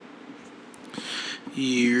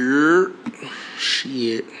Yeah,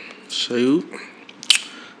 shit. So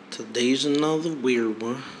today's another weird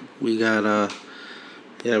one. We got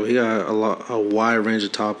we got a wide range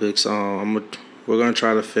of topics. We're gonna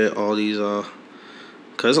try to fit all these cause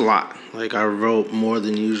it's a lot. Like I wrote more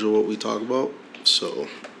than usual what we talk about, so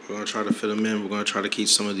we're gonna try to fit them in. We're gonna try to keep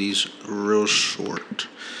some of these real short.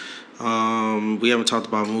 We haven't talked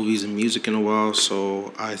about movies and music in a while,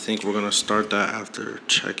 so I think we're gonna start that after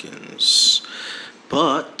check-ins.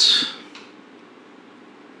 But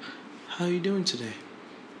how are you doing today?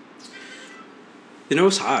 You know,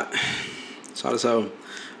 it's hot. It's hot as hell. You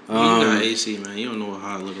got AC, man. You don't know what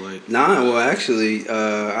hot look like. Nah, well, actually,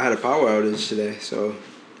 I had a power outage today, so.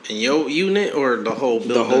 In your unit or the whole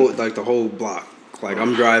building? The whole block. Like,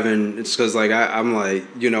 I'm driving, it's because, like, I'm like,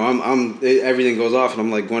 you know, everything goes off, and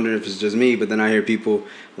I'm, like, wondering if it's just me, but then I hear people,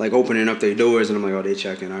 like, opening up their doors, and I'm like, oh, they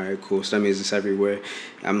checking, all right, cool, so that means it's everywhere.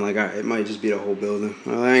 I'm like, all right, it might just be the whole building.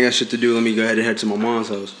 Well, I ain't got shit to do, let me go ahead and head to my mom's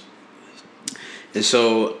house. And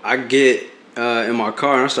so, I get in my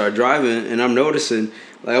car, and I start driving, and I'm noticing,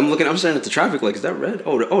 like, I'm staring at the traffic light. Is that red?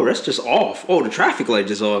 Oh, that's just off. Oh, the traffic light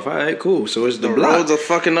just off. All right, cool. So it's the block. Roads are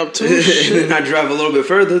fucking up too. And then I drive a little bit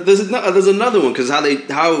further. There's another one because how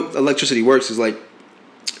electricity works is like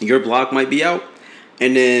your block might be out,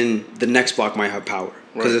 and then the next block might have power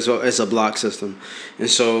because it's a block system. And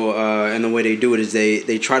so and the way they do it is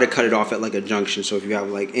they try to cut it off at like a junction. So if you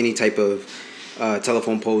have like any type of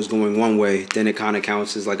telephone poles going one way, then it kind of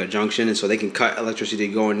counts as like a junction, and so they can cut electricity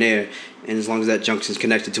going there, and as long as that junction is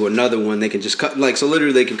connected to another one, they can just cut, like, so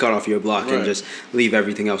literally they can cut off your block and just leave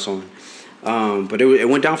everything else on. But it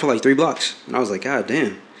went down for like 3 blocks, and I was like, God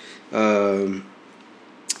damn. And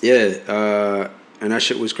that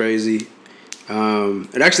shit was crazy.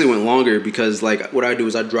 It actually went longer because like what I do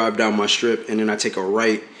is I drive down my strip and then I take a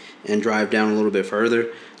right and drive down a little bit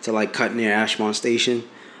further to like cut near Ashmont Station.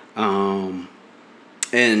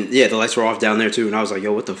 And yeah, the lights were off down there too, and I was like,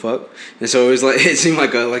 "Yo, what the fuck?" And so it was like it seemed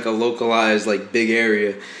like a localized like big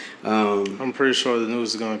area. I'm pretty sure the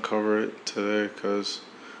news is gonna cover it today because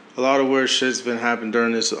a lot of weird shit's been happening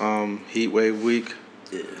during this heat wave week.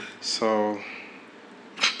 Yeah. So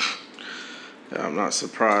yeah, I'm not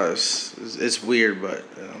surprised. It's weird, but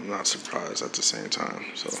I'm not surprised at the same time.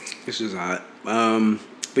 So it's just hot.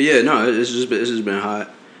 But yeah, no, it's just been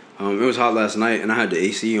hot. It was hot last night, and I had the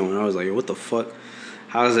AC on. And I was like, "Yo, what the fuck?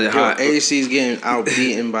 How is it hot?" AC's getting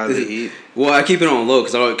outbeaten by the heat. Well, I keep it on low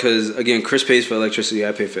because again, Chris pays for electricity,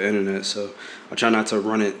 I pay for internet, so I try not to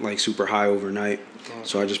run it like super high overnight.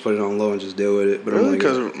 So I just put it on low and just deal with it. But really,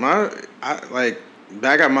 because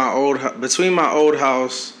back at my between my old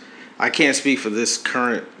house, I can't speak for this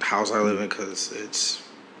current house I live in because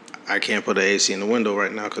I can't put an AC in the window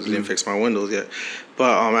right now because I didn't fix my windows yet.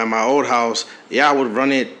 But at my old house, I would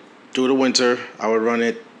run it through the winter. I would run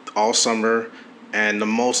it all summer. And the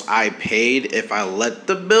most I paid, if I let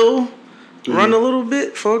the bill run a little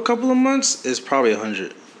bit for a couple of months, is probably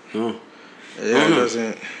 $100. Oh, yeah, it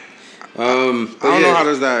doesn't. I don't know how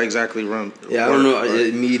does that exactly run. Yeah, I don't know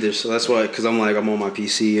me either. So that's why, because I'm on my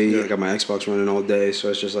PC. I got my Xbox running all day, so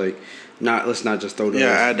it's just like, let's not just throw the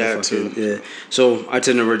add that too. Yeah, so I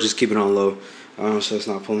tend to just keep it on low, so it's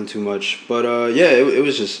not pulling too much. But it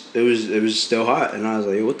was still hot, and I was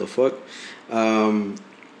like, what the fuck.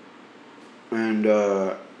 And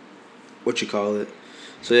what you call it?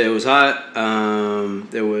 So yeah, it was hot.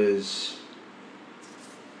 There was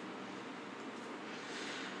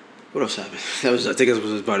what else happened? I think that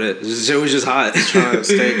was about it. It was just hot. Trying to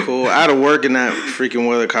stay cool. I had to work in that freaking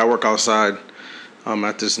weather. 'Cause I work outside.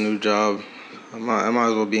 At this new job. I might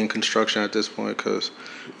as well be in construction at this point because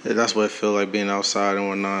that's what I feel like being outside and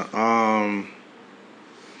whatnot.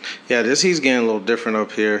 This heat's getting a little different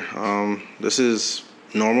up here. This is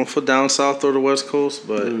normal for down south or the west coast,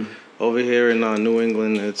 but over here in New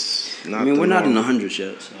England, it's not. I mean, we're not in the hundreds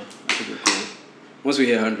yet, so I think we're cool. Once we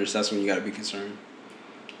hit hundreds, that's when you got to be concerned.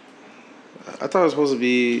 I thought it was supposed to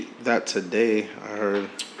be that today. I heard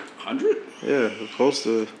 100. Yeah, it's supposed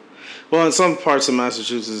to. Well, in some parts of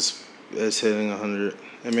Massachusetts, it's hitting 100.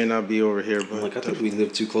 It may not be over here, but I think we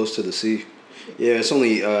live too close to the sea. Yeah, it's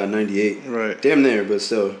only 98. Right. Damn there, but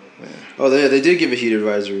still. Yeah. Oh, they did give a heat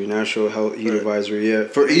advisory, national health heat advisory,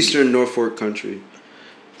 for eastern Norfolk country.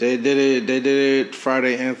 They did it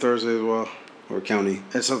Friday and Thursday as well. Or county.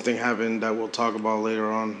 And something happened that we'll talk about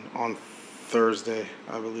later on Thursday,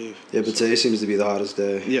 I believe. Yeah, but today seems to be the hottest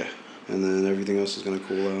day. Yeah. And then everything else is going to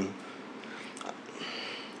cool down.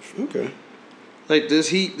 Okay. Like this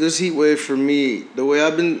heat wave for me, the way I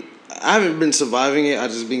haven't been surviving it. I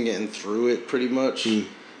just been getting through it pretty much.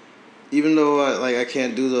 even though I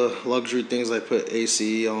can't do the luxury things like put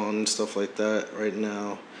AC on and stuff like that right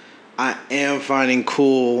now, I am finding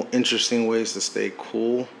cool, interesting ways to stay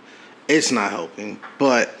cool. It's not helping,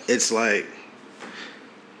 but it's like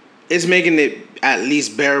it's making it at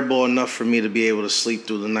least bearable enough for me to be able to sleep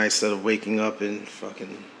through the night instead of waking up and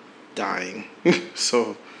fucking dying.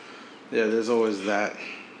 So yeah, there's always that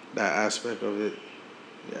aspect of it.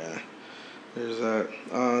 Yeah, there's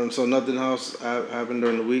that. So nothing else happened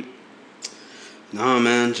during the week. Nah,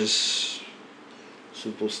 man, just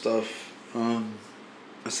simple stuff. I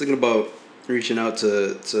was thinking about reaching out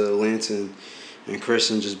to Lance and Chris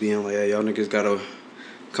and just being like, hey, y'all niggas gotta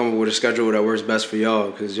come up with a schedule that works best for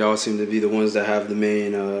y'all, because y'all seem to be the ones that have the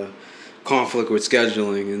main conflict with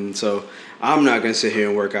scheduling. And so I'm not gonna sit here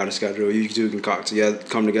and work out a schedule. You two can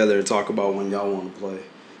come together and talk about when y'all want to play,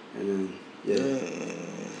 and then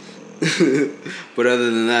But other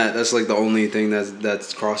than that, that's like the only thing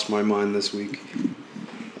that's crossed my mind this week.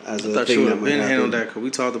 As a I thought thing you would that have might been happen. handled that because we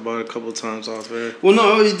talked about it a couple of times off air. Well,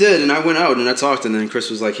 no, he did, and I went out and I talked, and then Chris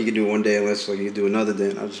was like, he could do it one day, unless like he could do another day.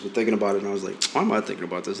 And I was just been thinking about it, and I was like, why am I thinking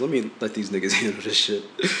about this? Let me let these niggas handle this shit.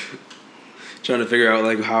 Trying to figure out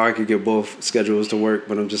like how I could get both schedules to work,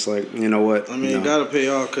 but I'm just like, you know what? I mean, you gotta pay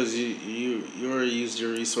off because you already used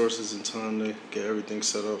your resources and time to get everything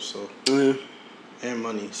set up, so and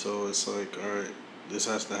money. So it's like, all right, this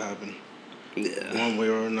has to happen, one way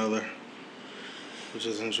or another, which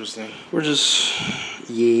is interesting. We're just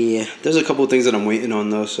There's a couple of things that I'm waiting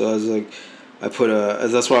on though, so I was like,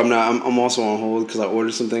 that's why I'm also on hold because I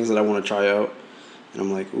ordered some things that I want to try out. And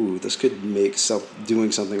I'm like, ooh, this could make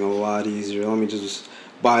doing something a lot easier. Let me just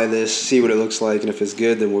buy this, see what it looks like, and if it's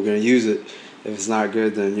good, then we're going to use it. If it's not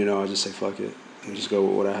good, then, I'll just say fuck it and just go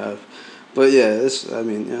with what I have. But yeah, that's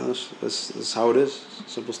how it is.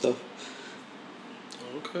 Simple stuff.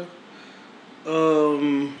 Okay.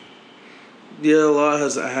 Yeah, a lot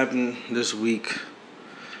has happened this week.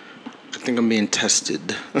 I think I'm being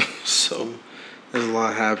tested. So, there's a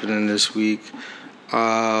lot happening this week.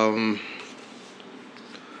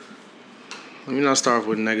 Let me not start off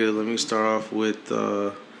with negative. Let me start off with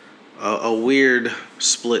a weird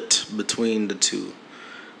split between the two.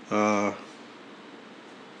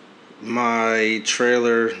 My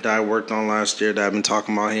trailer that I worked on last year that I've been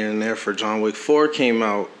talking about here and there for John Wick 4 came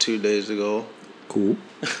out 2 days ago. Cool.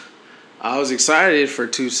 I was excited for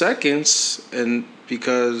 2 seconds, and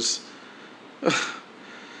because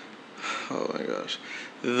oh my gosh,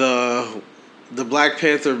 the Black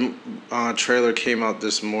Panther trailer came out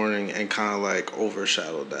this morning and kind of like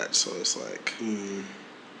overshadowed that. So it's like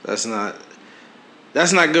that's not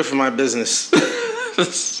good for my business.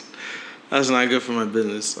 That's not good for my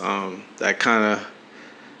business. That kind of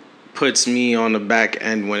puts me on the back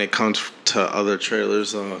end when it comes to other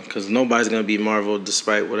trailers, because nobody's gonna be Marvel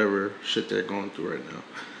despite whatever shit they're going through right now.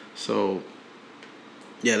 So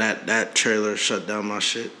yeah, that trailer shut down my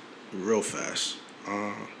shit real fast.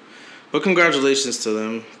 But congratulations to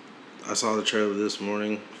them. I saw the trailer this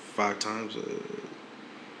morning 5 times.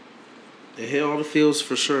 It hit all the feels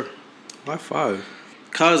for sure. Why 5?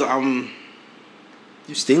 Cause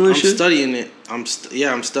You stealing shit? I'm studying it. I'm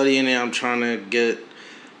studying it. I'm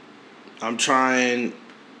trying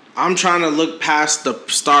to look past the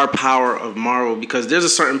star power of Marvel, because there's a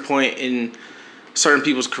certain point in certain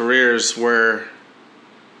people's careers where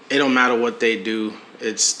it don't matter what they do.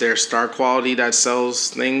 It's their star quality that sells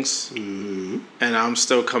things. Mm-hmm. And I'm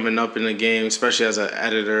still coming up in the game, especially as an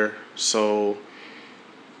editor. So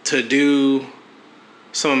to do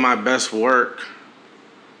some of my best work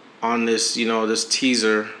on this, this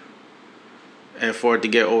teaser, and for it to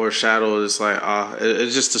get overshadowed, it's like,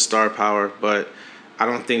 it's just the star power. But I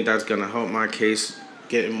don't think that's going to help my case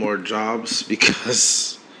getting more jobs,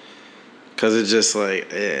 because it's just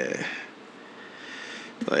like,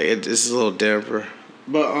 it's a little damper.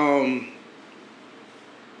 But,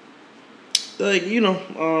 you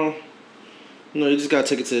just gotta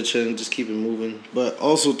take it to the chin and just keep it moving. But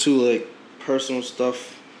also, too, like, personal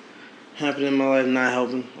stuff happening in my life not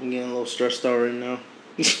helping. I'm getting a little stressed out right now.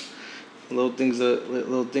 Little things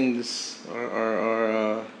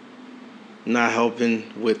are not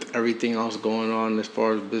helping with everything else going on as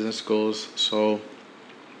far as business goes. So,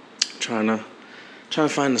 trying to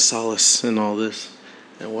find the solace in all this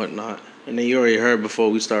and whatnot. And then you already heard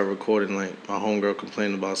before we started recording, like, my homegirl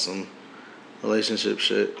complained about some relationship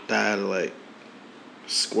shit that I had to, like,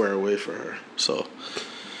 square away for her. So,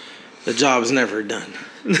 the job's never done.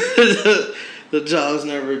 The job's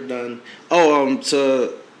never done. Oh,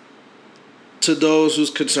 to those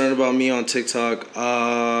who's concerned about me on TikTok,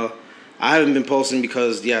 I haven't been posting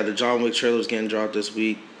because, the John Wick trailer is getting dropped this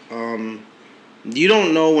week. you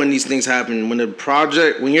don't know when these things happen. When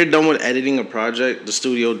you're done with editing a project, the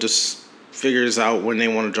studio just figures out when they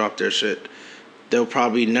want to drop their shit. They'll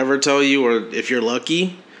probably never tell you, or if you're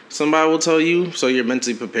lucky, somebody will tell you, so you're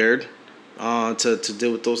mentally prepared to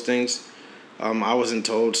deal with those things. I wasn't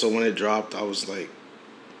told, so when it dropped, I was like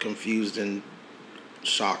confused and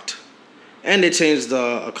shocked. And they changed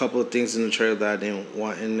a couple of things in the trailer that I didn't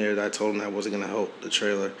want in there that I told them that wasn't going to help the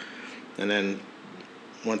trailer. And then,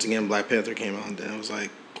 once again, Black Panther came out, and then I was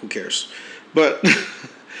like, who cares? But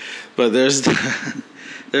there's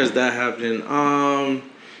that happening.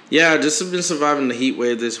 Yeah, just have been surviving the heat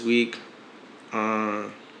wave this week.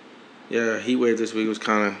 Heat wave this week was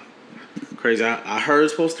kind of crazy. I heard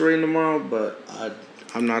it's supposed to rain tomorrow, but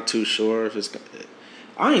I'm not too sure if it's.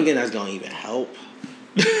 I don't even think that's gonna even help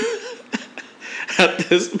at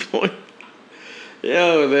this point.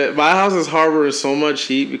 My house is harboring so much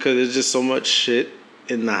heat because there's just so much shit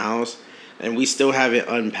in the house, and we still haven't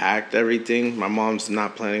unpacked everything. My mom's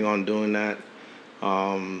not planning on doing that.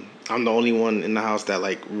 I'm the only one in the house that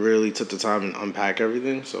like really took the time and unpack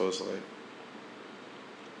everything, so it's like,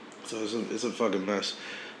 it's a fucking mess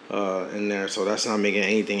in there. So that's not making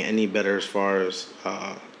anything any better as far as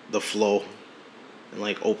the flow and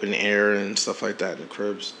like open air and stuff like that in the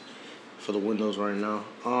cribs for the windows right now.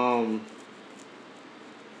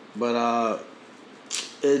 But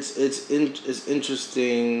it's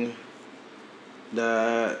interesting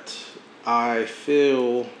that I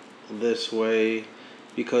feel this way.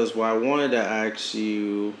 Because what I wanted to ask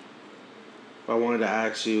you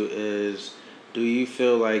is, do you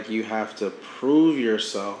feel like you have to prove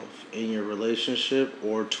yourself in your relationship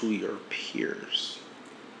or to your peers?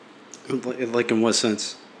 Like in what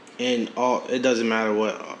sense? It doesn't matter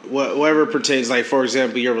whatever pertains. Like, for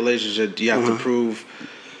example, your relationship, you have to prove,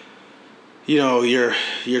 your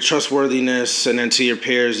trustworthiness, and then to your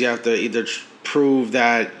peers, you have to either prove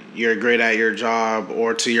that you're great at your job,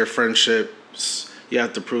 or to your friendships, you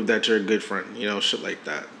have to prove that you're a good friend, shit like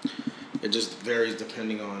that. It just varies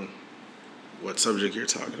depending on what subject you're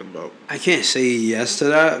talking about. I can't say yes to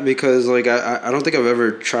that because, like, I don't think I've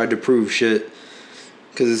ever tried to prove shit.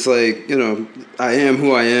 Because it's like, I am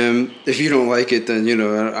who I am. If you don't like it, then,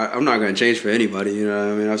 I'm not going to change for anybody, you know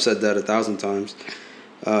what I mean? I've said that 1,000 times.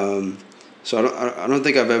 So I don't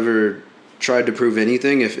think I've ever tried to prove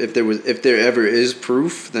anything. If there ever is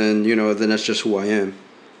proof, then, then that's just who I am.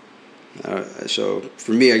 So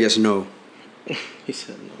for me, I guess no. He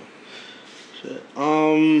said no. Shit.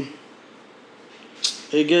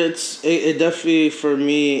 It definitely, for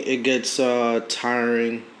me, it gets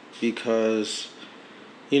tiring because,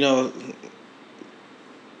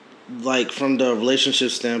 like from the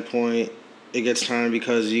relationship standpoint, it gets tiring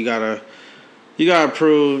because you gotta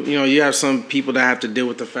prove. You have some people that have to deal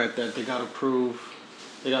with the fact that they gotta prove,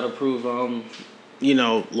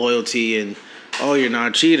 loyalty and. Oh, you're not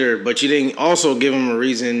a cheater, but you didn't also give them a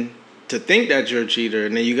reason to think that you're a cheater,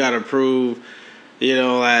 and then you gotta prove,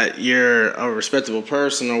 that you're a respectable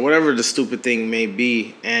person or whatever the stupid thing may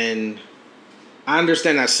be. And I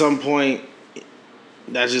understand at some point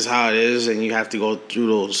that's just how it is, and you have to go through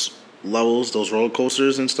those levels, those roller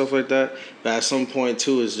coasters and stuff like that. But at some point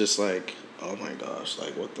too, it's just like, oh my gosh,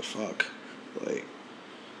 like what the fuck, like.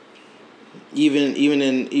 Even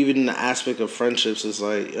in the aspect of friendships, it's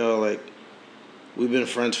like, like. We've been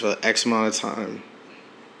friends for X amount of time.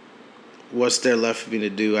 What's there left for me to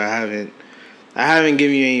do? I haven't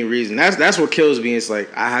given you any reason. That's what kills me. It's like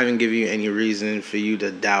I haven't given you any reason for you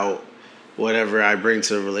to doubt whatever I bring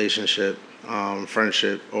to the relationship,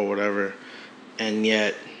 friendship or whatever. And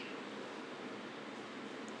yet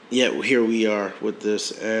here we are with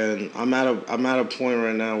this, and I'm at a point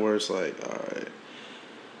right now where it's like, all right.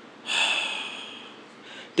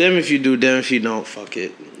 Damn if you do, damn if you don't. Fuck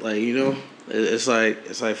it, like it's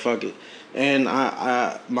like fuck it. And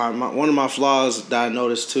I one of my flaws that I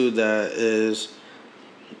noticed too that is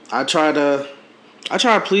I try to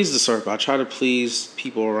please the circle. I try to please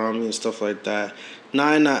people around me and stuff like that.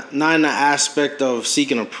 Not in the aspect of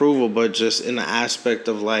seeking approval, but just in the aspect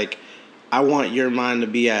of like I want your mind to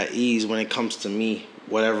be at ease when it comes to me,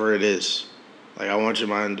 whatever it is. Like I want your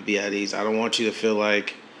mind to be at ease. I don't want you to feel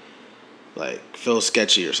like feel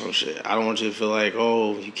sketchy or some shit. I don't want you to feel like,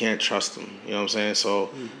 oh, you can't trust them. You know what I'm saying? So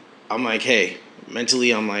I'm like, hey,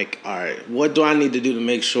 mentally I'm like, all right, what do I need to do to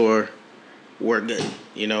make sure we're good?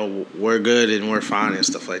 We're good and we're fine and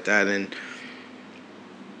stuff like that. And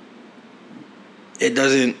it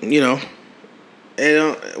doesn't,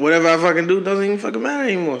 whatever I fucking do doesn't even fucking matter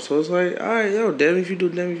anymore. So it's like, all right, yo, damn if you do,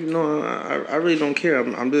 damn if you know. I really don't care.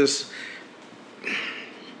 I'm just...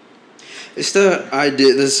 It's that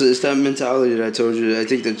idea. It's that mentality that I told you. I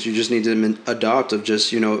think that you just need to adopt. Of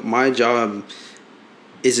just my job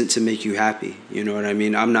isn't to make you happy. You know what I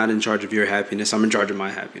mean? I'm not in charge of your happiness. I'm in charge of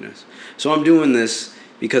my happiness. So I'm doing this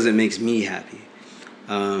because it makes me happy.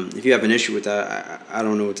 If you have an issue with that, I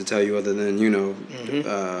don't know what to tell you other than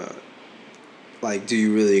like, do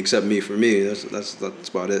you really accept me for me? That's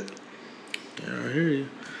about it. Yeah, I hear you.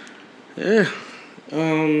 Yeah.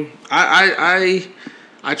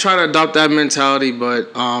 I try to adopt that mentality,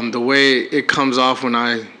 but the way it comes off when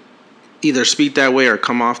I either speak that way or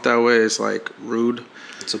come off that way is like rude.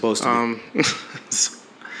 It's supposed to be.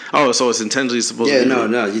 Oh, so it's intentionally supposed to be. Yeah,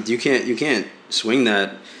 no, you can't swing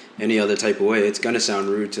that any other type of way. It's gonna sound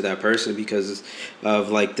rude to that person because of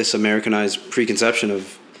like this Americanized preconception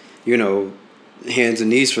of, hands and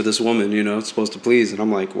knees for this woman. It's supposed to please, and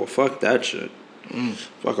I'm like, well, fuck that shit.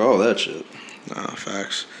 Fuck all that shit. Nah,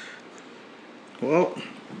 facts. Well,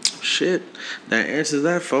 shit. That answers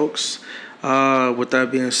that, folks. With that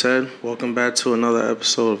being said, welcome back to another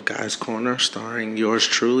episode of Guys Corner, starring yours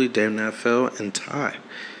truly, Dave Natfell and Ty,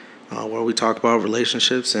 where we talk about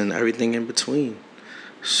relationships and everything in between.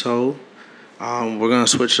 So, we're going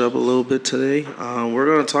to switch it up a little bit today. We're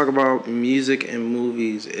going to talk about music and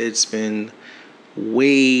movies. It's been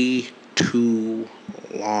way too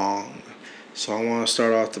long. So I want to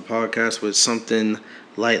start off the podcast with something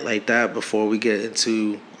light like that before we get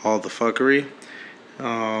into all the fuckery.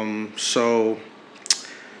 So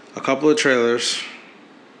a couple of trailers.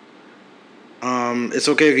 It's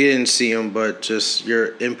okay if you didn't see them, but just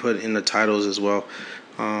your input in the titles as well.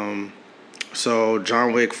 So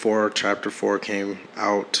John Wick 4 Chapter 4 came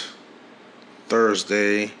out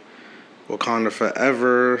Thursday. Wakanda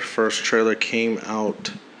Forever first trailer came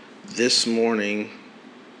out this morning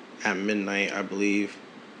at midnight, I believe.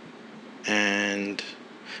 And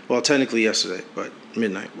well, technically yesterday, but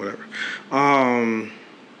midnight, whatever.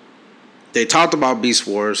 They talked about Beast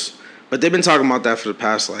Wars, but they've been talking about that for the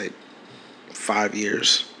past like 5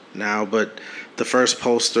 years now. But the first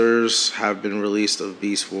posters have been released of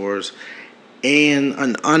Beast Wars. And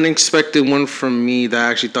an unexpected one from me that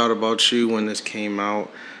I actually thought about you when this came out.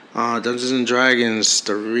 Dungeons and Dragons,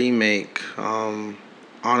 the remake, Honor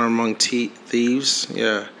Among Thieves.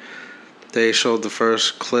 Yeah. They showed the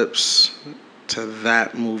first clips to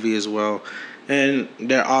that movie as well. And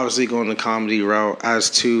they're obviously going the comedy route.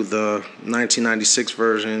 As to the 1996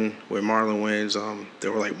 version with Marlon Wayans, they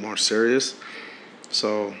were like more serious.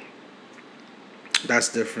 So that's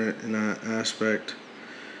different in that aspect.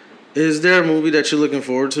 Is there a movie that you're looking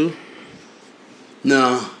forward to?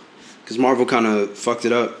 No, because Marvel kind of fucked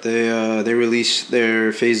it up. They released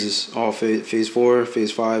their phases, all phase 4,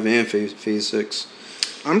 phase 5, and phase 6.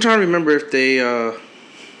 I'm trying to remember if they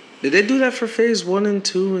did they do that for phase 1 and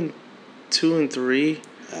 2 and 2 and 3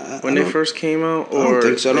 when they first came out? Or I don't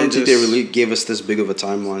think so. I don't think they really gave us this big of a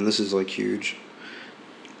timeline. This is like huge.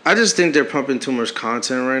 I just think they're pumping too much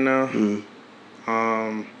content right now.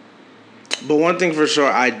 But one thing for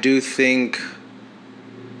sure, I do think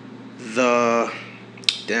I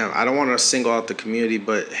don't want to single out the community,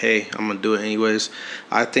 but hey, I'm going to do it anyways.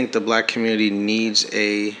 I think the black community needs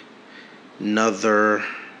another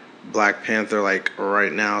Black Panther like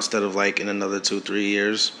right now instead of like in another 2-3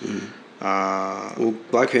 years. Well,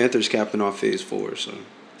 Black Panther's capping off phase 4, so.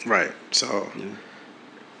 Right, so. Yeah.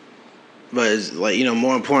 But it's like,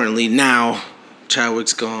 more importantly now,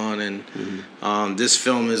 Chadwick's gone, and this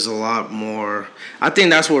film is a lot more. I think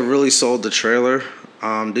that's what really sold the trailer.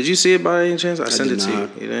 Did you see it by any chance? I sent it to you.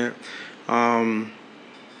 You didn't?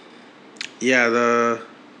 Yeah,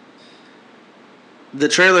 the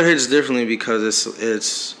trailer hits differently because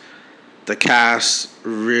it's the cast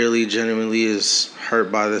really genuinely is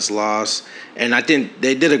hurt by this loss, and I think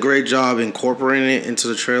they did a great job incorporating it into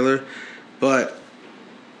the trailer. But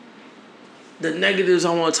the negatives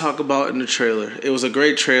I want to talk about in the trailer. It was a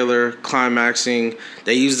great trailer, climaxing.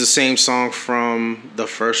 They used the same song from the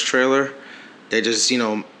first trailer. They just,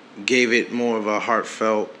 gave it more of a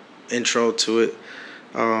heartfelt intro to it.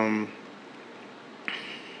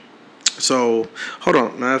 So, hold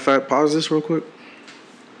on. Matter of fact, pause this real quick.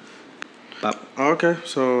 Bop. Okay,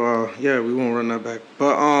 so, yeah, we won't run that back.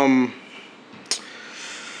 But,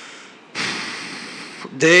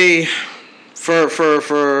 they, for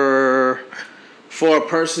a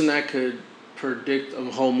person that could predict a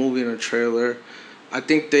whole movie in a trailer, I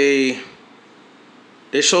think they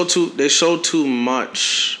show too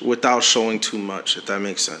much without showing too much, if that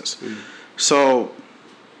makes sense. So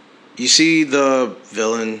you see the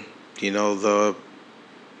villain, the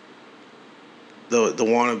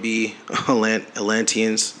wannabe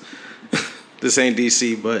Atlanteans. This ain't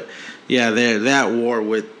DC, but yeah, they're at war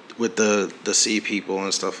with the sea people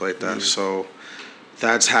and stuff like that. So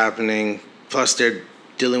that's happening. Plus, they're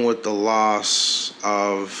dealing with the loss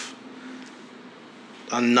of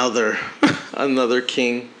another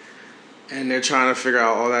king, and they're trying to figure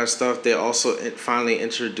out all that stuff. They also finally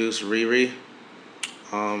introduced Riri.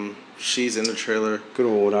 She's in the trailer. Good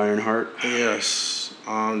old Ironheart. Yes.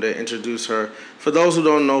 They introduce her. For those who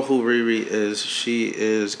don't know who Riri is, she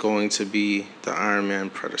is going to be the Iron Man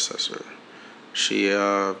predecessor. She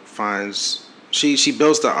she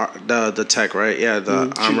builds the tech, right? Yeah,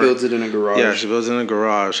 the armor. She builds it in a garage. Yeah, she builds it in a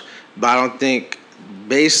garage. But I don't think,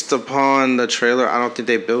 based upon the trailer, I don't think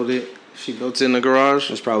they built it. She built it in the garage.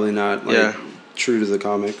 That's probably not true to the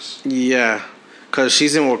comics. Yeah, because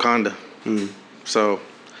she's in Wakanda. So,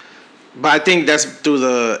 but I think that's through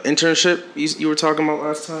the internship you were talking about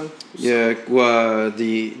last time. Yeah,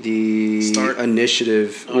 the Stark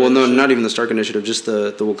initiative. Well, no, not even the Stark initiative, just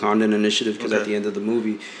the Wakandan initiative. Because at the end of the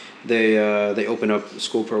movie, they open up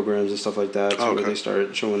school programs and stuff like that. So where they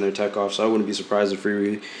start showing their tech off. So I wouldn't be surprised if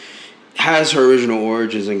Riri has her original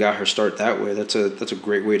origins and got her start that way. That's a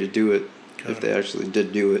great way to do it. If they actually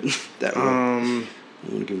did do it that way. I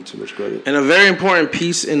don't want to give him too much credit. And a very important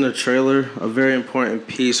piece in the trailer,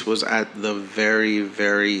 was at the very,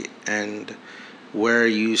 very end, where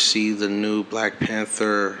you see the new Black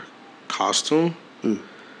Panther costume.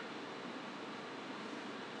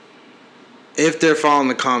 If they're following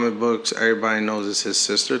the comic books, everybody knows it's his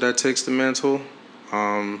sister that takes the mantle.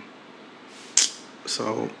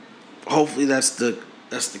 So hopefully that's the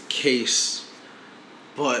case.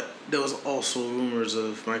 But there was also rumors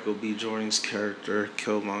of Michael B. Jordan's character,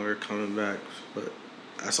 Killmonger, coming back. But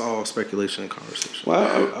that's all speculation and conversation.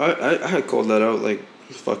 Well, I had called that out like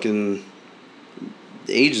fucking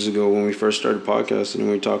ages ago when we first started podcasting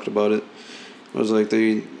and we talked about it. I was like,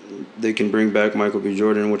 they can bring back Michael B.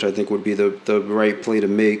 Jordan, which I think would be the right play to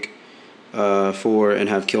make for and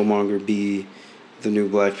have Killmonger be the new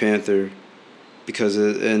Black Panther. Because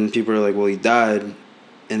and people are like, well, he died.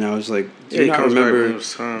 And I was like, do you not remember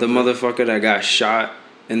the motherfucker that got shot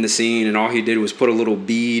in the scene and all he did was put a little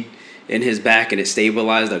bead in his back and it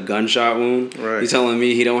stabilized a gunshot wound? Right. He's telling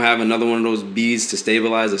me he don't have another one of those beads to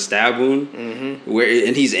stabilize a stab wound?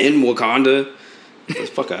 And he's in Wakanda? Get the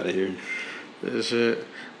fuck out of here. That's it.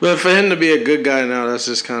 But for him to be a good guy now, that's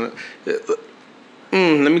just kind of...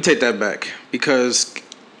 let me take that back. Because...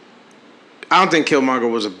 I don't think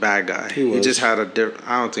Killmonger was a bad guy. He just had I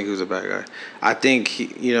don't think he was a bad guy. I think,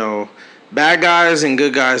 bad guys and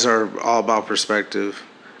good guys are all about perspective.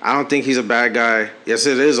 I don't think he's a bad guy. Yes,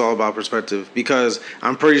 it is all about perspective. Because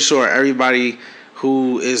I'm pretty sure everybody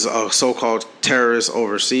who is a so-called terrorist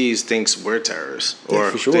overseas thinks we're terrorists.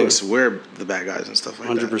 Or thinks we're the bad guys and stuff like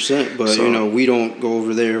 100%. But, we don't go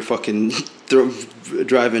over there fucking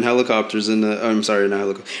driving helicopters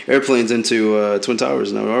airplanes into Twin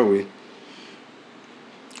Towers now, are we?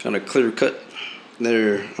 Kind of clear cut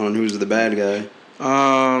there on who's the bad guy.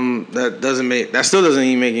 That still doesn't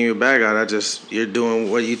even make you a bad guy. That just you're doing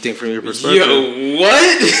what you think from your perspective. Yo,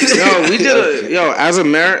 what? We did as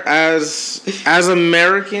Americans,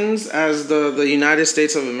 as the United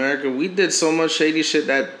States of America, we did so much shady shit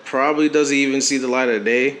that probably doesn't even see the light of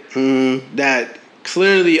day. That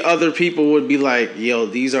clearly other people would be like, yo,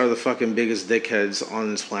 these are the fucking biggest dickheads on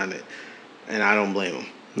this planet, and I don't blame them.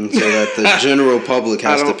 And so that the general public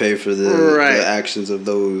has to pay for the actions of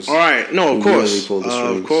those. All right, no, of course,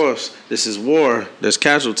 of course. This is war. There's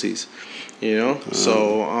casualties,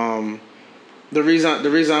 So the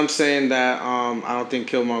reason I'm saying that I don't think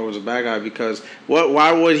Killmonger was a bad guy because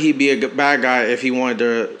why would he be a bad guy if he wanted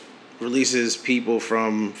to release his people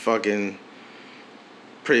from fucking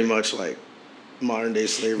pretty much like modern day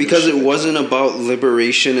slavery? Because it wasn't about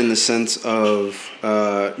liberation in the sense of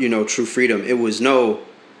true freedom. It was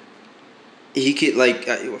he could, I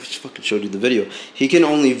just fucking showed you the video. He can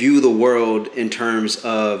only view the world in terms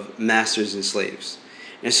of masters and slaves.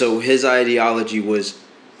 And so his ideology was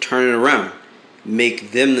turn it around.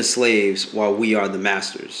 Make them the slaves while we are the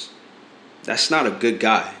masters. That's not a good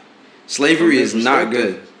guy. Slavery is not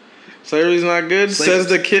good. Slavery's not good. Says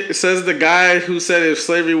the guy who said if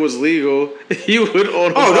slavery was legal, he would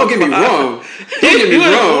own. Oh, don't get me wrong. Don't get me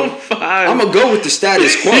wrong. I'm gonna go with the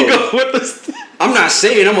status quo. I'm not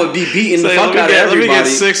saying I'm gonna be beating the fuck out of everybody. Let me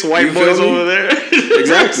get 6 white boys over there.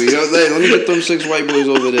 Exactly. Let me get them 6 white boys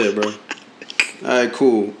over there, bro. All right,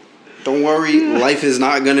 cool. Don't worry, life is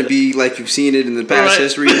not gonna be like you've seen it in the past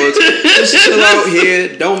history books. Just chill out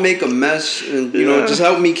here. Don't make a mess, and just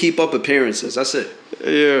help me keep up appearances. That's it.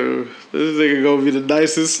 Yeah, this nigga gonna be the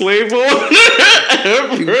nicest slave owner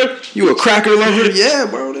ever. You a cracker lover? Yeah,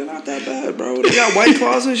 bro. They're not that bad, bro. They got White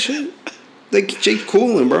Claws and shit. Like Jake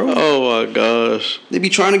cooling, bro. Oh my gosh. They be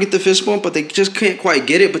trying to get the fist bump, but they just can't quite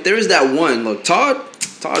get it. But there is that one. Look, Todd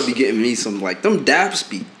be getting me some, like, them daps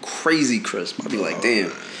be crazy crisp. I be like,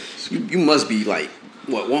 damn, you must be like,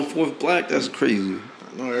 what, 1/4 black? That's crazy.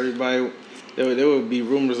 I know everybody. There would be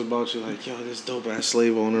rumors about you like, yo, this dope ass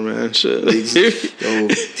slave owner, man. Shit. Yo,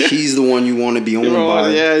 he's the one you want to be owned by.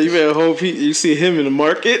 Yeah, you better hope you see him in the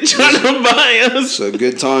market trying to buy us. It's a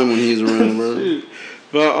good time when he's around, bro.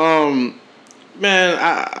 But man,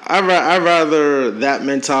 I rather that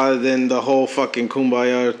mentality than the whole fucking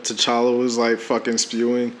kumbaya T'Challa was like fucking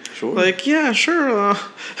spewing. Sure. Like, yeah, sure.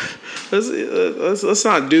 Let's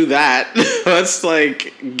not do that. Let's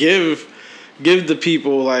like give the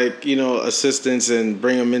people, like, you know, assistance and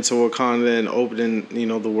bring them into Wakanda and opening, you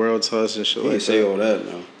know, the world to us and shit. He like didn't say all that,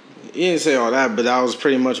 no. He didn't say all that, but that was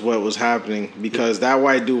pretty much what was happening because that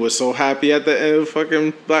white dude was so happy at the end of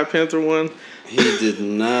fucking Black Panther 1. He did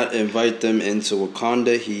not invite them into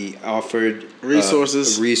Wakanda. He offered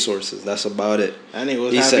resources. Resources. That's about it. And he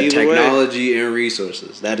was he happy said either technology and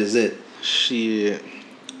resources. That is it. Shit.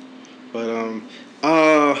 But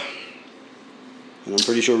and I'm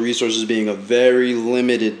pretty sure resources being a very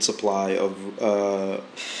limited supply of what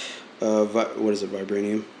is it,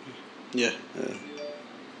 vibranium? Yeah.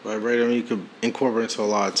 Vibranium you could incorporate into a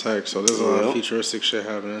lot of tech, so there's a lot of futuristic shit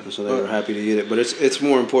happening. So they were happy to get it, but it's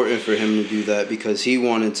more important for him to do that because he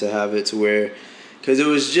wanted to have it to where, because it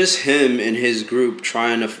was just him and his group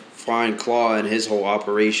trying to find Claw and his whole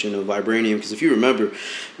operation of vibranium. Because if you remember,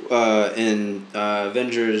 in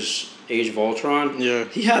Avengers Age of Ultron,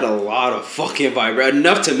 he had a lot of fucking vibranium,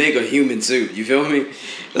 enough to make a human suit. You feel me?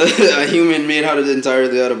 A human made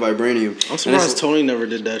entirely out of vibranium. I'm surprised Tony never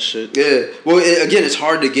did that shit. Yeah. Well, again, it's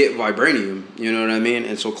hard to get vibranium. You know what I mean?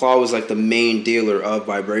 And so Claw was like the main dealer of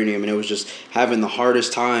vibranium, and it was just having the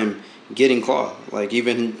hardest time getting Claw. Like,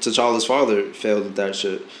 even T'Challa's father failed at that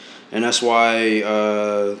shit. And that's why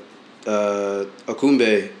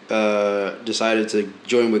Akumbe decided to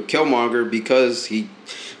join with Killmonger, because he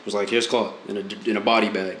was like, here's Claw in a body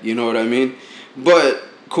bag. You know what I mean? But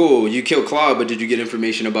cool, you killed Claw, but did you get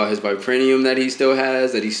information about his vibranium that he still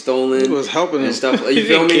has, that he's stolen? He was helping and stuff. You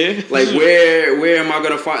feel me? Like, where am I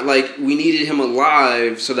gonna find? Like, we needed him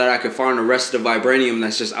alive so that I could find the rest of the vibranium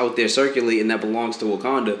that's just out there circulating that belongs to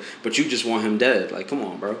Wakanda. But you just want him dead. Like, come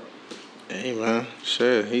on, bro. Hey man,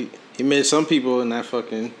 shit. He made some people in that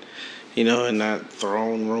fucking, you know, in that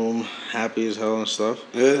throne room happy as hell and stuff.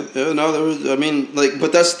 Yeah, no, there was. I mean, like,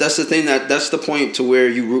 but that's the thing, that's the point to where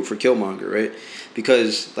you root for Killmonger, right?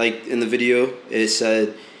 Because, like, in the video, it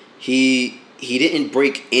said he didn't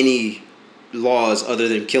break any laws other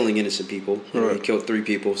than killing innocent people. Right. He killed 3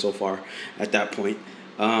 people so far at that point.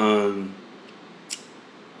 And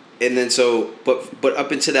then so, but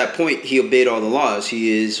up until that point, he obeyed all the laws. He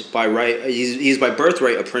is by right. He's by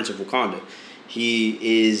birthright a prince of Wakanda. He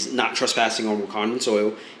is not trespassing on Wakandan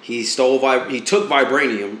soil. He He took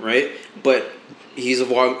vibranium, right? But he's a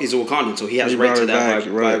Wakandan, so he has right to that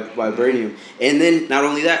vibranium. And then not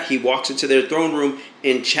only that, he walks into their throne room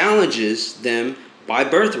and challenges them by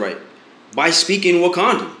birthright, by speaking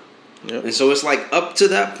Wakandan. Yep. And so it's like, up to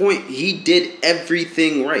that point, he did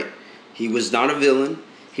everything right. He was not a villain.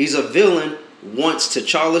 He's a villain once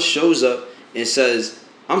T'Challa shows up and says,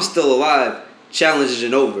 I'm still alive, challenge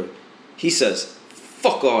isn't over. He says,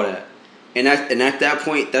 fuck all that. And at that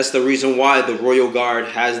point, that's the reason why the Royal Guard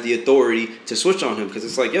has the authority to switch on him. Because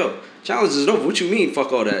it's like, yo, challenge isn't over. What you mean,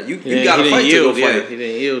 fuck all that? You got to fight to go fight. He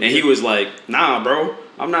didn't yield. And he was like, nah, bro.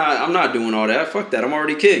 I'm not doing all that. Fuck that. I'm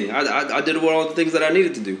already king. I did all the things that I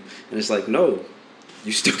needed to do. And it's like, no.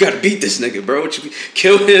 You still got to beat this nigga, bro.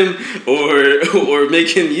 Kill him or make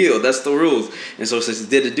him yield. That's the rules. And so since he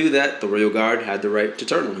did do that, the Royal Guard had the right to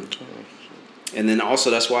turn on him. And then also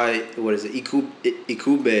that's why,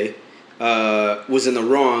 Ikube was in the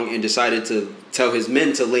wrong and decided to tell his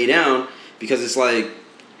men to lay down, because it's like,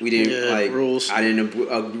 we didn't rules. I didn't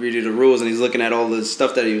agree to the rules, and he's looking at all the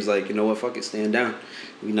stuff that he was like, you know what, fuck it, stand down.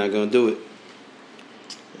 We're not gonna do it.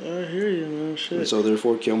 I hear you, man. Shit. And so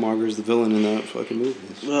therefore, Killmonger is the villain in that fucking movie.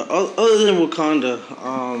 Well, other than Wakanda,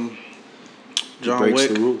 John breaks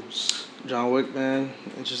Wick. The rules. John Wick, man.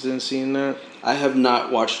 Interested in seeing that? I have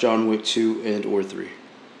not watched John Wick 2 and or 3.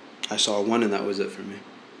 I saw 1 and that was it for me.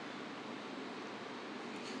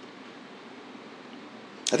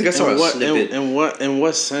 I think I saw a snippet. In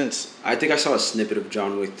what sense? I think I saw a snippet of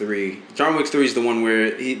John Wick 3. John Wick 3 is the one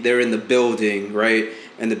where they're in the building, right?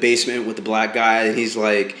 In the basement with the black guy, and he's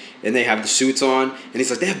like, and they have the suits on, and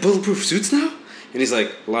he's like, they have bulletproof suits now? And he's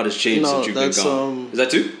like, a lot has changed since you've been gone. Is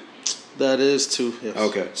that 2? That is 2, yes.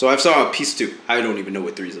 Okay. So I saw a piece 2. I don't even know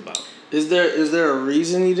what 3 is about. Is there a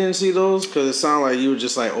reason you didn't see those? Because it sounded like you were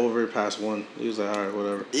just like over it past one. You was like, all right,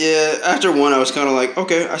 whatever. Yeah, after one, I was kind of like,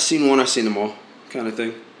 okay, I seen one, I seen them all, kind of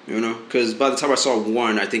thing. You know, because by the time I saw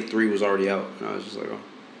one, I think 3 was already out, and I was just like, oh.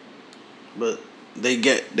 But they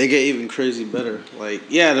get even crazy better. Like,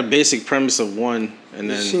 yeah, the basic premise of one, and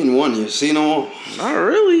then You've seen one, you've seen them all. Not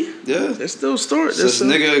really. Yeah, there's still stories. This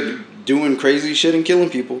nigga doing crazy shit and killing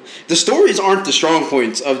people. The stories aren't the strong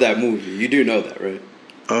points of that movie. You do know that, right?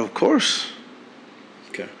 Of course.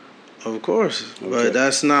 Okay. Of course, okay. But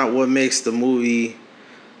that's not what makes the movie.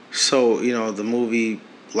 So the movie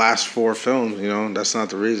lasts 4 films. That's not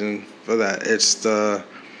the reason for that. It's the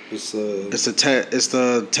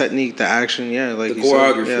technique, the action. Yeah, like the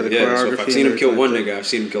choreography. The choreography. So if I've seen him kill one like nigga, I've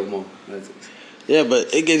seen him kill them all. Yeah,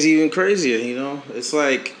 but it gets even crazier. It's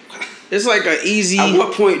like an easy. At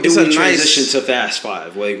what point do we transition to Fast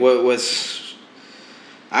 5? Like what's?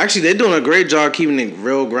 Actually, they're doing a great job keeping it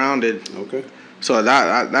real grounded. Okay. So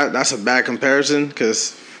that's a bad comparison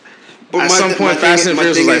because at some point Fast and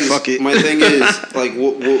Furious was like, fuck it. My thing is like,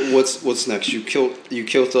 what's next? You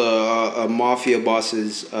killed a mafia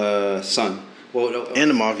boss's son. Well, and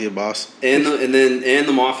the mafia boss. And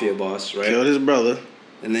the mafia boss, right? Killed his brother.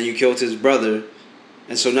 And then you killed his brother.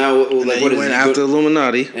 And so now, what went after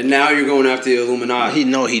Illuminati. And now you're going after the Illuminati.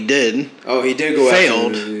 He did. Oh, he did go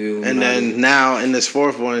Failed. after the Illuminati. And then now in this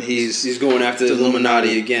 4th one, he's going after the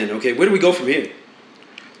Illuminati again. Okay, where do we go from here?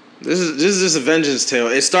 This is just a vengeance tale.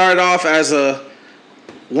 It started off as a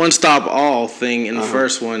one-stop-all thing in the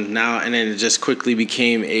first one, and then it just quickly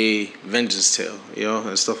became a vengeance tale,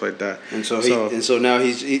 and stuff like that. And so now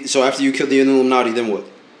so after you killed the Illuminati, then what?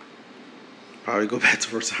 Probably go back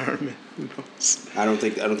to retirement. Who knows? I don't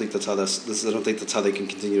think that's how they can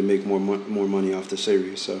continue to make more money off the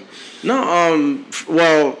series. So no,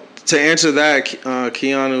 well, to answer that,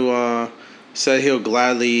 Keanu said he'll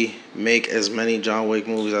gladly make as many John Wick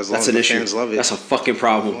movies as long as the fans love it. That's a fucking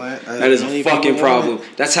problem. That is a fucking problem.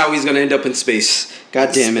 That's how he's gonna end up in space.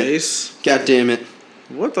 God damn it. God damn it.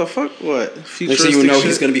 What the fuck? What? Next thing you know,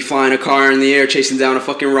 he's gonna be flying a car in the air, chasing down a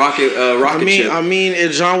fucking rocket ship. I mean,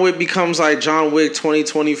 if John Wick becomes like John Wick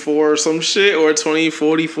 2024 or some shit, or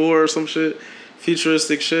 2044 or some shit,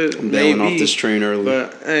 futuristic shit. I'm bailing off this train early.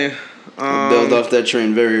 But hey, I bailed off that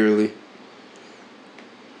train very early.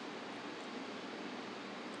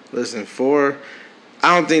 Listen, 4.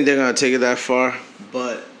 I don't think they're gonna take it that far,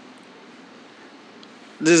 but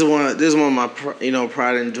this is one of my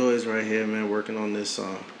pride and joys right here, man. Working on this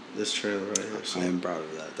trailer right here. So. I am proud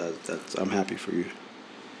of that. That's I'm happy for you.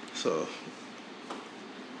 So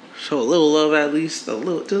show a little love at least. A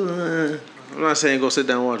little. I'm not saying go sit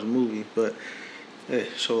down and watch a movie, but hey,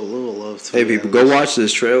 show a little love to. Hey, people, go watch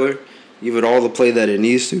this trailer. Give it all the play that it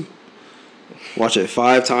needs to. Watch it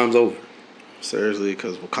 5 times over. Seriously,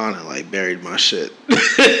 because Wakanda buried my shit.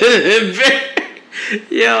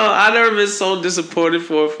 Yo, I never been so disappointed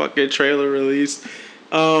for a fucking trailer release.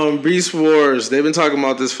 Beast Wars. They've been talking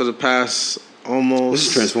about this for the past almost. This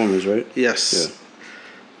is Transformers, right? Yes.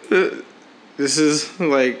 Yeah. This is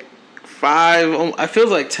 5. I feel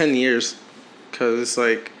like 10 years, cause it's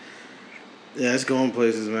it's going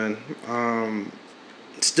places, man.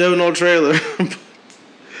 Still no trailer,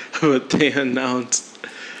 but they announced.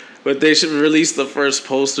 But they should release the first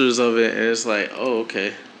posters of it, and it's like, oh,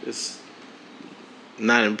 okay, it's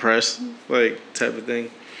not impressed, type of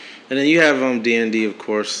thing. And then you have D&D, of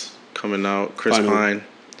course, coming out. Chris Pine,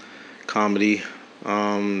 comedy.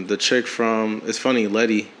 The chick from, it's funny,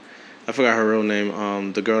 Letty. I forgot her real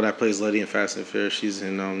name. The girl that plays Letty in Fast and Furious, she's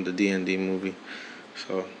in the D&D movie.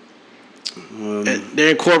 So and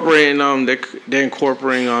they're incorporating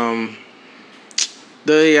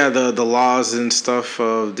the laws and stuff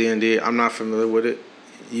of D&D. I'm not familiar with it.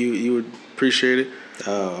 You would appreciate it.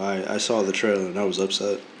 Oh, I saw the trailer and I was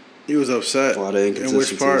upset. You was upset. A lot of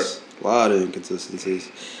inconsistencies. In which part? A lot of inconsistencies.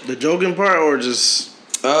 The joking part, or just?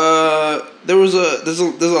 There's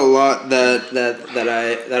a lot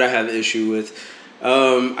that I have issue with.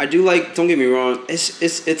 I do like. Don't get me wrong.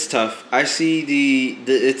 It's tough. I see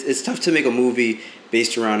it's tough to make a movie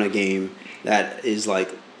based around a game that is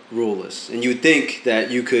ruleless, and you would think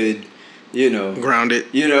that you could, ground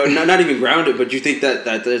it. Not even ground it, but you think that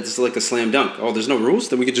it's like a slam dunk. Oh, there's no rules,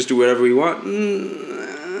 then we could just do whatever we want.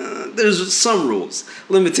 There's some rules,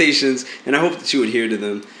 limitations, and I hope that you adhere to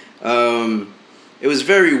them. It was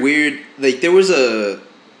very weird. There was a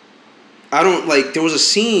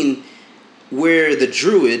scene where the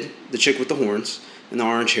druid, the chick with the horns and the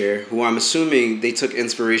orange hair, who I'm assuming they took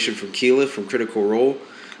inspiration from Keela from Critical Role,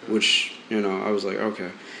 which I was like,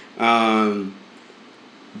 okay.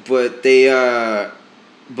 But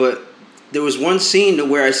there was one scene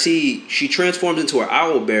where I see she transforms into an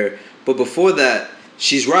owlbear, but before that,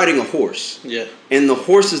 she's riding a horse. Yeah. And the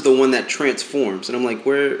horse is the one that transforms, and I'm like,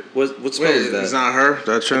 what spell is that? It's not her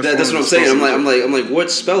that transforms. That's what I'm saying. I'm like, what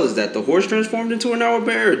spell is that? The horse transformed into an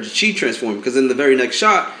owlbear, or did she transform? Because in the very next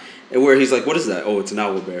shot, where he's like, what is that? Oh, it's an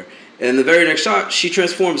owlbear. And in the very next shot, she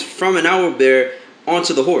transforms from an owlbear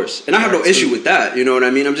onto the horse, and I have no issue with that. You know what I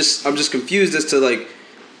mean? I'm just confused as to like,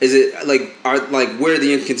 is it like where are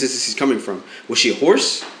the inconsistencies coming from? Was she a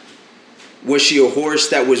horse? Was she a horse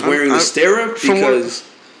that was wearing the stirrup? Because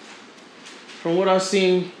from what I've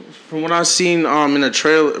seen in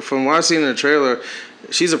the trailer,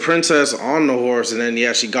 she's a princess on the horse, and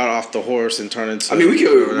then she got off the horse and turned into. I mean, we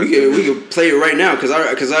could play it right now because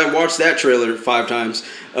I watched that trailer 5 times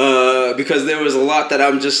because there was a lot that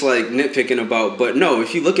I'm just like nitpicking about. But no,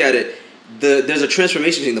 if you look at it, there's a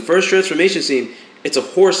transformation scene. The first transformation scene, it's a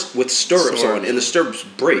horse with stirrups on, and the stirrups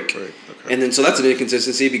break. Right. Okay. And then so that's an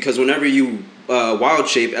inconsistency because whenever you wild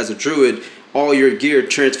shape as a druid, all your gear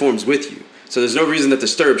transforms with you. So there's no reason that the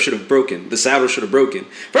stirrup should have broken. The saddle should have broken.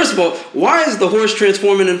 First of all, why is the horse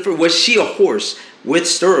transforming? Was she a horse with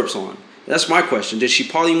stirrups on? That's my question. Did she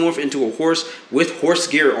polymorph into a horse with horse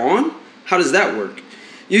gear on? How does that work?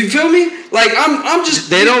 You feel me? Like I'm just.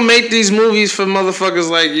 They don't make these movies for motherfuckers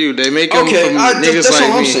like you. They make them for niggas like me. That's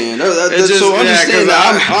all I'm saying. So understand that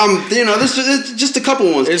I'm there's just a couple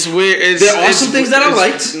ones. It's weird. There are some things that I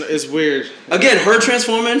liked. It's weird. Again, her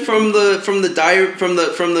transforming from her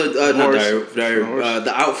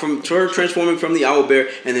transforming from the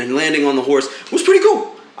owlbear and then landing on the horse was pretty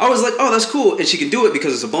cool. I was like, oh, that's cool. And she can do it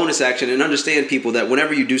because it's a bonus action. And understand, people, that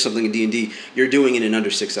whenever you do something in D&D, you're doing it in under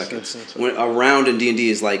 6 seconds. When a round in D&D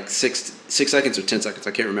is like 6 seconds or 10 seconds.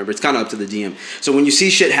 I can't remember. It's kind of up to the DM. So when you see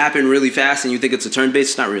shit happen really fast and you think it's a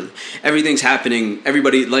turn-based, it's not really. Everything's happening.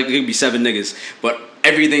 Everybody, like, it could be 7 niggas. But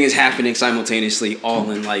everything is happening simultaneously all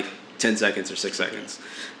in like 10 seconds or 6 seconds.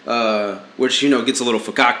 Which, gets a little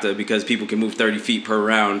fakakta because people can move 30 feet per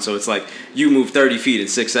round. So it's like, you move 30 feet in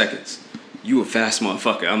 6 seconds. You a fast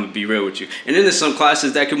motherfucker. I'm going to be real with you. And then there's some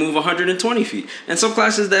classes that can move 120 feet. And some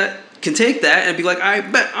classes that can take that and be like, I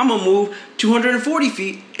bet I'm going to move 240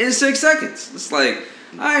 feet in 6 seconds. It's like,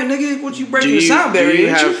 all right, nigga, what you breaking the sound barrier? Do you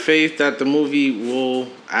have faith that the movie will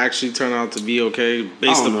actually turn out to be okay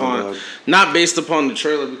not based upon the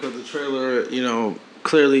trailer, because the trailer,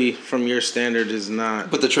 clearly from your standard is not.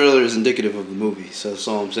 But the trailer is indicative of the movie, so that's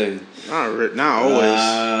all I'm saying. Not always.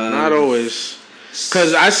 Not always.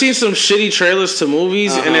 Because I've seen some shitty trailers to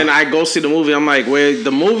movies, and then I go see the movie. I'm like, wait,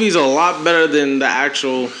 the movie's a lot better than the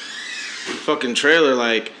actual fucking trailer.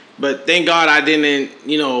 Like, but thank God I didn't,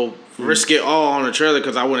 risk it all on the trailer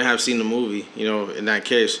because I wouldn't have seen the movie, in that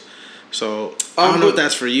case. So I don't know if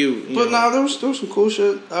that's for you. There was some cool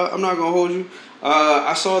shit. I'm not gonna hold you.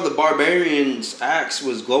 I saw the Barbarian's axe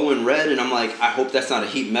was glowing red, and I'm like, I hope that's not a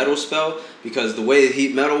heat metal spell, because the way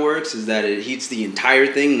heat metal works is that it heats the entire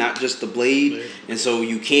thing, not just the blade. And so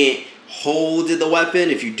you can't hold the weapon.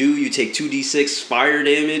 If you do, you take 2d6 fire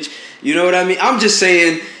damage. You know what I mean? I'm just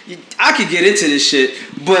saying, I could get into this shit,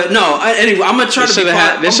 but no. Anyway, I'm gonna try to be.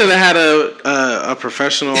 They should have had a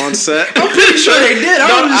professional on set. I'm pretty sure they did. I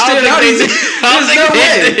don't understand how they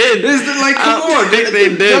did. There's like, come on, they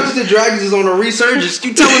did. Dungeons and Dragons is on a resurgence.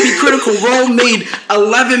 You telling me Critical Role made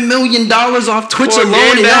 $11 million off Twitch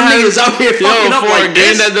alone, and y'all niggas out here fucking up like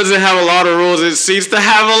this? For a game that doesn't have a lot of rules, it seems to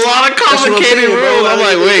have a lot of complicated rules. I'm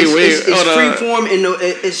like, wait. It's freeform, and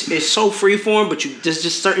it's so freeform, but there's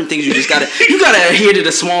just certain things you gotta adhere to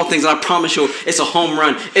the small things. And I promise you, it's a home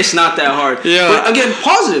run. It's not that hard. Yeah. But again,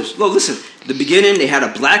 positives. Look, listen. The beginning, they had a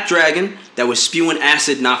black dragon that was spewing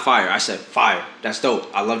acid, not fire. I said, fire. That's dope.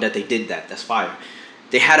 I love that they did that. That's fire.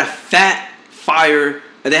 They had a fat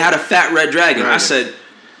red dragon. I said,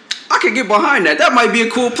 I could get behind that. That might be a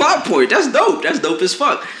cool plot point. That's dope. That's dope as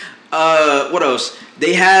fuck. What else?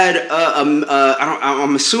 They had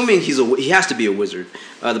I'm assuming he has to be a wizard.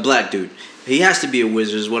 The black dude. He has to be a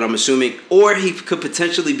wizard is what I'm assuming. Or he could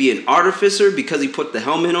potentially be an artificer because he put the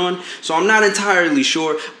helmet on. So I'm not entirely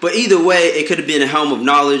sure. But either way, it could have been a helm of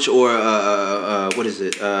knowledge or a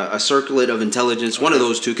circlet of intelligence. One of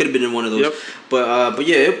those two. Could have been in one of those. Yep. But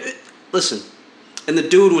yeah, listen. And the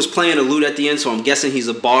dude was playing a lute at the end, so I'm guessing he's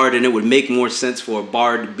a bard, and it would make more sense for a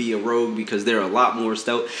bard to be a rogue because they're a lot more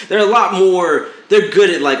stealth. They're a lot more they're good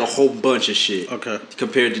at like a whole bunch of shit. Okay.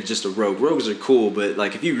 Compared to just a rogue. Rogues are cool, but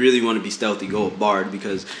like if you really want to be stealthy, go with Bard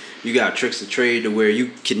because you got tricks of trade to where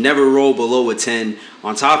you can never roll below a 10.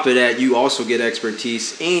 On top of that, you also get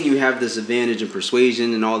expertise and you have this advantage in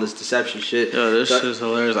persuasion and all this deception shit. Yo, this shit's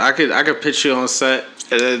hilarious. I could picture you on set.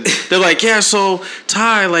 And then they're like, yeah, so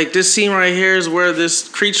Ty, like this scene right here is where this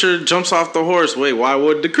creature jumps off the horse. Wait, why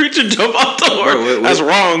would the creature jump off the horse? Wait, that's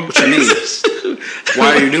wrong. What you mean?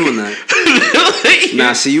 Why are you doing that?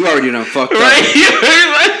 Nah, see, you already done fucked up.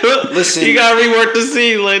 Right? Listen, you gotta rework the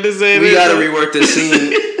scene. Like this ain't. We gotta rework this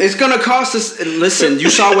scene. It's gonna cost us. Listen, you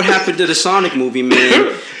saw what happened to the Sonic movie,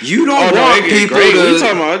 man. You don't want people great. to. What you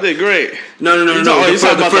talking about? I did great. No. You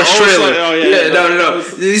The first trailer. Oh yeah. No.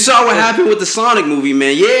 You saw what happened with the Sonic movie,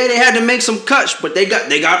 man. Yeah, they had to make some cuts, but they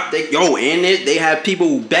had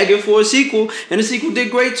people begging for a sequel, and the sequel did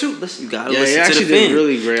great too. Listen, you gotta listen to the fans.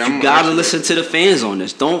 Really great. You gotta listen to the fans on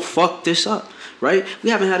this. Don't fuck this up. Right? We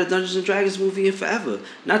haven't had a Dungeons and Dragons movie in forever.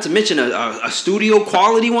 Not to mention a studio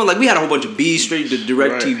quality one. Like we had a whole bunch of B straight to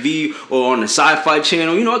Direct TV or on the Sci-Fi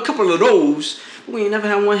Channel. You know, a couple of those. But we ain't never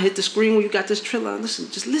had one hit the screen when you got this trailer.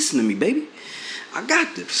 Just listen to me, baby. I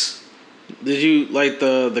got this. Did you like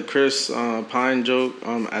the Chris Pine joke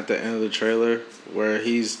at the end of the trailer where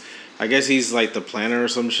I guess he's like the planner or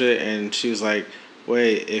some shit, and she was like,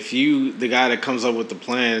 "Wait, if you the guy that comes up with the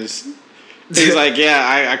plans." He's like,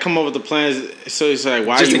 yeah, I come up with the plans. So he's like,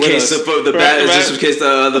 why just are you with us? Just in case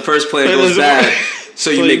the first plan goes bad, so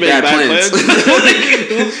you make bad plans.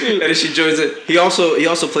 And then she joins it. He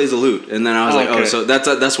also plays the lute, and then I was okay. so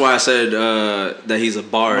that's why I said that he's a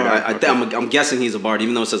bard. I'm guessing he's a bard,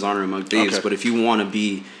 even though it says honor among thieves. Okay. But if you want to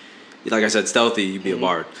be, like I said, stealthy, you be a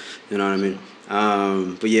bard. You know what I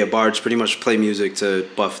mean? But yeah, bards pretty much play music to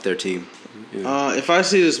buff their team. Yeah. If I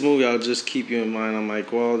see this movie, I'll just keep you in mind. I'm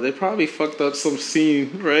like, well, they probably fucked up some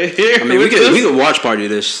scene right here. I mean, we could watch party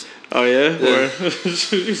this. Oh yeah, or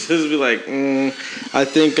just be like, I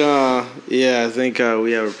think we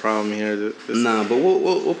have a problem here. Nah, but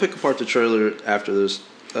we'll pick apart the trailer after this,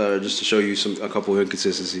 just to show you a couple of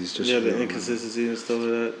inconsistencies. The inconsistencies and stuff like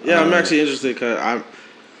that. Yeah, I'm actually interested because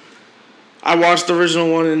I watched the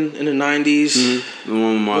original one in the 90s.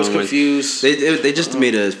 Mm-hmm. I was confused. They just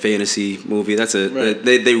made a fantasy movie. That's it. Right.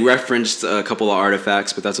 They referenced a couple of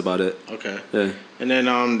artifacts, but that's about it. Okay. Yeah. And then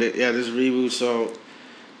this reboot. So,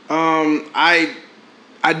 I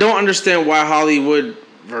don't understand why Hollywood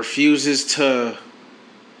refuses to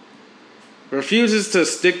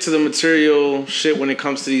stick to the material shit when it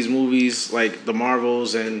comes to these movies like the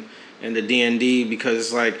Marvels and the D&D, because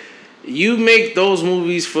it's like, you make those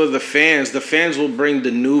movies for the fans. The fans will bring the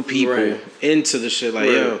new people into the shit. Like,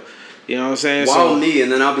 yo, you know what I'm saying? Wow, me,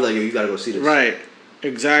 and then I'll be like, yo, you gotta go see this. Right.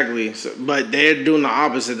 Exactly. So, but they're doing the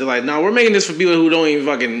opposite. They're like, no, we're making this for people who don't even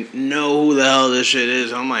fucking know who the hell this shit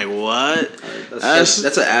is. I'm like, what?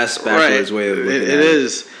 That's an ass backwards way of looking at it. It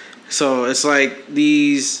is. So it's like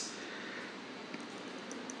these...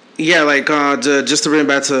 Yeah, like just to bring it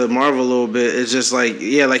back to Marvel a little bit, it's just like,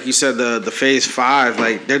 yeah, like you said, the Phase 5,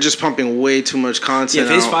 like they're just pumping way too much content.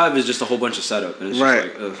 Yeah, Phase 5 is just a whole bunch of setup, and it's just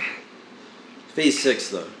like, ugh. Phase 6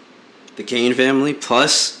 though, the Kane family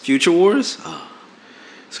plus Future Wars. Oh,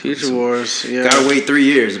 Future Wars, yeah. Gotta wait 3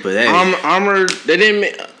 years, but hey, Armor. They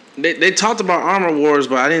didn't. They talked about Armor Wars,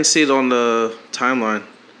 but I didn't see it on the timeline.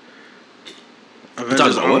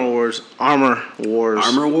 Avengers Armor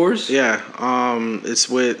Wars. Yeah.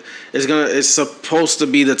 It's supposed to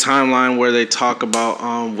be the timeline where they talk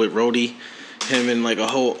about with Rhodey, him in like a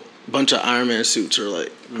whole bunch of Iron Man suits or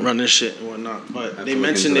like running shit and whatnot. But they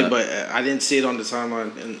mentioned it, but I didn't see it on the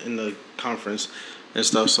timeline in the conference and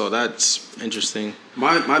stuff. So that's interesting.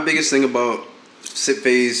 My biggest thing about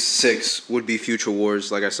Phase 6 would be Future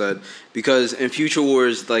Wars, like I said, because in Future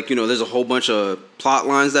Wars, like, you know, there's a whole bunch of plot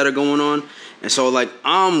lines that are going on, and so like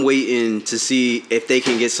I'm waiting to see if they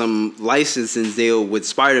can get some licensing deal with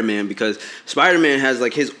Spider-Man, because Spider-Man has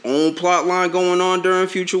like his own plot line going on during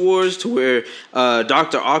Future Wars to where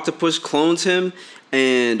Dr. Octopus clones him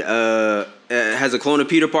and has a clone of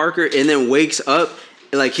Peter Parker, and then wakes up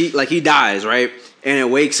like he dies, right, and it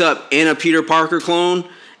wakes up in a Peter Parker clone.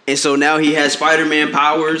 And so now he has Spider-Man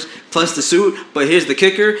powers plus the suit. But here's the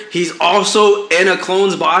kicker: he's also in a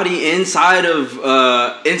clone's body inside of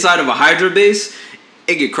a Hydra base.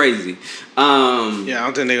 It get crazy. Yeah, I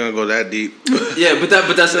don't think they're gonna go that deep. Yeah, but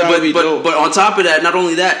on top of that, not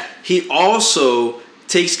only that, he also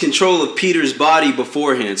takes control of Peter's body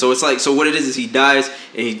beforehand. So it's like, so what it is he dies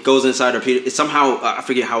and he goes inside of Peter. It's somehow, I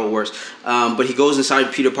forget how it works, but he goes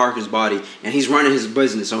inside Peter Parker's body and he's running his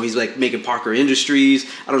business. So he's like making Parker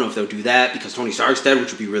Industries. I don't know if they'll do that because Tony Stark's dead,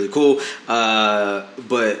 which would be really cool. Yeah,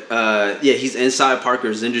 he's inside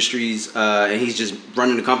Parker's Industries and he's just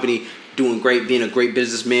running the company, doing great, being a great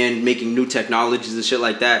businessman, making new technologies and shit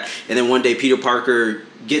like that. And then one day Peter Parker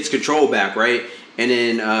gets control back, right? And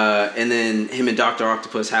then him and Dr.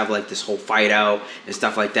 Octopus have like this whole fight out and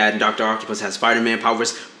stuff like that. And Dr. Octopus has Spider-Man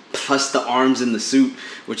powers plus the arms in the suit,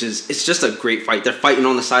 which is, it's just a great fight. They're fighting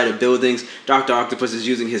on the side of buildings. Dr. Octopus is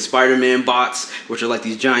using his Spider-Man bots, which are like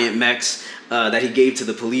these giant mechs that he gave to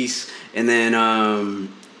the police. And then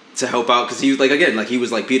to help out, because he was like, again, like he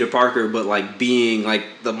was like Peter Parker, but like being like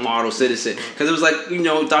the model citizen. Because it was like, you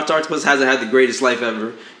know, Dr. Octopus hasn't had the greatest life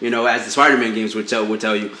ever, you know, as the Spider-Man games would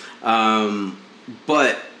tell you.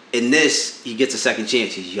 But in this, he gets a second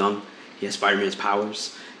chance. He's young. He has Spider-Man's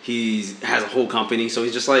powers. He has a whole company. So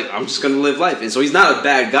he's just like, I'm just going to live life. And so he's not a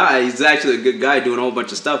bad guy. He's actually a good guy doing a whole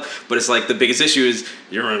bunch of stuff. But it's like the biggest issue is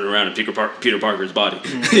you're running around in Peter Parker's body.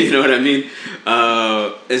 You know what I mean?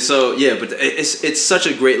 And so, yeah, but it's such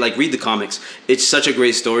a great, like, read the comics. It's such a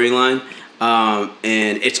great storyline.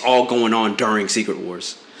 And it's all going on during Secret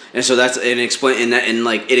Wars. And so that's, and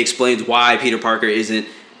it explains why Peter Parker isn't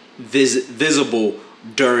visible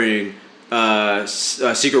during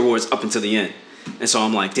Secret Wars up until the end. And so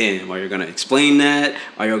I'm like, damn, are you going to explain that?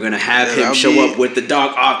 Are you going to have him show up with the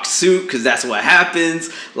Doc Ock suit? Because that's what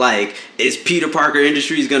happens. Like, is Peter Parker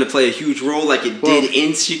Industries going to play a huge role like it did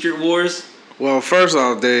in Secret Wars? Well, first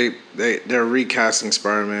off, they're recasting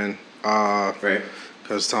Spider-Man. Right.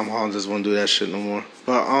 Because Tom Holland just won't do that shit no more.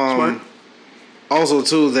 But also,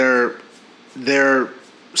 too, they're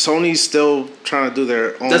Sony's still trying to do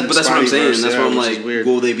their own. But that's what I'm saying. That's why I'm like, weird.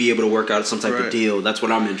 Will they be able to work out some type of deal? That's what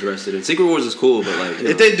I'm interested in. Secret Wars is cool, but like,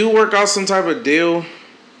 if they do work out some type of deal,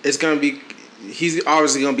 it's gonna be. He's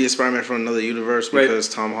obviously gonna be a Spider-Man from another universe because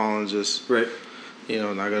Tom Holland just not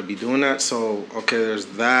gonna be doing that. So okay, there's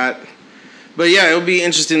that. But yeah, it'll be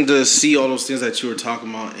interesting to see all those things that you were talking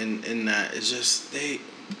about. In that, it's just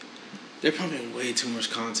they're pumping way too much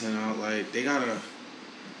content out. Like they gotta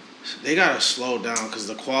slow down because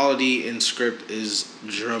the quality in script is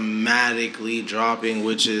dramatically dropping,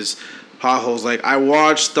 which is potholes. Like I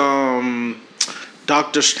watched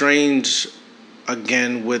Doctor Strange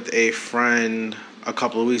again with a friend a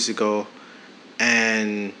couple of weeks ago,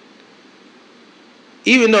 and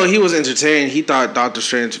even though he was entertained, he thought Doctor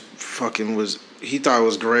Strange he thought it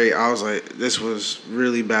was great. I was like, this was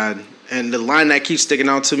really bad. And the line that keeps sticking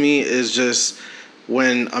out to me is just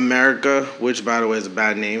when America, which by the way is a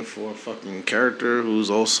bad name for a fucking character who's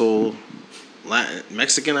also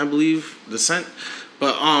Mexican, I believe, descent.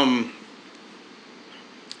 But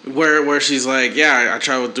where she's like, yeah, I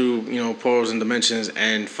traveled through, portals and dimensions,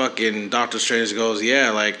 and fucking Doctor Strange goes, yeah,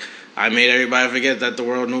 like I made everybody forget that the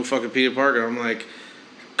world knew fucking Peter Parker. I'm like,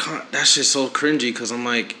 God, that shit's so cringy because I'm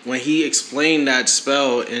like, when he explained that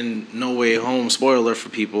spell in No Way Home, spoiler for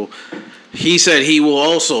people, he said he will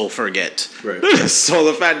also forget. Right. So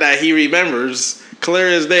the fact that he remembers clear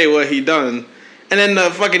as day what he done, and then the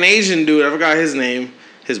fucking Asian dude, I forgot his name,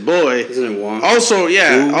 his boy. Isn't it Wong? Also,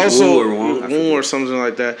 yeah, Wu or something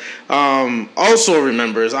like that. Also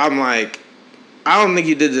remembers. I'm like, I don't think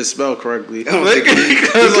he did this spell correctly. He just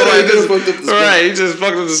fucked up the spell. Right, he just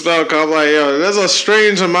fucked up the spell. I'm like, yo, there's a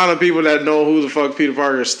strange amount of people that know who the fuck Peter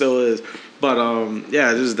Parker still is. But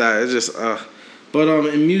yeah, just that. It's just But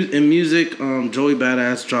in music, Joey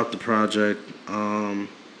Badass dropped the project on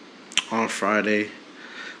Friday,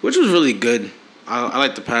 which was really good. I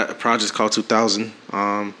like the project called 2000.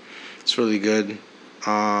 It's really good.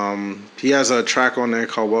 He has a track on there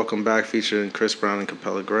called Welcome Back featuring Chris Brown and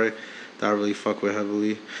Capella Gray that I really fuck with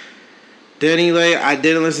heavily. Danny Lay, I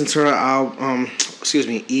didn't listen to her album,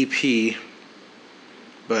 EP,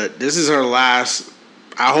 but this is her last.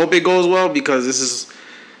 I hope it goes well because this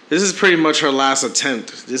is pretty much her last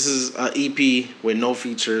attempt. This is an EP with no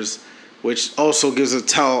features, which also gives a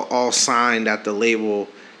tell-all sign that the label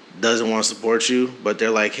doesn't want to support you, but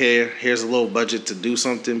they're like, hey, here's a little budget to do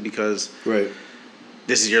something because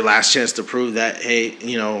this is your last chance to prove that, hey,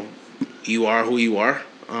 you are who you are,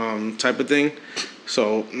 type of thing.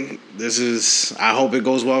 So I hope it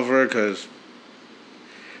goes well for her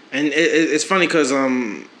and it's funny because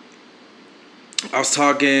I was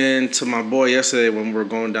talking to my boy yesterday when we were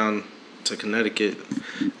going down to Connecticut.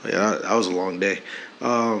 Yeah, that was a long day.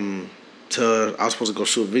 I was supposed to go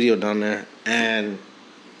shoot a video down there, and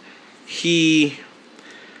he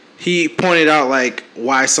he pointed out like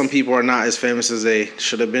why some people are not as famous as they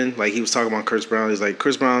should have been. Like he was talking about Chris Brown. He's like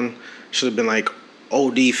Chris Brown should have been like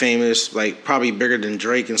OD famous, like probably bigger than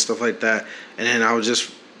Drake and stuff like that. And then I would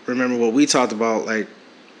just remember what we talked about, like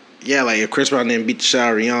yeah, like if Chris Brown didn't beat the shit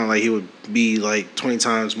out of Rihanna, like he would be like 20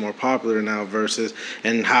 times more popular now. Versus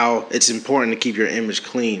and how it's important to keep your image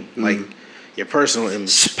clean, like your personal image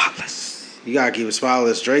spotless. You gotta keep it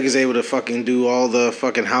spotless. Drake is able to fucking do all the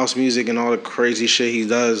fucking house music and all the crazy shit he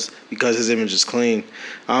does because his image is clean.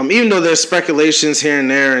 Even though there's speculations here and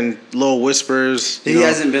there and little whispers. He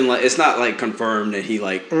hasn't been like, it's not like confirmed that he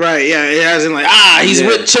like. Right, yeah, it hasn't like, he's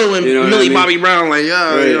with chilling, you know Millie Bobby Brown, like,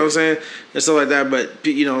 right. You know what I'm saying? And stuff like that, but,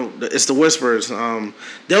 you know, it's the whispers. They'll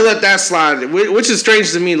let that slide, which is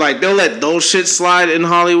strange to me. Like, they'll let those shit slide in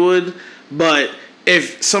Hollywood, but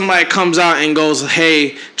if somebody comes out and goes,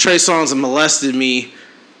 hey, Trey Songz molested me,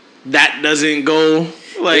 that doesn't go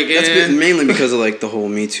like that's mainly because of like the whole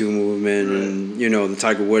Me Too movement and you know the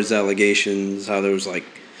Tiger Woods allegations, how there was like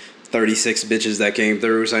 36 bitches that came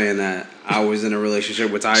through saying that I was in a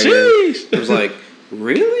relationship with Tiger. It was like,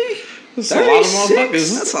 really? That's a lot of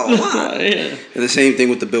motherfuckers. That's a lot. Yeah. And the same thing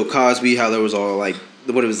with the Bill Cosby, how there was all like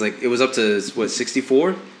what it was like. It was up to what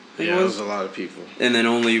 64. Yeah, it was a lot of people. And then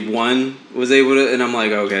only one was able to, and I'm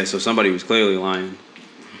like, okay, so somebody was clearly lying.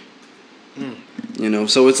 You know,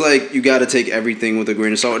 so it's like you got to take everything with a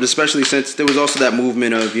grain of salt, especially since there was also that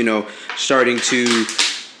movement of, you know, starting to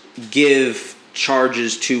give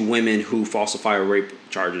charges to women who falsify or rape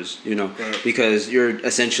charges, you know, because you're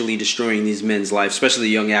essentially destroying these men's lives, especially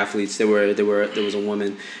young athletes. There was a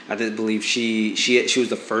woman, I believe she was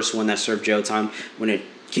the first one that served jail time when it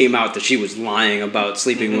came out that she was lying about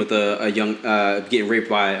sleeping with a young getting raped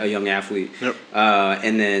by a young athlete. Yep.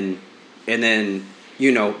 And then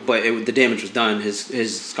you know, but the damage was done.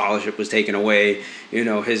 His scholarship was taken away. You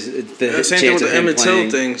know, the same thing with the Emmett Till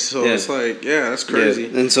thing. So it's like, that's crazy.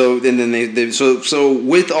 Yeah. And then they so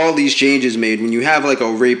with all these changes made, when you have like a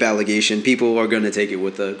rape allegation, people are going to take it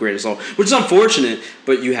with a grain of salt, which is unfortunate.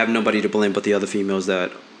 But you have nobody to blame but the other females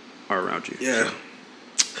that are around you. Yeah. So.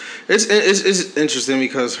 It's interesting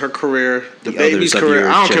because her career, the baby's career,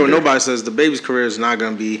 I don't care what nobody says, the baby's career is not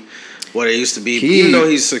going to be what it used to be. Even though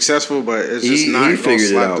he's successful, but it's just not going to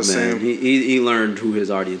slap the same. He learned who his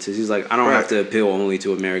audience is. He's like, I don't have to appeal only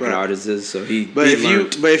to American audiences. So But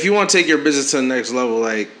if you want to take your business to the next level,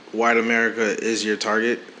 like white America is your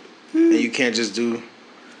target, and you can't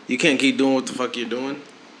keep doing what the fuck you're doing.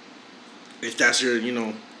 If that's your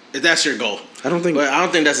goal. I don't think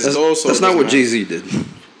that's his goal. So that's not what Jay-Z did.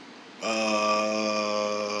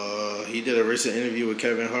 He did a recent interview with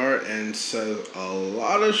Kevin Hart and said a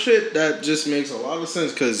lot of shit that just makes a lot of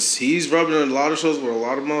sense because he's rubbing a lot of shows with a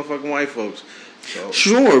lot of motherfucking white folks. So.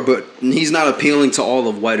 Sure, but he's not appealing to all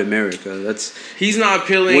of white America. He's not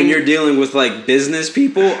appealing when you're dealing with like business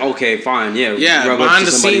people. Okay, fine, yeah. Behind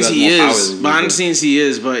the scenes he is. Behind the scenes he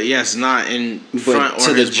is, but yes, not in front or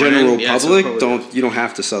to the general public. Public. You don't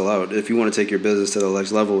have to sell out if you want to take your business to the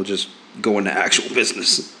next level. Just go into actual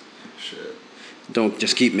business. Don't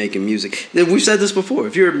just keep making music. We've said this before.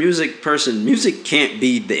 If you're a music person, music can't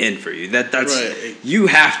be the end for you. That's right. You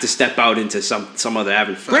have to step out into some other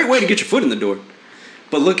avenue. Great way to get your foot in the door.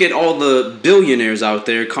 But look at all the billionaires out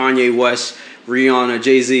there: Kanye West, Rihanna,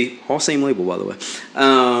 Jay-Z, all same label, by the way.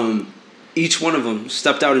 Each one of them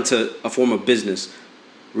stepped out into a form of business.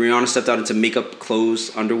 Rihanna stepped out into makeup,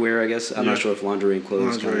 clothes, underwear. I guess I'm not sure if lingerie and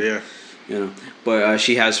clothes. Lingerie, You know, but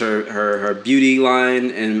she has her beauty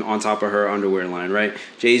line and on top of her underwear line, right?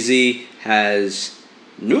 Jay-Z has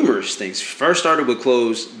numerous things. First started with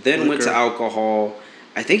clothes, then went to alcohol.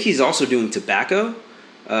 I think he's also doing tobacco,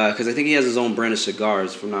 because I think he has his own brand of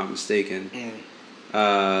cigars, if I'm not mistaken.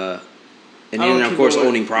 And then, of course,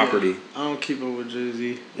 owning property. Yeah, I don't keep up with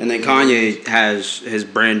Jay-Z. And then Kanye has his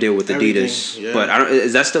brand deal with Adidas. Yeah. But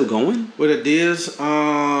is that still going? With Adidas?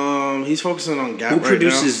 He's focusing on Gap Who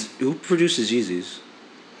produces Yeezys?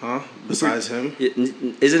 Huh? Besides him?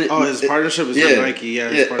 Isn't it? Oh, his partnership is with Nike. Yeah.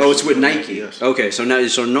 It's with Nike. Yes. Okay, so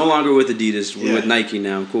no longer with Adidas. We're with Nike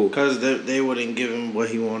now. Cool. Because they wouldn't give him what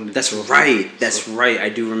he wanted. That's right. That's right. I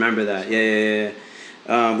do remember that. Yeah.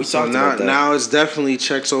 We talked about that. Now it's definitely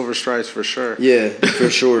checks over stripes for sure. Yeah, for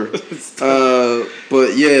sure.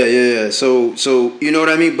 But yeah. So you know what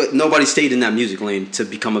I mean? But nobody stayed in that music lane to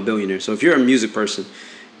become a billionaire. So if you're a music person,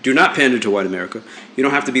 do not pander to white America. You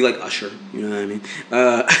don't have to be like Usher. You know what I mean?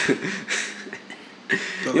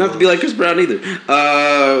 You don't have to be like Chris Brown either.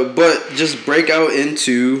 But just break out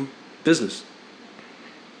into business.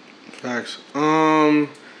 Facts. And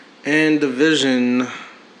Division,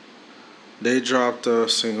 they dropped a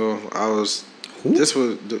single.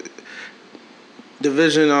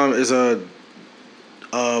 Division is a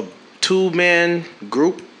two-man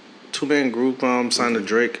group. Signed to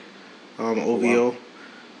Drake, OVO.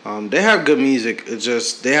 Wow. They have good music. It's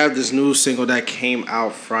just they have this new single that came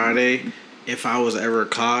out Friday. If I Was Ever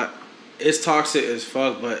Caught, it's toxic as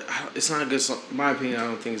fuck, but it's not a good song. In my opinion, I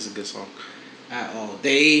don't think it's a good song at all.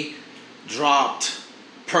 They dropped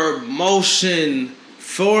promotion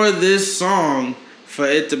for this song for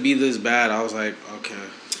it to be this bad. I was like, okay.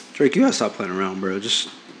 Drake, you gotta stop playing around, bro.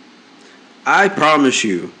 I promise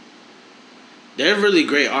you. They're really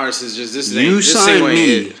great artists. It's just this. You this sign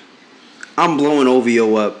me. It. I'm blowing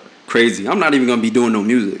OVO up crazy. I'm not even gonna be doing no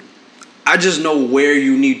music. I just know where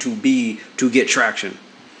you need to be to get traction.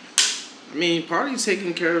 I mean, Party's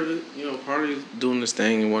taking care of it. You know, Party's doing this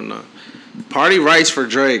thing and whatnot. Party writes for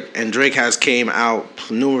Drake, and Drake has came out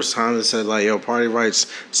numerous times and said like, "Yo, Party writes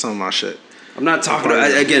some of my shit." I'm not talking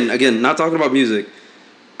about, again, not talking about music.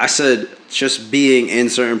 I said just being in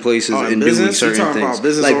certain places and doing certain things,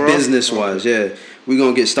 business wise. Yeah, we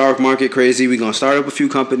gonna get stock market crazy. We gonna start up a few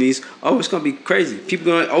companies. Oh, it's gonna be crazy.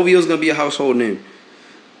 OVO's gonna be a household name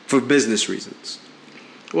for business reasons.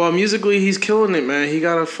 Well, musically, he's killing it, man. He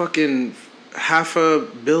got a fucking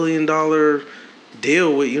 $500 million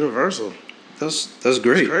deal with Universal. That's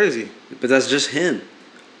great. It's crazy. But that's just him.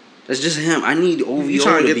 That's just him. I need OVO. You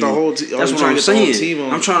trying to get the whole team? That's what I'm saying.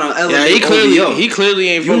 I'm trying to elevate OVO. He clearly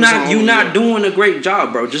ain't. You not doing a great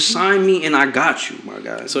job, bro. Just sign me and I got you, my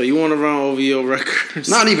guy. So you want to run OVO records?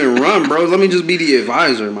 Not even run, bro. Let me just be the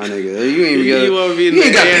advisor, my nigga. You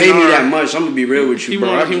ain't got to pay me that much. I'm gonna be real with you,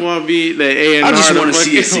 bro. He want to be the A&R. I just want to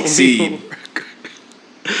see it succeed.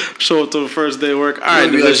 Show up to the first day of work. All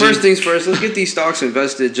right, like, first things first. Let's get these stocks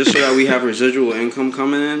invested just so that we have residual income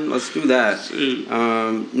coming in. Let's do that.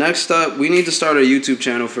 Next up, we need to start a YouTube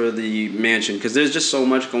channel for the mansion because there's just so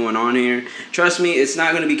much going on here. Trust me, it's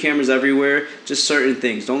not going to be cameras everywhere. Just certain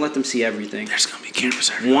things. Don't let them see everything. There's going to be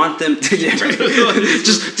cameras everywhere. Want them to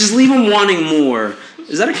just leave them wanting more.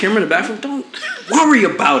 Is that a camera in the bathroom? Don't worry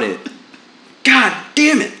about it. God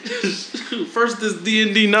damn it. First this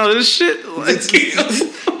D&D, now this shit.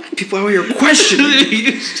 People out here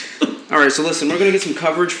questioning. All right, so listen, we're gonna get some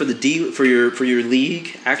coverage for for your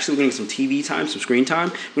league. Actually, we're gonna get some TV time, some screen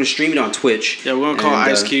time. We're gonna stream it on Twitch. Yeah, we're gonna call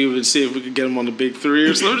Ice Cube and see if we can get him on the Big Three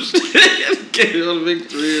or something. Get him on the Big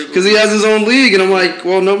Three. Because he has his own league, and I'm like,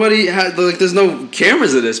 well, nobody had there's no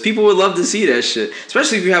cameras of this. People would love to see that shit,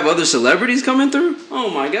 especially if you have other celebrities coming through.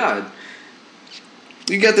 Oh my god.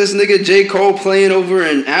 You got this nigga J. Cole playing over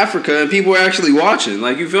in Africa, and people are actually watching.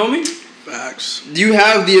 Like, you feel me? Facts. You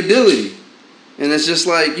have the ability. And it's just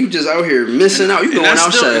like, you just out here missing out. You going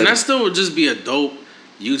outside. And that still would just be a dope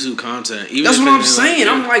YouTube content. Even that's what I'm saying.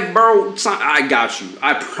 I'm like, bro, I got you.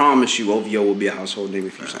 I promise you OVO will be a household name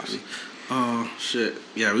if you sign me. Oh, shit.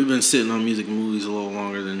 Yeah, we've been sitting on music and movies a little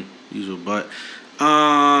longer than usual. But,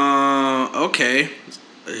 okay.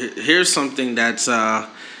 Here's something that's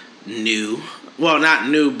new. Well, not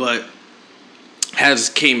new, but has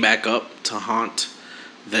came back up to haunt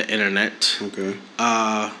the internet. Okay.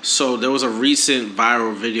 So there was a recent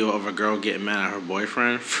viral video of a girl getting mad at her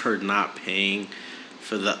boyfriend for not paying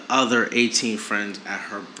for the other 18 friends at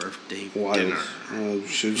her birthday dinner.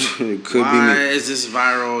 It could Why be me. is this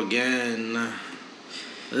viral again?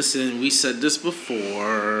 Listen, we said this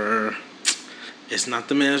before. It's not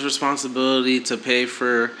the man's responsibility to pay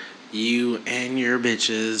for you and your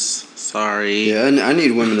bitches. Sorry. Yeah, and I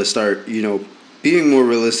need women to start, being more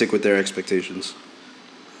realistic with their expectations.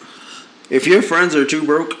 If your friends are too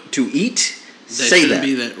broke to eat, say that.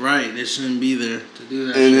 Be that. Right, they shouldn't be there to do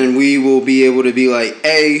that. And then we will be able to be like,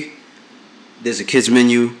 hey, there's a kids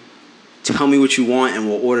menu. Tell me what you want, and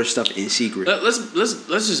we'll order stuff in secret. Let's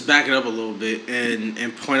just back it up a little bit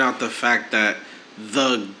and point out the fact that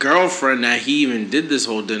the girlfriend that he even did this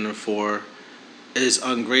whole dinner for is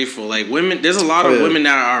ungrateful. Like, women, there's a lot of women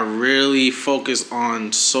that are really focused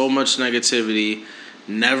on so much negativity,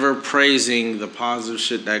 never praising the positive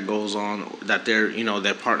shit that goes on that their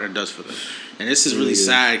partner does for them. And this is really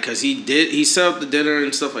sad because he set up the dinner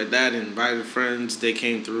and stuff like that and invited friends. They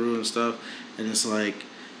came through and stuff. And it's like,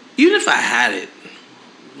 even if I had it,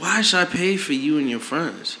 why should I pay for you and your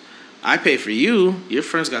friends? I pay for you. Your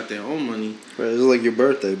friends got their own money. Right, it's like your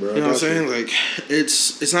birthday, bro. You know what I'm saying? Like,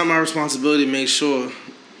 it's not my responsibility to make sure.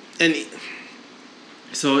 And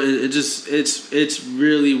so it's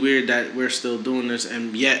really weird that we're still doing this,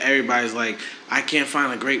 and yet everybody's like, I can't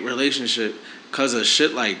find a great relationship because of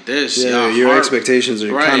shit like this. Yeah, your expectations are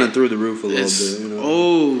kind of through the roof a little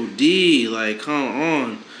bit. Like, come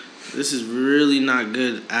on. This is really not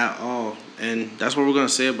good at all. And that's what we're going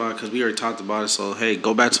to say about it because we already talked about it. So, hey,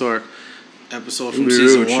 go back to our episode from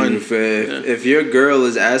season 1. If your girl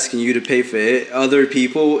is asking you to pay for it, other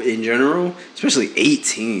people in general, especially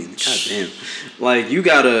 18, goddamn, like you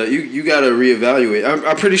gotta reevaluate.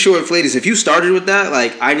 I'm pretty sure if ladies, if you started with that,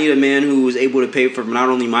 like I need a man who is able to pay for not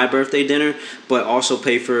only my birthday dinner, but also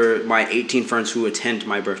pay for my 18 friends who attend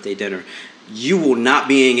my birthday dinner, you will not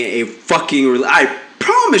be in a fucking. I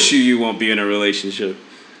promise you won't be in a relationship.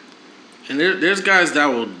 And there's guys that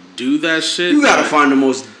will do that shit. You gotta find the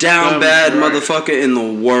most down bad motherfucker in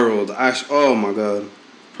the world. Oh my god.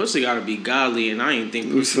 Pussy gotta be godly, and I ain't think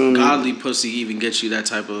godly pussy even gets you that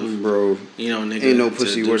type of bro. Nigga. Ain't no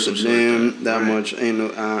pussy worth a damn that much. Ain't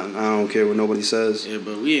no. I don't care what nobody says. Yeah,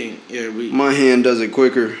 but we ain't. Yeah, we. My hand does it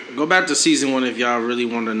quicker. Go back to season 1 if y'all really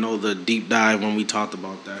want to know the deep dive when we talked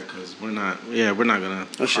about that, because we're not. Yeah, we're not gonna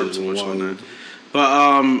harp too much on that.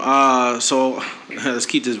 But so let's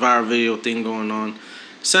keep this viral video thing going on.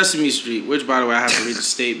 Sesame Street, which by the way I have to read the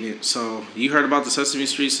statement. So you heard about the Sesame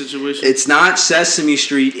Street situation? It's not Sesame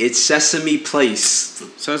Street, it's Sesame Place.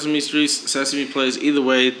 Sesame Street, Sesame Place. Either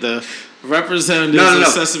way, the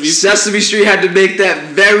representatives of Sesame Street had to make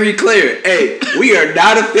that very clear. Hey, we are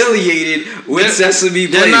not affiliated with Sesame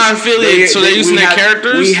Place. They're not affiliated, so they're using their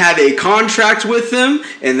characters? We have a contract with them,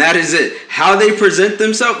 and that is it. How they present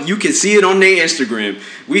themselves, you can see it on their Instagram.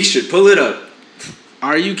 We should pull it up.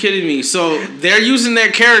 Are you kidding me? So they're using their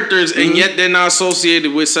characters, and yet they're not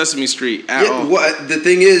associated with Sesame Street at all. Well, the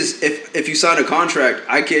thing is, if you sign a contract,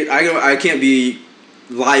 I can't be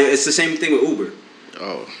liable. It's the same thing with Uber.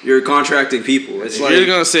 Oh, you're contracting people. If you're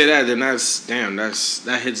gonna say that, then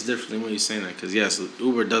that hits differently when you're saying that, because yes,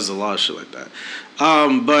 Uber does a lot of shit like that.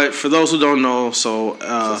 But for those who don't know, so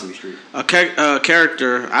a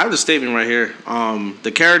character. I have the statement right here.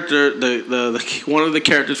 The character, the one of the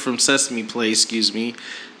characters from Sesame Place, excuse me,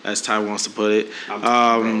 as Ty wants to put it,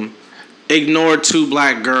 ignored 2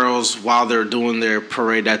 black girls while they're doing their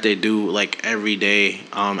parade that they do like every day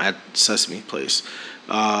at Sesame Place.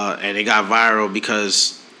 And it got viral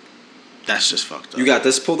because that's just fucked up. You got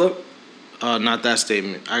this pulled up? Not that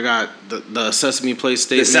statement. I got the Sesame Place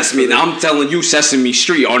statement. The Sesame. I'm telling you, Sesame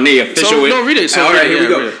Street on the official. So, no, read it. So, all right, here we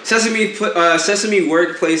go. Sesame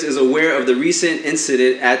Workplace is aware of the recent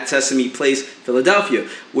incident at Sesame Place, Philadelphia,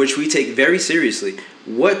 which we take very seriously.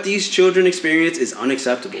 What these children experience is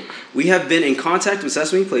unacceptable. We have been in contact with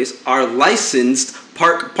Sesame Place, our licensed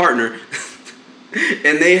partner.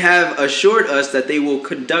 And they have assured us that they will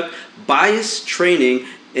conduct bias training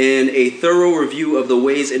and a thorough review of the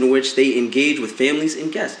ways in which they engage with families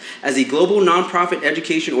and guests. As a global nonprofit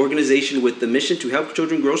education organization with the mission to help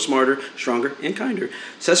children grow smarter, stronger, and kinder,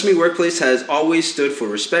 Sesame Workplace has always stood for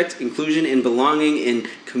respect, inclusion, and belonging, and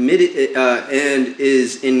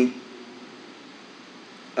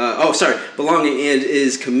belonging and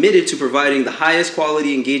is committed to providing the highest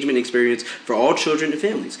quality engagement experience for all children and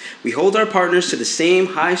families. We hold our partners to the same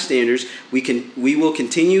high standards. We will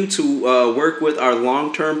continue to work with our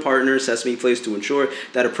long-term partner, Sesame Place, to ensure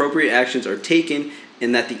that appropriate actions are taken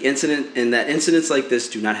and that incidents like this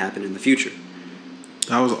do not happen in the future.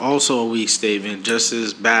 That was also a weak statement, just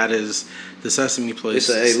as bad as the Sesame Place.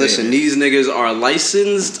 Hey, listen, these niggas are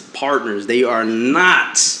licensed partners. They are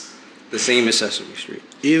not the same as Sesame Street.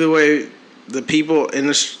 Either way, the people in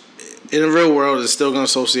the real world is still going to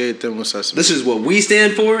associate them with Sesame. This is what we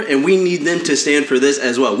stand for, and we need them to stand for this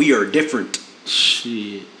as well. We are different.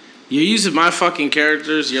 Shit. You're using my fucking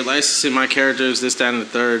characters. You're licensing my characters, this, that, and the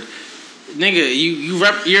third. Nigga,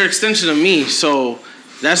 you're an extension of me, so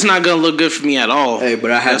that's not going to look good for me at all. Hey,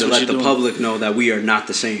 but I had to let the public know that we are not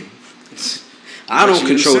the same. I don't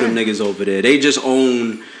control them niggas over there. They just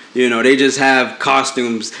own... they just have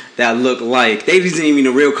costumes that look like they isn't even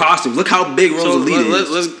a real costume. Look how big Rosalita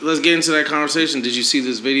is. Let's get into that conversation. Did you see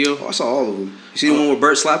this video? Oh, I saw all of them. You see the one where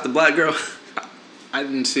Bert slapped the black girl? I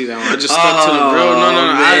didn't see that one. I just stuck to the bro.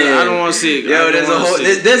 No. I don't want to see it. Yo,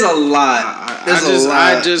 there's a lot.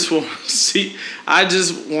 I just want to see. I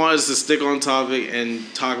just want us to stick on topic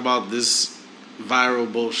and talk about this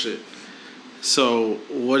viral bullshit. So,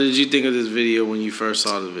 what did you think of this video when you first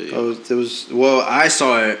saw the video? I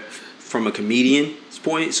saw it from a comedian's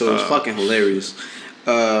point, so it was fucking hilarious.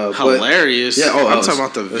 Hilarious? Yeah, I'm talking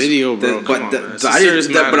about the video, bro.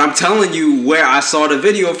 But I'm telling you where I saw the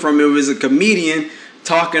video from. It was a comedian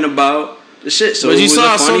talking about the shit. So, but you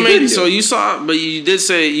saw so many. Video. So you saw, but you did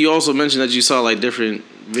say you also mentioned that you saw like different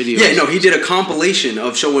videos. Yeah, no, he did a compilation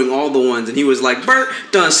of showing all the ones, and he was like, Bert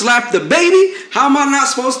done slapped the baby? How am I not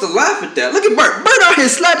supposed to laugh at that? Look at Bert. Bert out here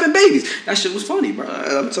slapping babies. That shit was funny, bro.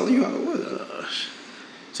 I'm telling you how it was.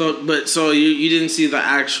 So you didn't see the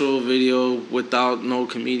actual video without no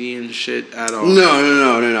comedian shit at all?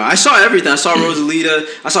 No. I saw everything. I saw Rosalita.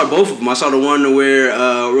 I saw both of them. I saw the one where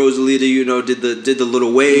Rosalita, you know, did the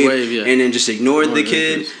little wave, yeah, and then just ignored the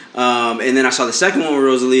kid. And then I saw the second one with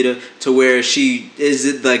Rosalita to where she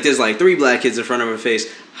is like there's like 3 black kids in front of her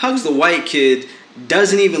face, hugs the white kid,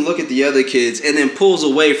 doesn't even look at the other kids, and then pulls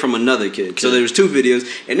away from another kid. So there was 2 videos,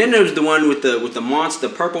 and then there was the one with the monster,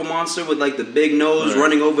 the purple monster with like the big nose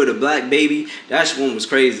running over the black baby. That one was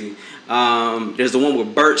crazy. There's the one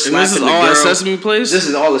with Bert slapping the girl. And this is all at Sesame Place? This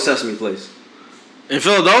is all at Sesame Place. In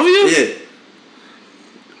Philadelphia? Yeah.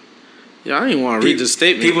 Yeah, I didn't want to read the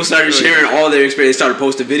statement. People started sharing all their experience. They started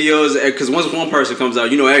posting videos because once one person comes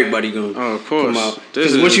out, you know everybody gonna come out.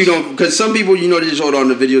 Because once you don't, because some people, you know, they just hold on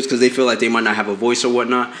to videos because they feel like they might not have a voice or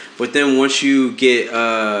whatnot. But then once you get,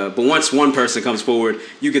 once one person comes forward,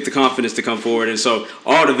 you get the confidence to come forward, and so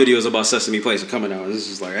all the videos about Sesame Place are coming out. It's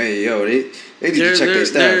just like, hey, yo, they need to check their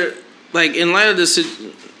staff. Like in light of this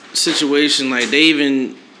situation, like they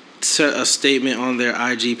even set a statement on their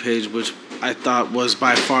IG page, which I thought was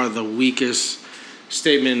by far the weakest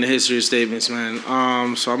statement in the history of statements, man.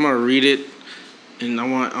 So I'm gonna read it, and I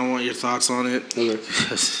want your thoughts on it. Okay.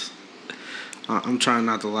 I'm trying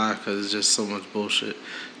not to laugh because it's just so much bullshit.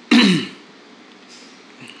 The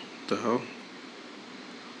hell?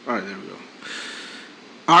 All right, there we go.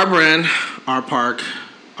 Our brand, our park,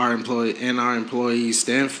 our employees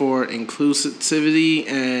stand for inclusivity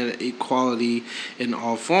and equality in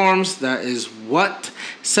all forms. That is what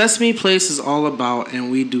Sesame Place is all about, and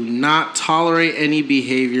we do not tolerate any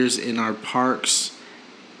behaviors in our parks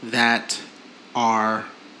that are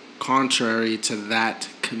contrary to that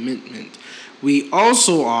commitment. We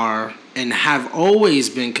also are and have always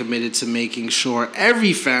been committed to making sure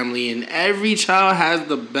every family and every child has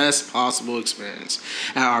the best possible experience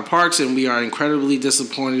at our parks, and we are incredibly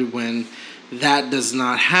disappointed when that does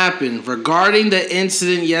not happen. Regarding the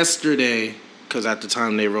incident yesterday, because at the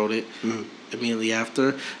time they wrote it, immediately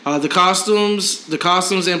after, the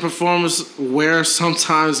costumes and performers wear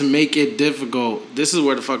sometimes make it difficult. This is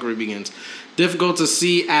where the fuckery begins. Difficult to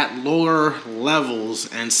see at lower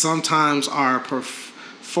levels, and sometimes our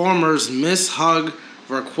performers miss hug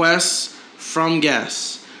requests from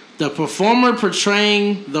guests. The performer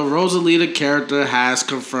portraying the Rosalita character has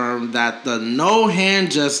confirmed that the no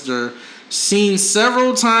hand gesture seen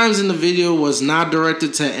several times in the video was not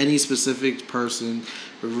directed to any specific person.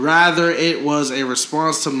 Rather, it was a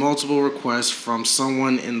response to multiple requests from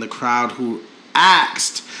someone in the crowd who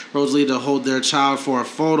asked Rosalita to hold their child for a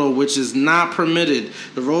photo, which is not permitted.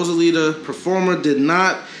 The Rosalita performer did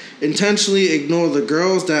not intentionally ignore the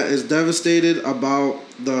girls that is devastated about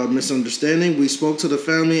the misunderstanding. We spoke to the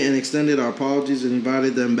family and extended our apologies and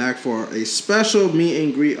invited them back for a special meet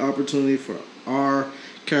and greet opportunity for our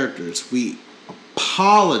characters. We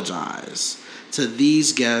apologize to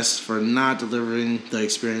these guests for not delivering the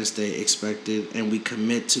experience they expected, and we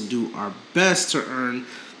commit to do our best to earn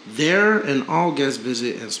their and all guest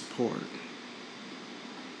visit and support.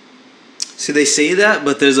 See, they say that,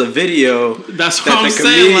 but there's a video that's what I'm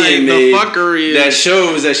saying, like the fuckery that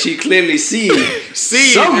shows that she clearly sees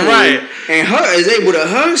someone, right, and her is able to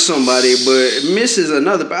hug somebody, but misses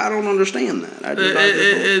another. But I don't understand that.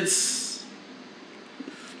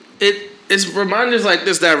 It's reminders like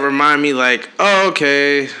this that remind me, like, oh,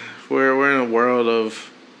 okay, we're in a world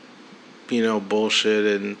of, you know,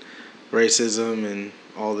 bullshit and racism and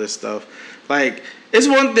all this stuff. Like, it's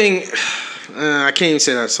one thing. I can't even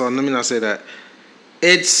say that, so let me not say that.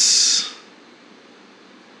 It's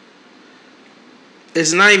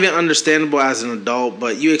not even understandable as an adult,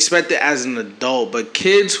 but you expect it as an adult. But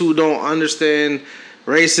kids who don't understand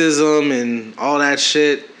racism and all that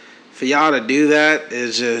shit, for y'all to do that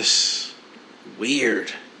is just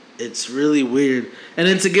weird. It's really weird. And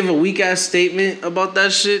then to give a weak-ass statement about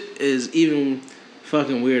that shit is even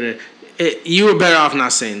fucking weirder. You were better off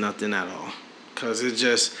not saying nothing at all. Because it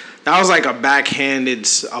just... That was like a backhanded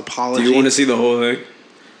apology. Do you want to see the whole thing?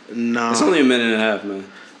 No. It's only a minute and a half, man.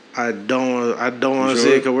 I don't want to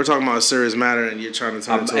see it because we're talking about a serious matter and you're trying to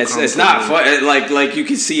turn it into a It's not fun. Like you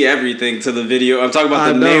can see everything to the video. I'm talking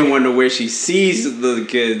about the main one where she sees the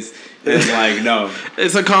kids. It's like, no.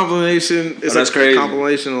 It's a compilation. It's that's crazy.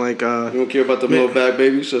 Compilation. Like, you don't care about the little back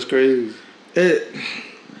babies? That's crazy.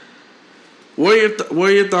 What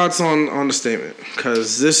are your thoughts on the statement?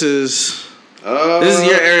 Because this is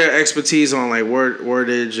your area of expertise on like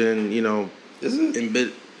wordage and, you know, is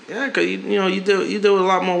it? Yeah, because you deal with a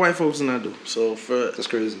lot more white folks than I do. So that's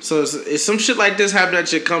crazy. So it's some shit like this happened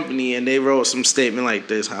at your company and they wrote some statement like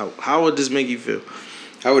this. How would this make you feel?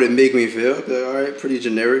 How would it make me feel? All right, pretty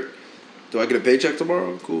generic. Do I get a paycheck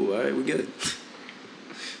tomorrow? Cool. All right, we good.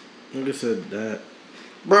 Nigga said that.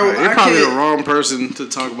 Bro, you're probably the wrong person to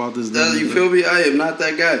talk about this. You feel me? I am not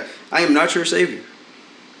that guy. I am not your savior.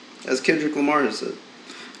 As Kendrick Lamar has said.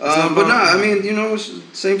 But nah, I mean, you know, it's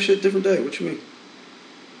same shit, different day. What you mean?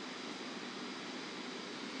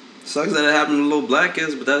 Sucks that it happened to little black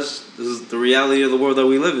kids, but this is the reality of the world that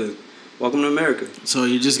we live in. Welcome to America. So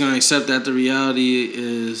you're just gonna accept that the reality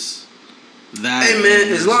is that? Hey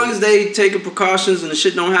man, as long as they take precautions and the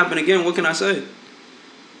shit don't happen again, what can I say?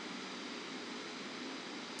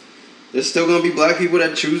 There's still gonna be black people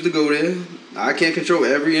that choose to go there. I can't control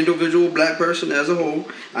every individual black person as a whole.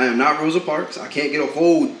 I am not Rosa Parks. I can't get a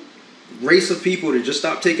whole race of people to just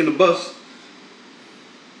stop taking the bus.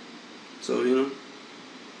 So, you know.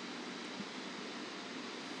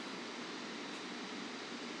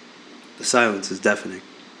 The silence is deafening.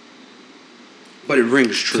 But it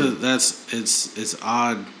rings true. It's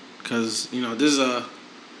odd because, you know,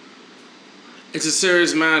 it's a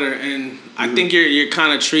serious matter, and I think you're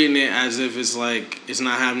kind of treating it as if it's like it's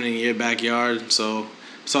not happening in your backyard. So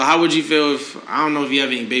how would you feel if, I don't know if you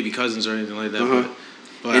have any baby cousins or anything like that,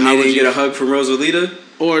 but and how they would didn't you get a hug from Rosalita?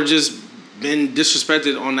 Or just been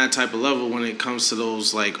disrespected on that type of level when it comes to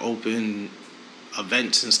those like open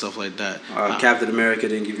events and stuff like that? Captain America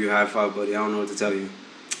didn't give you a high five, buddy. I don't know what to tell you.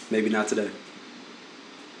 Maybe not today.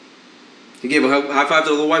 He gave a high five to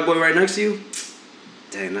the little white boy right next to you?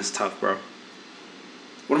 Dang, that's tough, bro.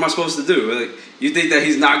 What am I supposed to do? Like, you think that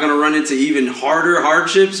he's not going to run into even harder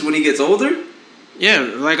hardships when he gets older? Yeah,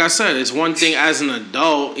 like I said, it's one thing as an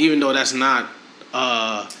adult, even though that's not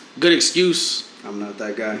a good excuse. I'm not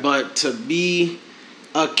that guy. But to be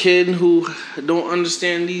a kid who don't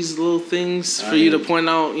understand these little things, for you to point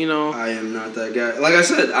out, you know. I am not that guy. Like I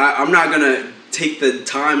said, I'm not going to take the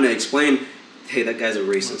time to explain, hey, that guy's a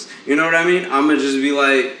racist. You know what I mean? I'm going to just be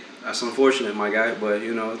like, that's unfortunate, my guy, but,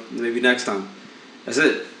 you know, maybe next time. That's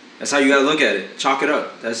it. That's how you gotta look at it. Chalk it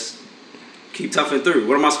up. Keep toughing through.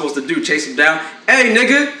 What am I supposed to do? Chase him down? Hey,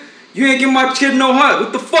 nigga, you ain't give my kid no hug.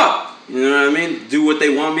 What the fuck? You know what I mean? Do what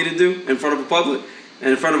they want me to do in front of a public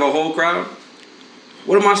and in front of a whole crowd.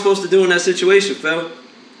 What am I supposed to do in that situation, Phil?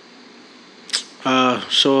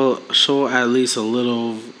 Show at least a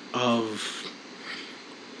little of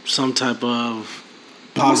some type of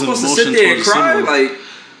positive emotion. I'm supposed to sit there and cry? Like,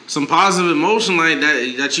 some positive emotion like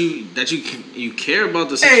that you care about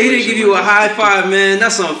the situation. Hey, he didn't give you a high five, man.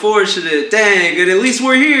 That's unfortunate. Dang, good. At least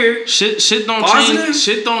we're here. Shit don't positive?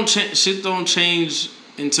 change. Shit don't change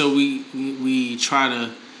until we try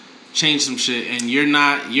to change some shit. And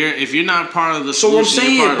if you're not part of the solution. So I'm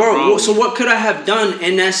saying, bro. So what could I have done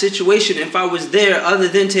in that situation if I was there, other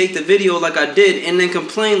than take the video like I did and then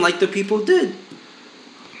complain like the people did?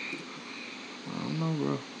 I don't know,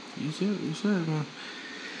 bro. You said, man.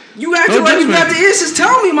 You acting like you got the answers.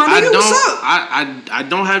 Tell me, my nigga, what's up? I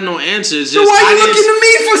don't have no answers. So why you looking to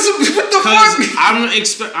me for some? What the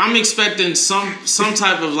fuck? I'm expecting some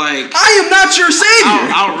type of like. I am not your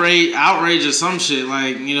savior. Outrage or some shit,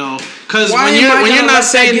 like, you know, because when you're not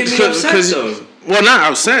saying, because well,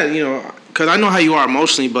 not upset, you know, because I know how you are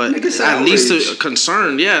emotionally, but at least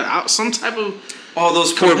concerned, yeah, some type of. All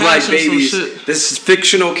those poor black babies. This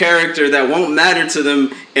fictional character that won't matter to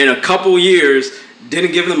them in a couple years.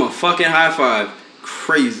 Didn't give them a fucking high five.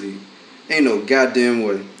 Crazy. Ain't no goddamn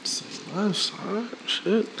way.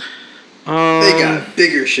 Shit. They got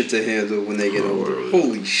bigger shit to handle when they get older.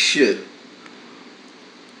 Holy shit.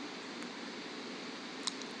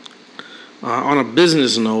 On a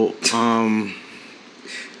business note,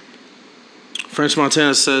 French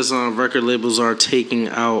Montana says record labels are taking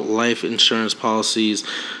out life insurance policies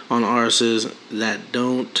on artists that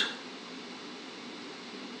don't.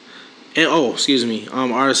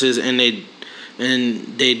 Artists and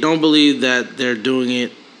they don't believe that they're doing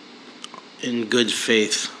it in good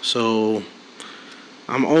faith. So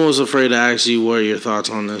I'm almost afraid to ask you what are your thoughts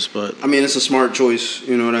on this, but I mean, it's a smart choice.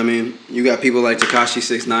 You know what I mean? You got people like Tekashi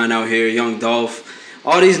 6ix9ine out here, Young Dolph,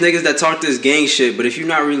 all these niggas that talk this gang shit. But if you're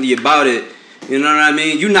not really about it, you know what I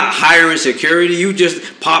mean? You're not hiring security. You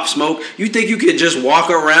just pop smoke. You think you could just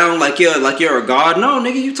walk around like you're a god? No,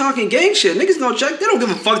 nigga, you talking gang shit. Niggas don't check. They don't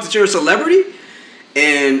give a fuck that you're a celebrity.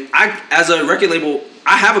 And I, as a record label,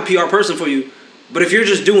 I have a PR person for you. But if you're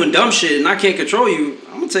just doing dumb shit and I can't control you,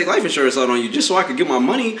 I'm going to take life insurance out on you just so I can get my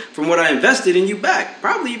money from what I invested in you back.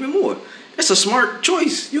 Probably even more. That's a smart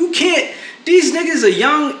choice. You can't. These niggas are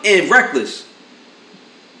young and reckless.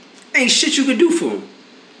 Ain't shit you can do for them.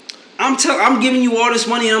 I'm giving you all this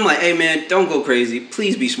money and I'm like, hey man, don't go crazy.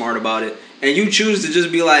 Please be smart about it. and you choose to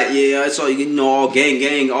just be like, yeah, it's all, you know, all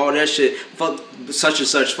gang, all that shit. Fuck such and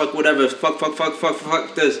such. Fuck whatever.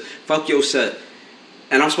 Fuck this. Fuck your set.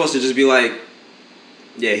 And I'm supposed to just be like,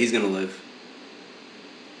 yeah, he's gonna live.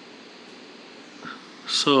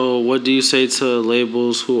 So, what do you say to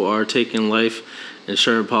labels who are taking life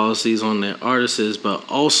insurance policies on their artists, but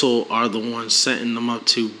also are the ones setting them up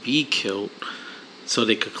to be killed so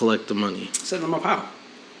they could collect the money? Setting them up how?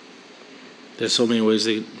 There's so many ways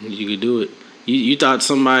that you could do it. You thought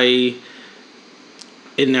somebody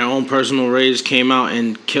in their own personal rage came out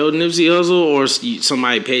and killed Nipsey Hussle, or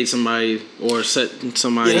somebody paid somebody or set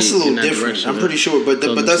somebody? Yeah, that's a little in that different. direction? I'm pretty sure, but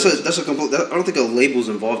that's a complete. I don't think a label's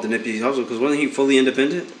involved in Nipsey Hussle because wasn't he fully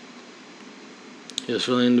independent? He was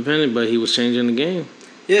fully independent, but he was changing the game.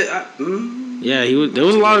 Yeah. Yeah, he was. There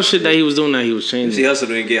was a lot of shit that he was doing that he was changing. Nipsey Hussle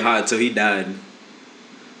didn't get hot until he died.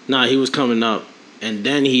 Nah, he was coming up, and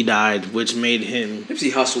then he died, which made him.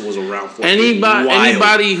 Nipsey Hussle was around for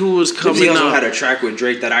anybody who was coming up. Nipsey Hussle had a track with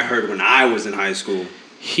Drake that I heard when I was in high school.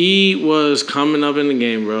 He was coming up in the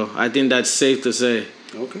game, bro. I think that's safe to say.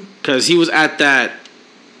 Okay. Because he was at that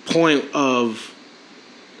point of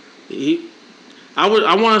I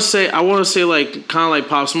want to say like kind of like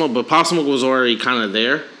Pop Smoke, but Pop Smoke was already kind of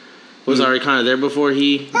there. Already kind of there before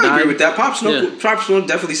he died. I agree with that. Pop Smoke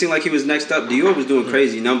definitely seemed like he was next up. Dior was doing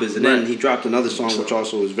crazy numbers, and then he dropped another song which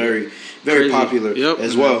also was very, very popular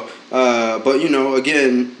as well. But you know,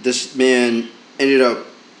 again, this man ended up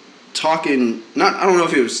talking. I don't know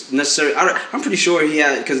if it was necessary. I'm pretty sure he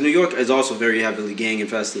had, because New York is also very heavily gang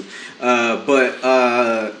infested. But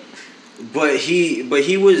what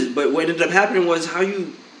ended up happening was how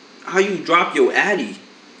you drop your Addy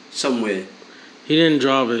somewhere. He didn't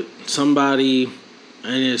drop it. Somebody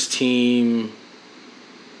and his team.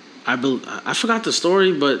 I forgot the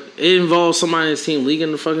story, but it involved somebody in his team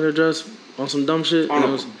leaking the fucking address on some dumb shit.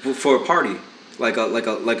 For a party, like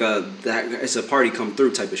it's a party come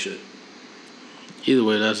through type of shit. Either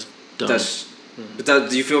way, that's dumb. But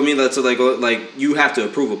do you feel me? That's like you have to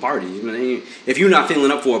approve a party. I mean, if you're not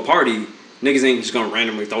feeling up for a party, niggas ain't just gonna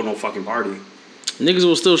randomly throw no fucking party. Niggas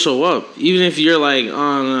will still show up, even if you're like,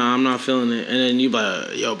 oh no, I'm not feeling it, and then you be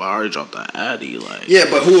like, yo, but I already dropped that Addy, like. Yeah,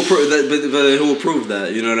 but who approved that? But who approved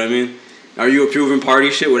that? You know what I mean? Are you approving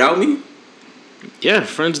party shit without me? Yeah,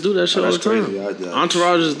 friends do that shit all the time. Crazy.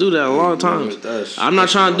 Entourages do that a lot of times. I'm not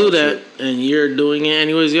trying to do that, and you're doing it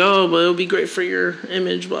anyways. Yo, but it'll be great for your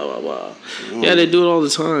image, blah blah blah. Yeah, they do it all the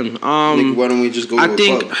time. Why don't we just go to a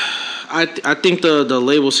club? I think the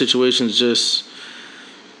label situation is just.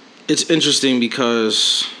 It's interesting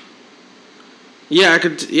because,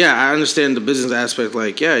 I understand the business aspect.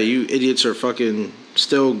 Like, yeah, you idiots are fucking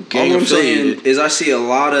still gang affiliated. All I'm saying is I see a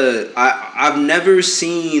lot of. I've never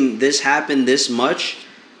seen this happen this much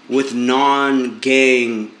with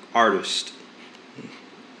non-gang artists.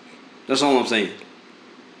 That's all I'm saying.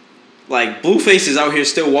 Like, Blueface is out here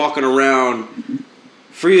still walking around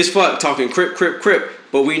free as fuck, talking crip.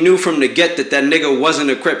 But we knew from the get that nigga wasn't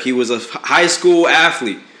a crip. He was a high school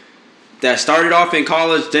athlete that started off in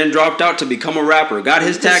college, then dropped out to become a rapper. Got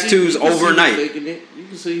his tattoos overnight. You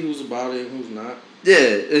can see who's about it and who's not.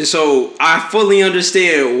 Yeah, and so I fully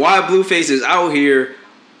understand why Blueface is out here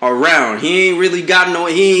around. He ain't really got no.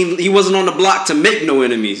 He wasn't on the block to make no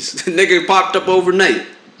enemies. The nigga popped up overnight.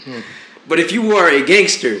 But if you are a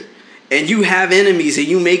gangster and you have enemies and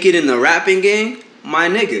you make it in the rapping game, my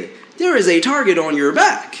nigga, there is a target on your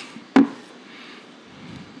back.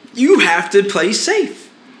 You have to play safe.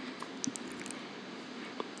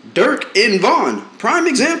 Dirk and Vaughn, prime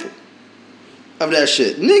example of that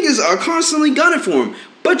shit. Niggas are constantly gunning for him.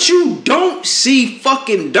 But you don't see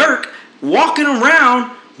fucking Dirk walking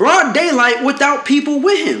around broad daylight without people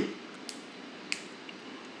with him.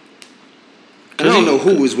 I don't know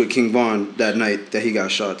who was with King Von that night that he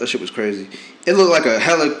got shot. That shit was crazy. It looked like a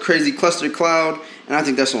hella crazy cluster cloud, and I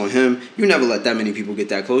think that's on him. You never let that many people get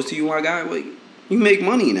that close to you, my guy. Like, you make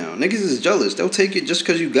money now. Niggas is jealous. They'll take it just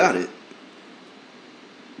because you got it.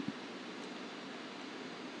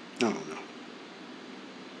 I don't know.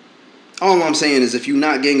 All I'm saying is if you're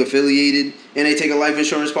not gang affiliated and they take a life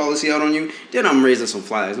insurance policy out on you, then I'm raising some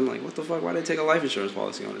flags. I'm like, what the fuck? Why they take a life insurance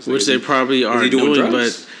policy on this? Which they probably are doing, drugs?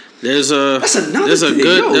 But there's a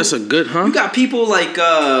good, huh? You got people like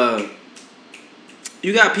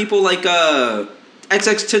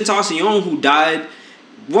XXXTentacion who died,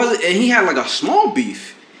 and he had like a small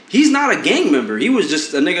beef. He's not a gang member. He was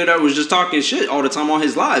just a nigga that was just talking shit all the time on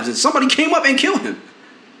his lives, and somebody came up and killed him.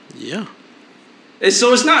 Yeah. And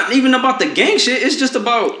so it's not even about the gang shit. It's just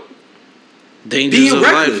about dangers being of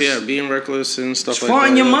reckless. Life. Yeah, being reckless and stuff like that.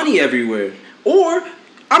 Flying your money everywhere. Or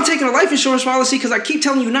I'm taking a life insurance policy because I keep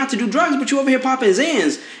telling you not to do drugs, but you over here popping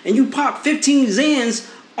Xans, and you pop 15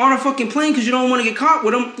 Xans on a fucking plane because you don't want to get caught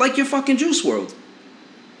with them like you're fucking Juice WRLD.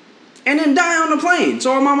 And then die on the plane.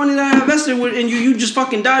 So all my money that I invested with, and you just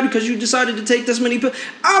fucking died because you decided to take this many pills.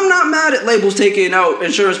 I'm not mad at labels taking out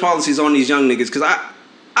insurance policies on these young niggas because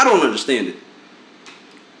I don't understand it.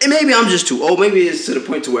 And maybe I'm just too old. Maybe it's to the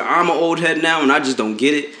point to where I'm an old head now and I just don't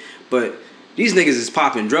get it. But these niggas is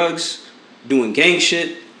popping drugs, doing gang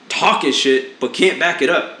shit, talking shit, but can't back it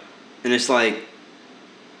up. And it's like,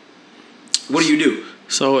 what do you do?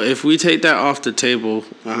 So if we take that off the table,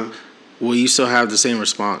 will you still have the same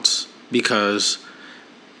response? Because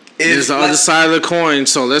there's the other side of the coin.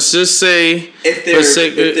 So let's just say so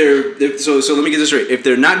let me get this straight. If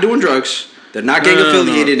they're not doing drugs, they're not gang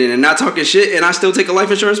affiliated, and they're not talking shit, and I still take a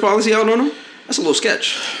life insurance policy out on them, that's a little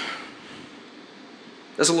sketch.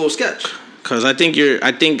 That's a little sketch. Because I think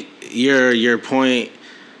your point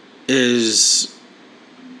is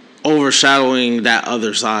overshadowing that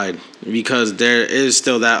other side, because there is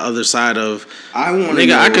still that other side of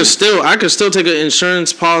I could still take an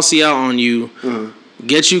insurance policy out on you,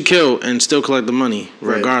 get you killed, and still collect the money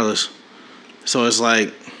regardless. Right. So it's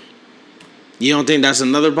like, you don't think that's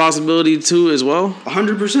another possibility too as well?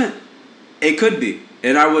 100%. It could be,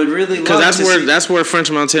 and I would really love because that's where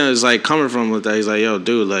French Montana is like coming from with that. He's like, yo,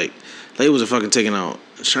 dude, like labels are fucking taking out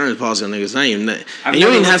insurance policy on niggas. Not even that. And you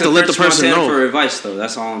don't even have to let the person know. For advice, though,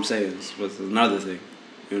 that's all I'm saying. With another thing,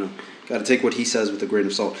 got to take what he says with a grain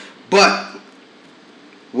of salt. But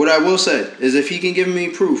what I will say is, if he can give me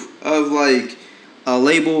proof of like a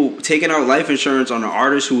label taking out life insurance on an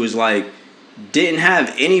artist who is like didn't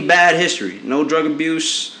have any bad history, no drug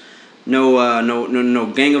abuse,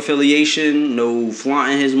 no gang affiliation, no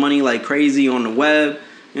flaunting his money like crazy on the web,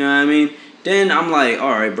 you know what I mean? Then I'm like,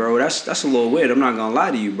 all right, bro, that's a little weird. I'm not gonna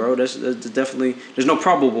lie to you, bro. That's definitely, there's no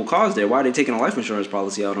probable cause there. Why are they taking a life insurance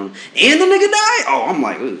policy out on him? And the nigga died? Oh, I'm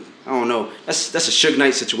like, ugh, I don't know. That's a Suge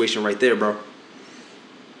Knight situation right there, bro.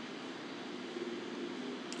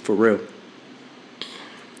 For real.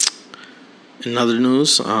 In other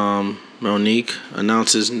news, Monique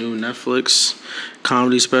announces new Netflix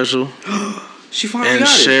comedy special. She finally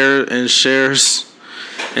got it. Shares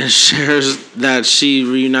that she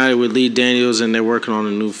reunited with Lee Daniels and they're working on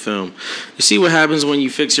a new film. You see what happens when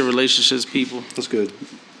you fix your relationships, people? That's good.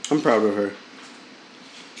 I'm proud of her.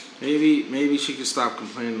 Maybe she could stop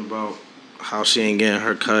complaining about how she ain't getting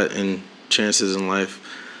her cut and chances in life.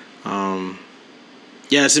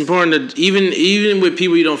 Yeah, it's important to even with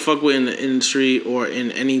people you don't fuck with in the industry or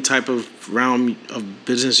in any type of realm of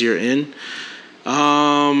business you're in,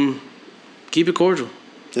 keep it cordial.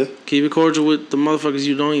 Yeah. Keep it cordial with the motherfuckers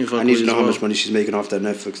you don't even fuck with. I need to know how much money she's making off that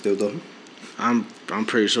Netflix deal, though. I'm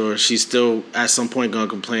pretty sure she's still at some point gonna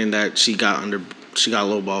complain that she got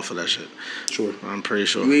low ball for that shit. Sure. I'm pretty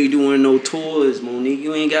sure. You ain't doing no tours, Monique.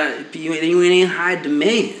 You ain't high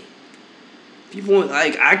demand. People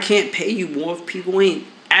like, I can't pay you more if people ain't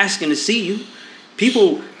asking to see you.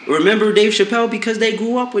 People remember Dave Chappelle because they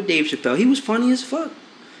grew up with Dave Chappelle. He was funny as fuck,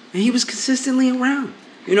 and he was consistently around.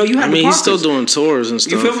 You had. I mean, he's still doing tours and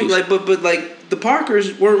stuff. You feel me? Like, but like the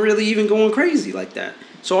Parkers weren't really even going crazy like that.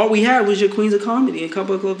 So all we had was your Queens of Comedy and a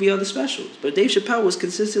couple of the other specials. But Dave Chappelle was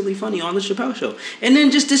consistently funny on the Chappelle Show, and then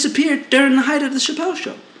just disappeared during the height of the Chappelle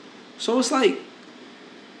Show. So it's like,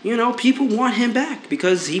 people want him back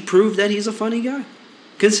because he proved that he's a funny guy,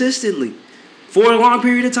 consistently, for a long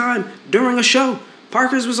period of time during a show.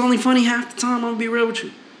 Parker's was only funny half the time. I'm gonna be real with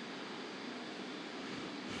you.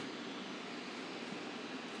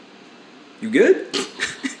 You good?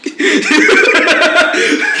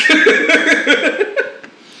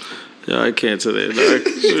 Yeah, I can't today.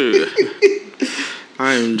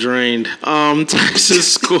 I am drained.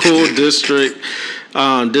 Texas school districts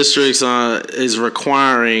is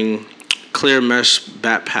requiring clear mesh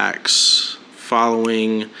backpacks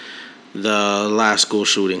following the last school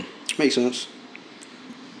shooting. Makes sense.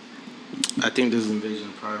 I think this is invasion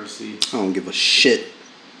of privacy. I don't give a shit.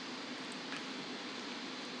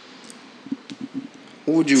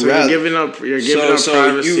 What would you rather? You're giving up privacy.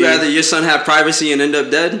 You rather your son have privacy and end up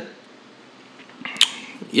dead?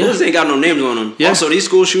 Yeah. Those ain't got no names on them. Yeah. Also, these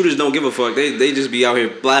school shooters don't give a fuck. They just be out here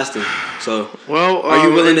blasting. So, are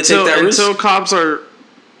you willing to take that risk? Until cops are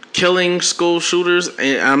killing school shooters,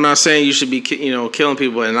 and I'm not saying you should be killing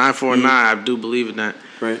people. And eye for an eye, I do believe in that.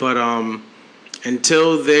 Right. But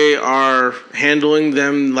until they are handling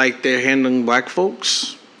them like they're handling black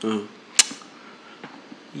folks,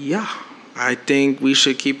 yeah. I think we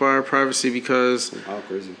should keep our privacy because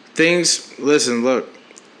things. Listen, look.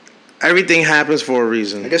 Everything happens for a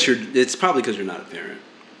reason. I guess it's probably because you're not a parent.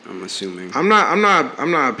 I'm assuming. I'm not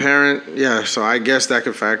a parent. Yeah, so I guess that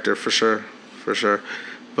could factor for sure.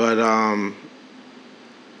 But I'm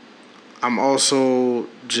also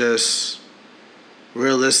just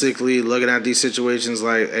realistically looking at these situations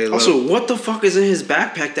like, hey, look. Also, what the fuck is in his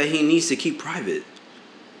backpack that he needs to keep private?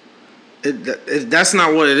 That's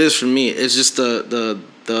not what it is for me. It's just the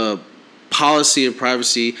policy of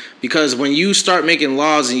privacy, because when you start making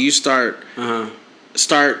laws and you start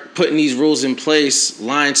putting these rules in place,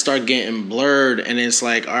 lines start getting blurred, and it's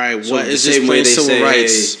like, all right, So what the is same this way place they civil say,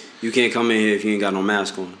 rights? hey, you can't come in here if you ain't got no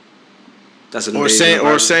mask on. That's an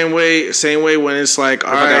same way when it's like,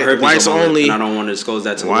 all right, whites only. And I don't want to disclose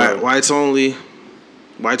that to the world. Whites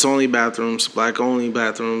only bathrooms, black only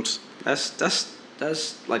bathrooms.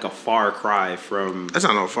 That's like a far cry from. That's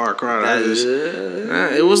not no far cry.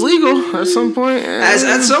 It was legal at some point.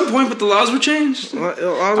 At some point, but the laws were changed. I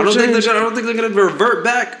don't think they're gonna revert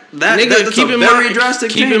back. That's a very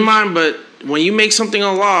drastic change. Keep in mind, but when you make something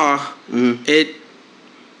a law,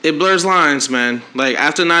 it blurs lines, man. Like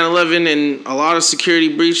after 9/11 and a lot of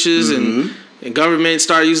security breaches and government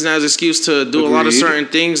started using that as an excuse to do a lot of certain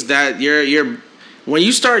things, that you're when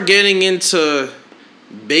you start getting into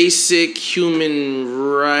basic human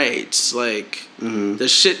rights, like the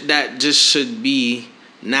shit that just should be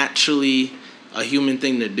naturally a human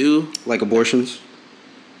thing to do, like abortions.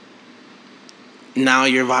 Now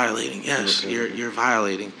you're violating. Yes, okay. You're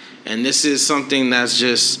violating, and this is something that's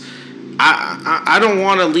just. I don't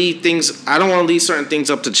want to leave things. I don't want to leave certain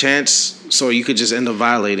things up to chance, so you could just end up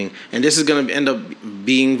violating, and this is going to end up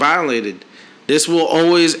being violated. This will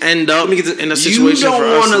always end up in a situation. You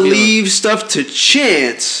don't want to leave stuff to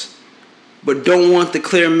chance, but don't want the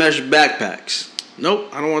clear mesh backpacks. Nope,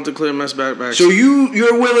 I don't want the clear mesh backpacks. So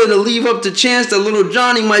you're willing to leave up to chance that little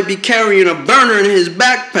Johnny might be carrying a burner in his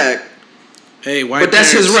backpack. Hey, but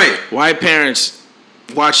that's his right. White parents.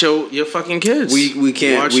 Watch your fucking kids. We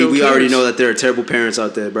can't. We already know that there are terrible parents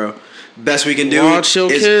out there, bro. Best we can do. Watch your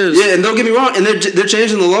kids. Yeah, and don't get me wrong. And they're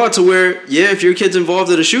changing the law to where, if your kid's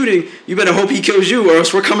involved in a shooting, you better hope he kills you, or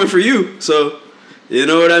else we're coming for you. So, you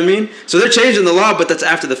know what I mean? So they're changing the law, but that's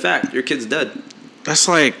after the fact. Your kid's dead. That's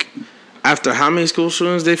like after how many school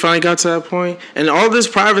shootings they finally got to that point, and all this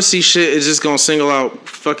privacy shit is just gonna single out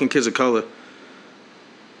fucking kids of color.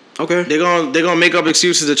 Okay. They're gonna make up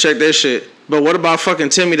excuses to check their shit. But what about fucking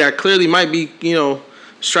Timmy that clearly might be,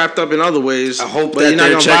 strapped up in other ways? I hope but that you're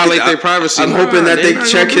not gonna violate their privacy. I'm hoping that they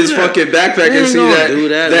check his fucking backpack and see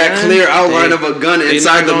that clear outline of a gun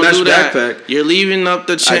inside the mesh backpack. You're leaving up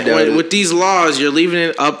the chance with these laws. You're leaving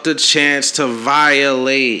it up the chance to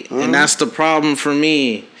violate, and that's the problem for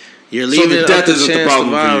me. You're leaving so the death isn't the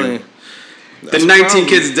problem for you. The 19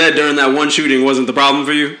 kids dead during that one shooting wasn't the problem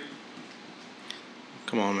for you.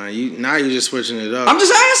 Come on, man. Now you're just switching it up. I'm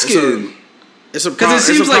just asking. It's a because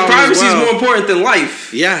it seems like privacy is more important than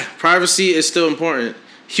life. Yeah, privacy is still important.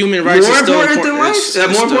 Human rights is still important than life.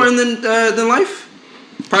 More important than life.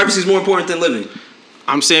 Privacy is more important than living.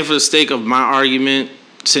 I'm saying for the sake of my argument,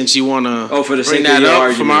 since you want to for the sake of your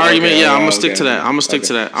argument, for my argument, I'm gonna stick to that. I'm gonna stick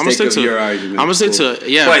to that. I'm gonna stick to your argument. I'm gonna stick to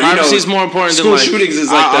privacy is more important than life. School shootings is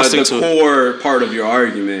like the core part of your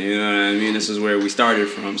argument. You know what I mean? This is where we started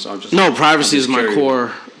from. So I'm just privacy is my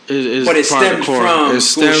core. But it stemmed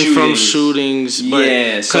from shootings.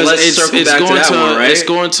 But so let's circle back to that one, right?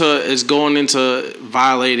 It's going into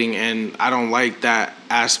violating, and I don't like that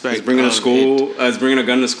aspect. Is bringing a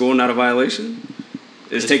gun to school not a violation?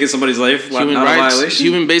 Is taking somebody's life not a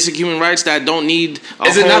violation? Basic human rights that don't need.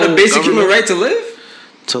 Is it not a basic human right to live?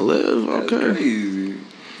 To live, okay. That's crazy.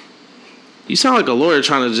 You sound like a lawyer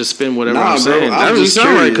trying to just spin whatever I'm bro, saying. I'm just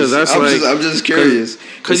curious. I'm just curious.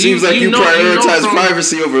 It seems like you prioritize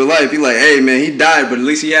privacy over life. You're like, hey, man, he died, but at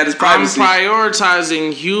least he had his privacy. I'm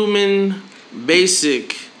prioritizing human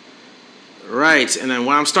basic rights, and then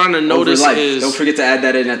what I'm starting to notice is don't forget to add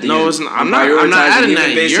that in at the end. I'm not adding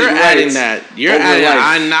that. You're adding that. You're adding.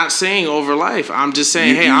 I'm not saying over life. I'm just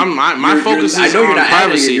saying, my focus is on privacy. I know you're not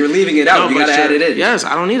adding it. You're leaving it out. You gotta add it in. Yes,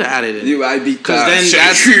 I don't need to add it in. Because then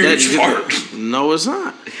that's a huge part. No, it's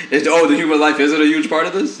not. The human life isn't a huge part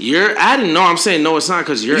of this? You're adding. No, I'm saying no, it's not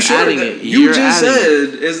because you're adding it. You just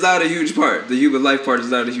said it's not a huge part. The human life part is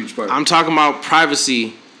not a huge part. I'm talking about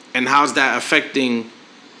privacy and how's that affecting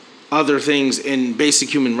other things in basic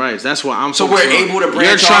human rights. That's what I'm. So we're able to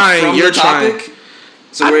branch off from the topic.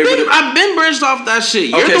 So I've been branched off that shit.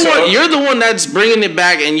 You're the one that's bringing it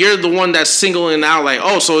back, and you're the one that's singling out like,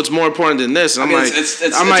 oh, so it's more important than this. And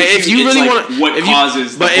if you really want to,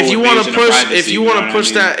 if you want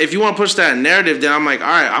to push that narrative, then I'm like, all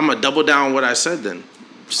right, I'm gonna double down on what I said then.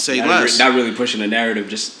 say less. Not really pushing a narrative,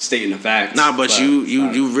 just stating the facts. Nah, but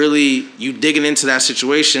you really digging into that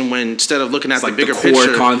situation when instead of looking at the bigger picture,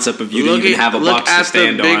 core concept of you to even have a box to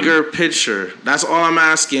stand on. Look at the bigger picture. That's all I'm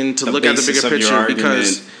asking, to look at the bigger picture,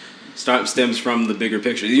 because stems from the bigger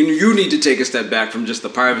picture. You need to take a step back from just the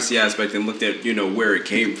privacy aspect and look at where it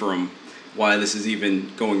came from. Why this is even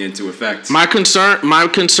going into effect. My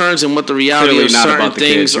concerns and what the reality Clearly of certain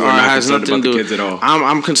things are has nothing to do with it.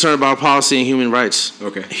 I'm concerned about policy and human rights.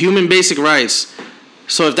 Okay. Human basic rights.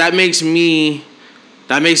 So if that makes me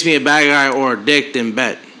a bad guy or a dick, then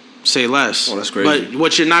bet. Say less. Oh, that's crazy. But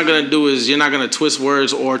what you're not gonna do is you're not gonna twist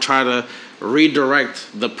words or try to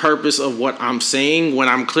redirect the purpose of what I'm saying when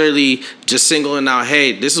I'm clearly just singling out,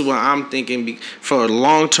 hey, this is what I'm thinking for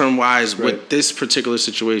long-term wise with this particular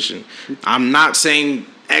situation. I'm not saying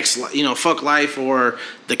fuck life or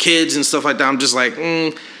the kids and stuff like that. I'm just like,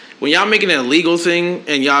 when y'all making it a legal thing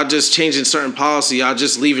and y'all just changing certain policy, y'all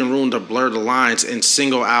just leaving room to blur the lines and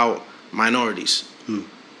single out minorities.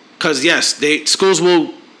 Because yes, schools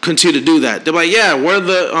will continue to do that. They're like, yeah, wear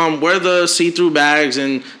the see-through bags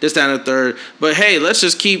and this, that, and the third. But hey, let's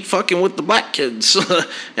just keep fucking with the black kids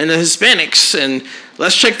and the Hispanics and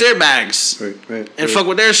let's check their bags and fuck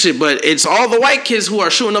with their shit. But it's all the white kids who are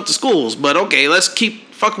shooting up the schools. But okay, let's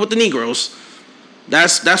keep fucking with the Negroes.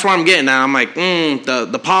 That's where I'm getting at. I'm like,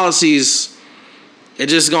 the policies, it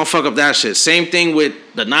just gonna fuck up that shit. Same thing with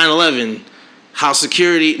the 9/11, how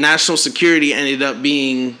national security ended up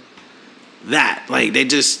being that. Like, they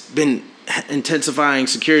just been intensifying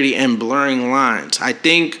security and blurring lines. I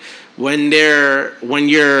think when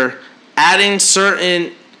you're adding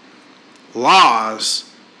certain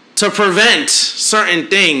laws to prevent certain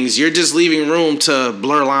things, you're just leaving room to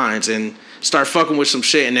blur lines and start fucking with some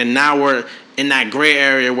shit. And then now we're in that gray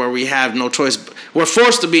area where we have no choice. We're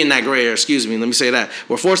forced to be in that gray area. Excuse me. Let me say that.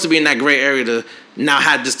 We're forced to be in that gray area to now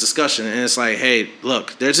have this discussion. And it's like, hey,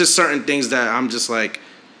 look, there's just certain things that I'm just like,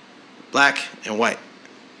 black and white.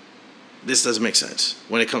 This doesn't make sense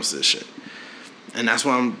when it comes to this shit, and that's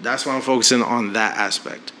why I'm focusing on that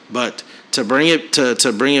aspect. But to bring it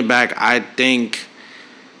back, I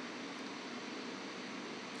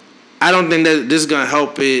don't think that this is gonna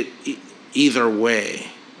help it either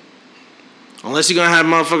way. Unless you're gonna have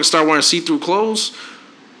motherfuckers start wearing see-through clothes,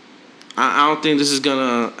 I don't think this is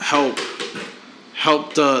gonna help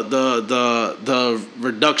the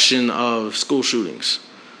reduction of school shootings.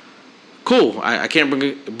 Cool. I can't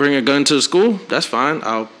bring a gun to the school. That's fine.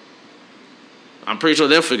 I'm pretty sure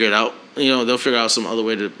they'll figure it out. They'll figure out some other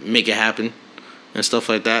way to make it happen and stuff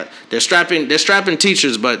like that. They're strapping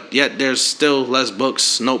teachers, but yet there's still less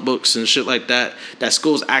books, notebooks, and shit like that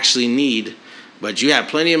schools actually need. But you have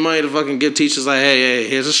plenty of money to fucking give teachers like, hey,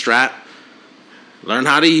 here's a strap. Learn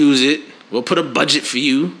how to use it. We'll put a budget for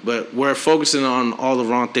you, but we're focusing on all the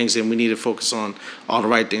wrong things, and we need to focus on all the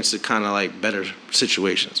right things to kind of like better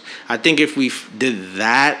situations. I think if we did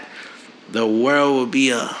that, the world would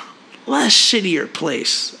be a less shittier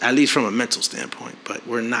place, at least from a mental standpoint. But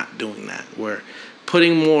we're not doing that. We're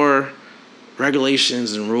putting more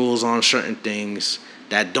regulations and rules on certain things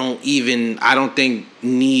that I don't think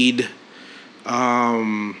need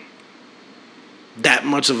that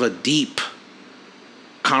much of a deep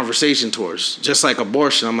conversation towards. Just like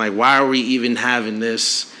abortion, I'm like, why are we even having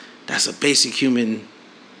this? That's a basic human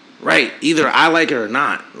right. Either I like it or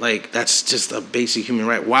not. Like, that's just a basic human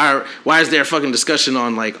right. Why is there a fucking discussion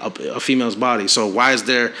on like a female's body? So why is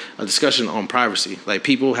there a discussion on privacy? Like,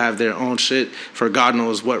 people have their own shit for God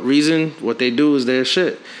knows what reason. What they do is their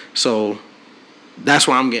shit. So that's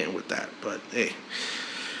where I'm getting with that. But hey,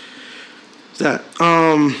 that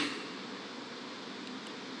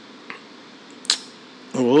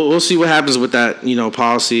we'll see what happens with that,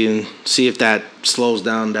 policy, and see if that slows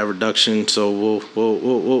down that reduction. So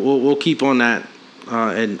we'll keep on that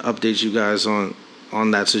and update you guys on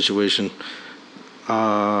that situation.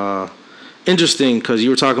 Interesting, because you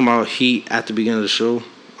were talking about heat at the beginning of the show.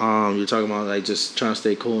 You're talking about like just trying to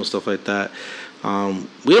stay cool and stuff like that.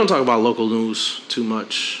 We don't talk about local news too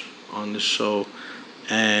much on this show,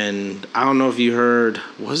 and I don't know if you heard.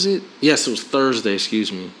 Was it? Yes, it was Thursday.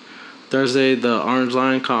 Excuse me. Thursday, the Orange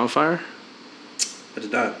Line caught on fire? I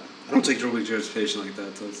did not. I don't take public transportation like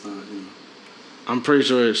that, so it's not, I'm pretty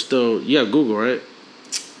sure it's still... You have Google, right?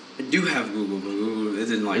 I do have Google, but Google, it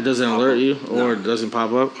didn't like... It doesn't alert you? Or it doesn't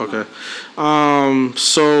pop up? Okay. No.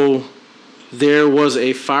 So, there was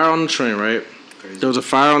a fire on the train, right? Crazy. There was a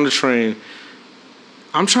fire on the train.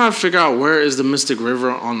 I'm trying to figure out where is the Mystic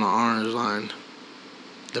River on the Orange Line.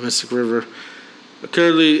 The Mystic River.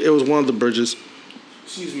 Clearly, it was one of the bridges...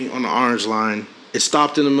 on the Orange Line. It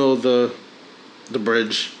stopped in the middle of the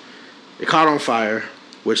bridge. It caught on fire.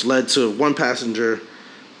 which led to one passenger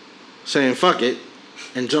saying "fuck it"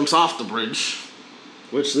 and jumps off the bridge,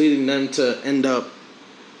 which leading them to end up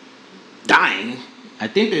dying. I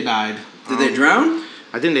think they died. Did they drown?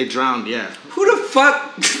 I think they drowned. Yeah. Who the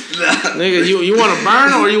fuck? Nigga, you want to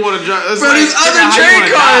burn or you want to drive? Bro, these other train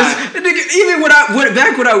cars. Nigga, even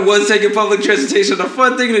back when I was taking public transportation, the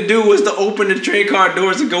fun thing to do was to open the train car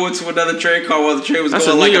doors and go into another train car while the train was That's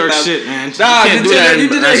going like a New York shit, man. Nah, you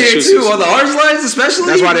did that here too on the orange lines, especially.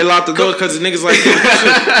 That's why they locked the doors because the niggas like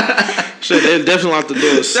shit. They definitely locked the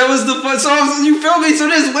doors. That was the fun. So you feel me? So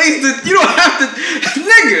there's ways that you don't have to,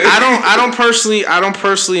 nigga. I don't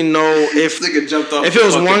personally know if nigga jumped off. If it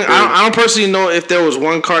was one, I don't personally know if there was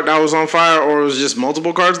one cart that was on fire or it was just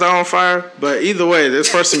multiple carts that were on fire. But either way, this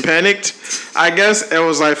person panicked, I guess, and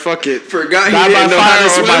was like, "Fuck it." Forgot he didn't know how to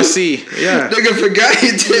swim. By sea. Yeah. Nigga forgot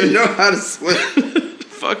he didn't know how to swim.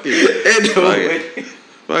 Fuck it.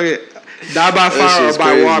 Fuck it. Die by fire or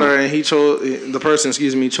by water, and the person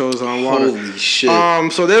chose on water. Holy shit.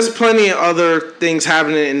 So there's plenty of other things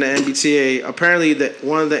happening in the MBTA. Apparently,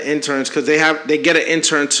 one of the interns, because they get an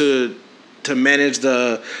intern to manage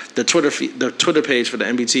the Twitter feed, the Twitter page for the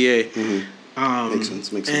MBTA. Mm-hmm. Makes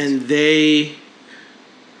sense. And they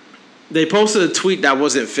posted a tweet that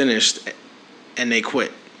wasn't finished, and they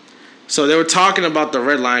quit. So they were talking about the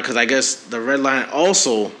red line because I guess the red line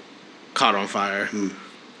also caught on fire.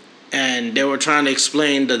 And they were trying to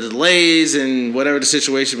explain the delays and whatever the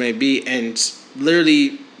situation may be, and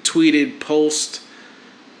literally tweeted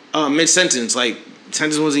mid-sentence, like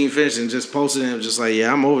sentence wasn't even finished, and just posted and just like,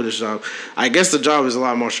 yeah, I'm over this job. I guess the job is a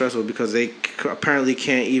lot more stressful because they apparently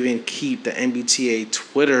can't even keep the MBTA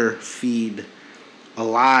Twitter feed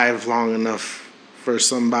alive long enough for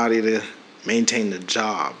somebody to maintain the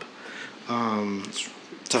job.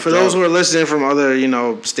 For those who are listening from other,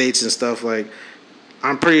 states and stuff, like,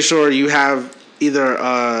 I'm pretty sure you have either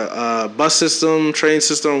a bus system, train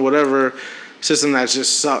system, whatever system that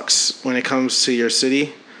just sucks when it comes to your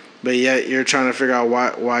city, but yet you're trying to figure out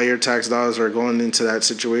why your tax dollars are going into that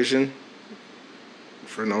situation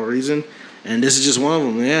for no reason. And this is just one of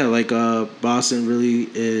them. Yeah, like Boston really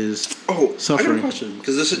is suffering. I got a question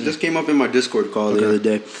because this came up in my Discord call the other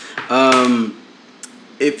day.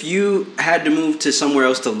 If you had to move to somewhere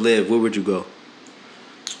else to live, where would you go?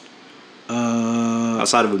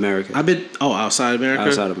 Outside of America. Outside America?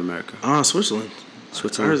 Outside of America. Switzerland.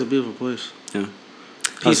 Switzerland is a beautiful place. Yeah.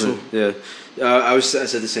 Peaceful. Yeah. I said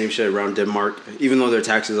the same shit around Denmark. Even though their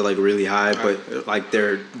taxes are like really high, but like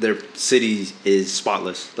their city is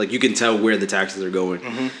spotless. Like you can tell where the taxes are going.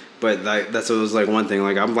 Mm-hmm. But like that's what was like one thing.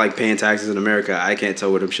 Like I'm like paying taxes in America. I can't tell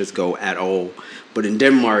where them shits go at all. But in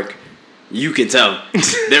Denmark, you can tell.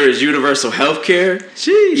 There is universal health care.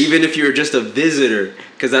 Even if you're just a visitor.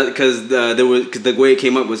 Because the way it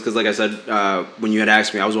came up was because, like I said, when you had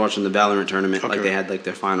asked me, I was watching the Valorant tournament. Okay. Like they had like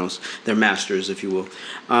their finals, their masters, if you will,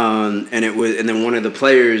 and then one of the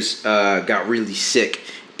players got really sick,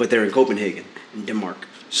 but they're in Copenhagen, in Denmark.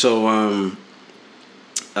 So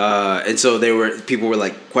and so people were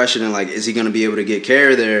like questioning like, is he gonna be able to get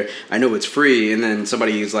care there? I know it's free, and then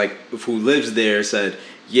somebody who's like who lives there said,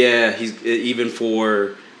 yeah, he's even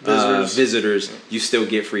for. Visitors, you still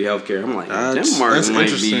get free healthcare. I'm like, Denmark might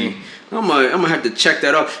be. I'm gonna have to check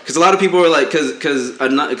that out because a lot of people are like, because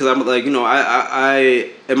I'm like, I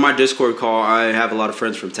in my Discord call I have a lot of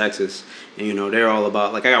friends from Texas, and they're all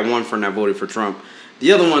about like I got one friend that voted for Trump.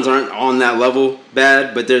 The other ones aren't on that level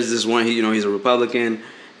bad, but there's this one. He's a Republican.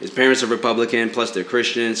 His parents are Republican, plus they're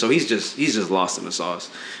Christian, so he's just lost in the sauce.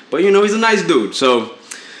 But he's a nice dude, so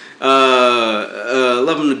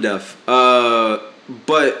love him to death.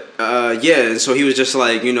 But so he was just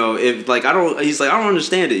like, if like I don't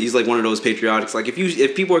understand it. He's like one of those patriotics. Like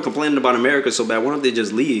if people are complaining about America so bad, why don't they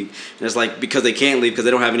just leave? And it's like because they can't leave because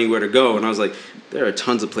they don't have anywhere to go. And I was like, there are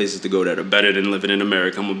tons of places to go that are better than living in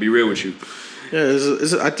America. I'm gonna be real with you. Yeah,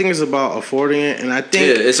 I think it's about affording it, and I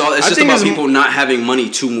think it's just about people not having money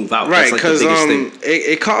to move out. Right, because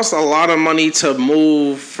it costs a lot of money to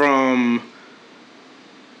move from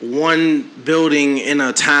one building in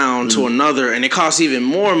a town to another, and it costs even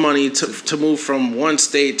more money to move from one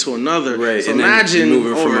state to another. Right. So and imagine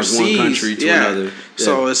moving overseas, from one country to another. Yeah.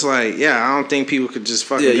 So it's like, I don't think people could just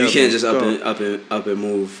fucking. Yeah, you can't just up and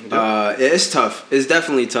move. Yeah. It's tough. It's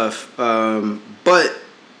definitely tough. But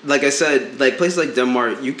like I said, like places like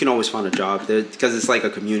Denmark, you can always find a job there because it's like a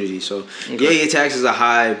community. So your taxes are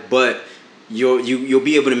high, but you'll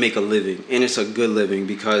be able to make a living, and it's a good living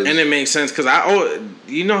because it makes sense because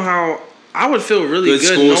how I would feel really good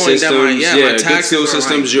school knowing systems, that my taxes good school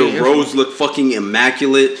systems, your roads look fucking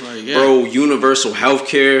immaculate, bro. Universal health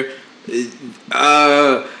care.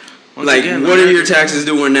 When Like, again, what are your taxes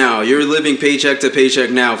doing now? You're living paycheck to paycheck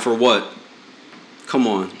now for what? Come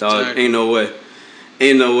on, dog. Exactly. Ain't no way.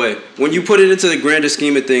 Ain't no way. When you put it into the grander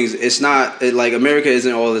scheme of things, it's not like America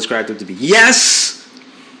isn't all it's cracked up to be. Yes,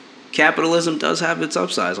 capitalism does have its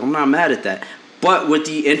upsides. I'm not mad at that. But with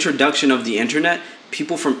the introduction of the internet,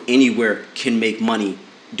 people from anywhere can make money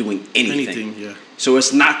doing anything. Yeah. So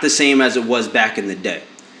it's not the same as it was back in the day.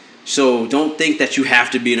 So don't think that you have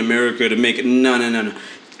to be in America to make it. No.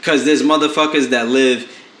 Because there's motherfuckers that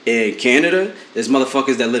live in Canada. There's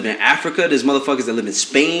motherfuckers that live in Africa. There's motherfuckers that live in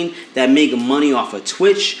Spain that make money off of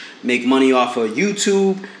Twitch, make money off of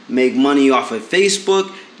YouTube, make money off of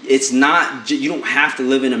Facebook. It's not, you don't have to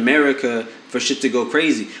live in America for shit to go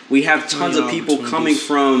crazy. We have tons of people coming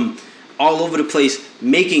from all over the place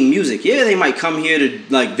making music. Yeah, they might come here to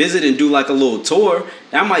like visit and do like a little tour.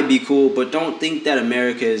 That might be cool, but don't think that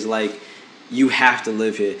America is like, you have to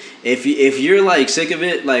live here. If you're like sick of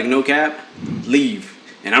it, like no cap, leave.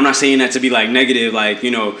 And I'm not saying that to be like negative, like,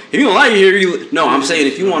 you know, if you don't like it here, no, I'm saying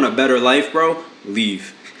if you want a better life, bro,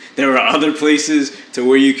 leave. There are other places to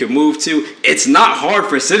where you can move to. It's not hard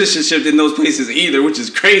for citizenship in those places either, which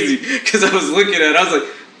is crazy. Because I was looking at it, I was like,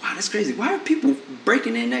 wow, that's crazy. Why are people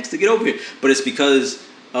breaking their necks to get over here? But it's because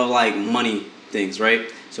of like money things,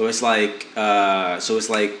 right? So it's like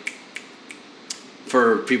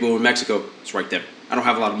for people in Mexico, it's right there. I don't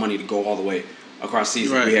have a lot of money to go all the way across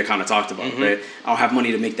seas, like we had kind of talked about, right? I don't have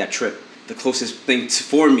money to make that trip. The closest thing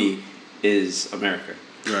for me is America.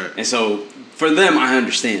 Right. And so for them, I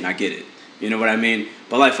understand. I get it. You know what I mean?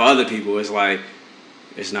 But like for other people, it's like,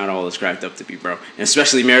 it's not all it's cracked up to be, bro. And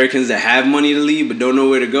especially Americans that have money to leave but don't know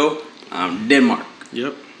where to go. Denmark.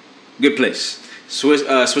 Yep. Good place.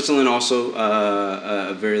 Switzerland also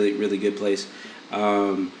a very, really good place.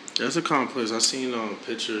 That's a common place. I've seen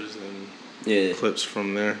pictures and clips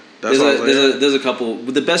from there. That's there's a couple.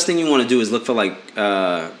 But the best thing you want to do is look for like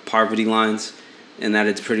poverty lines, and that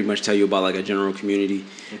it's pretty much tell you about like a general community,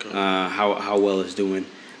 how well it's doing.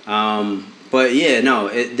 But yeah,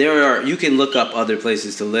 no, you can look up other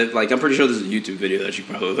places to live. Like I'm pretty sure there's a YouTube video that you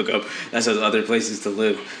probably look up that says other places to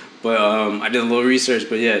live. But I did a little research.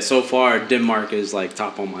 But yeah, so far Denmark is like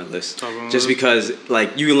top on my list. Just because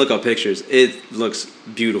like you can look up pictures, it looks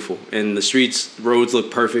beautiful, and the roads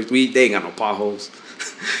look perfect. They ain't got no potholes.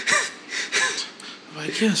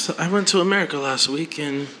 Like yes, I went to America last week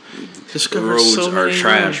and discovered roads so many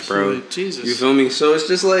trash, roads. Bro. Like, Jesus, you feel me? So it's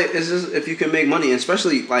just if you can make money,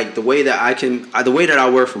 especially like the way that I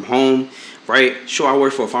work from home. Right? Sure, I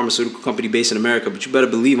work for a pharmaceutical company based in America, but you better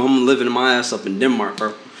believe I'm living my ass up in Denmark,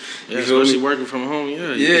 bro. Yeah, especially working from home.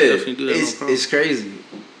 Yeah, you can definitely do that. It's crazy.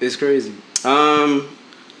 It's crazy.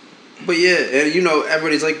 But yeah, and you know,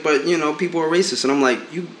 everybody's like, but you know, people are racist, and I'm like,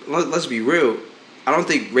 let's be real. I don't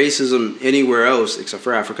think racism anywhere else except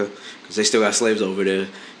for Africa, because they still got slaves over there.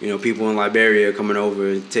 You know, people in Liberia coming over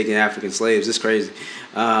and taking African slaves. It's crazy.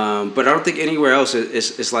 But I don't think anywhere else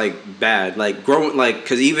it's like bad. Like growing, like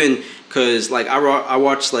because like I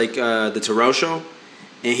watched like the Terrell Show,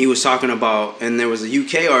 and he was talking about, and there was a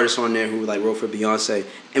UK artist on there who like wrote for Beyonce.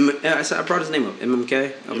 I brought his name up.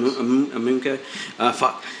 MMK.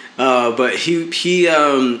 Fuck. But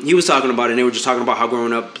he was talking about it, and they were just talking about how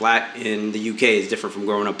growing up black in the UK is different from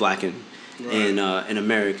growing up black in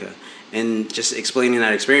America, and just explaining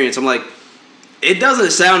that experience. I'm like, it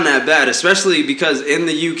doesn't sound that bad, especially because in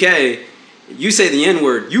the UK, you say the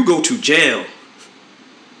N-word, you go to jail.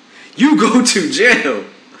 You go to jail.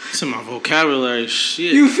 It's in my vocabulary.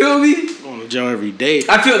 Shit. You feel me? I'm going to jail every day.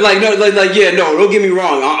 I feel like don't get me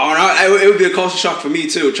wrong. It would be a culture shock for me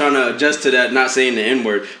too, trying to adjust to that, not saying the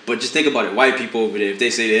N-word. But just think about it. White people over there, if they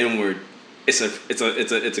say the N-word, it's a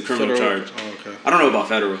criminal charge. Oh, okay. I don't know about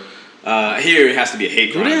federal. Here it has to be a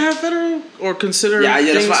hate crime. Do they have federal or consider? Yeah.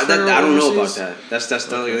 That's why I don't know about that. That's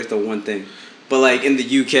like the one thing. But like in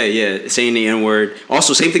the UK, yeah, saying the N-word.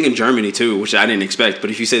 Also, same thing in Germany too, which I didn't expect. But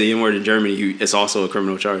if you say the N-word in Germany, it's also a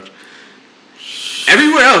criminal charge.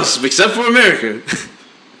 Everywhere else except for America.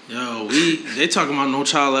 Yo, they talking about No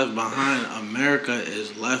Child Left Behind. America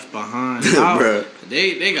is left behind.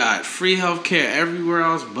 They got free healthcare everywhere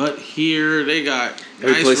else, but here they got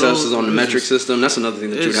every place else is on the metric system. That's another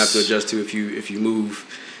thing that you'd have to adjust to if you move.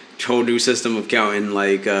 Whole new system of counting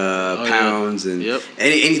like pounds and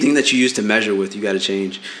anything that you use to measure with, you got to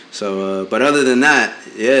change. So, but other than that,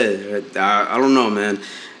 yeah, I don't know, man.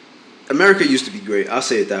 America used to be great. I'll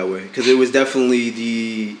say it that way because it was definitely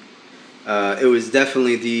the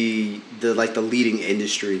like the leading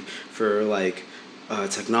industry for like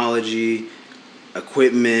technology,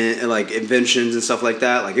 equipment, and like inventions and stuff like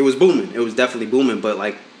that. Like it was booming. It was definitely booming. But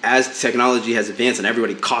like as technology has advanced and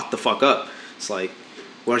everybody caught the fuck up, it's like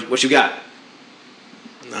What you got?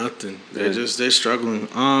 Nothing. They're struggling.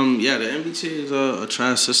 Yeah, the MBTA is a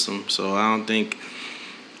trash system, so I don't think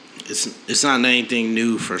it's not anything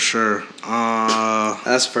new for sure.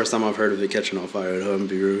 That's the first time I've heard of it catching on fire. Though, I'm gonna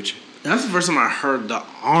be real with you. That's the first time I heard the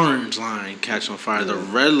orange line catch on fire. The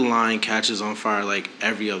red line catches on fire like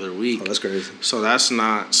every other week. Oh, that's crazy. So that's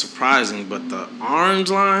not surprising. But the orange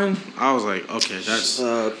line, I was like, okay, that's...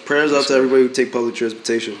 prayers out to everybody who take public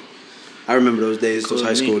transportation. I remember those days, those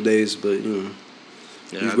high school days, but, you've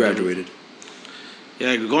graduated.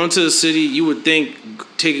 Yeah, going to the city, you would think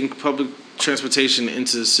taking public transportation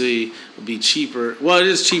into the city would be cheaper. Well, it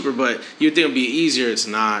is cheaper, but you'd think it would be easier. It's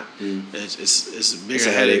not. It's a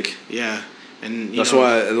bigger headache. Yeah. And that's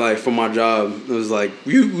why, like, for my job, it was like,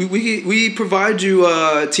 we provide you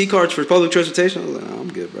T-cards for public transportation. I was like, oh,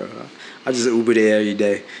 I'm good, bro. I just Uber there every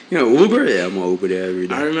day. Uber? Yeah, I'm gonna Uber there every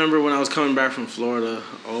day. I remember when I was coming back from Florida,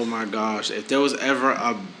 oh my gosh, if there was ever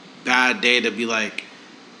a bad day to be like,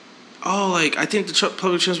 oh, like, I think the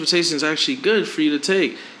public transportation is actually good for you to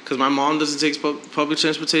take. Because my mom doesn't take public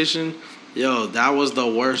transportation. Yo, that was the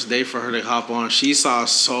worst day for her to hop on. She saw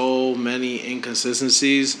so many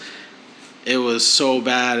inconsistencies. It was so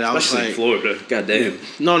bad. I was like, in Florida. Goddamn.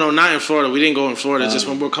 No, not in Florida. We didn't go in Florida. Just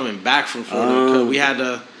when we were coming back from Florida. 'Cause we had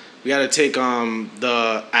to take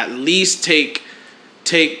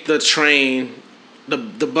take the train,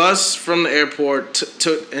 the bus from the airport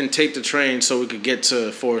and take the train so we could get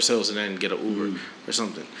to Forest Hills and then get an Uber or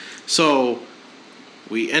something. So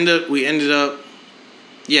we ended up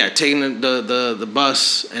taking the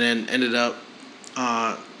bus and then ended up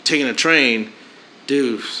taking a train.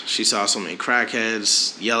 Dude, she saw so many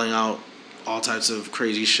crackheads yelling out all types of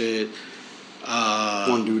crazy shit.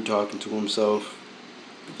 One dude talking to himself.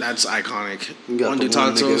 That's iconic. One dude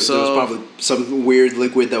talking to himself. There was probably some weird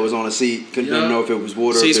liquid that was on a seat. Couldn't even know if it was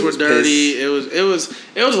water. Seats or if it were was dirty. Piss.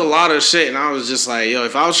 It was a lot of shit, and I was just like, yo,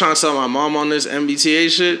 if I was trying to sell my mom on this MBTA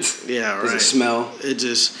shit, yeah, right. Does it smell? It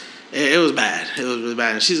was bad. It was really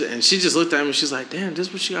bad. And she just looked at me. She's like, damn, this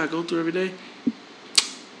is what you gotta go through every day.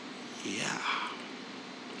 Yeah.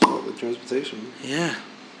 Public transportation. Yeah.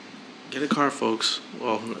 Get a car, folks.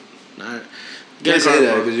 Well, not. You can't say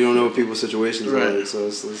that because you don't know what people's situations are. So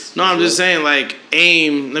no, I'm just saying, like,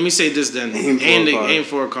 aim. Let me say this then. Aim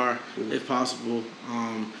for a car, if possible.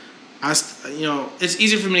 It's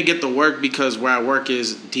easier for me to get to work because where I work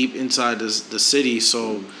is deep inside the city,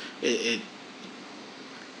 so it's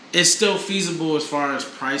still feasible as far as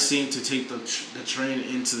pricing to take the train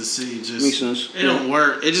into the city. Just makes sense. It don't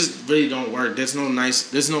work. It just really don't work. There's no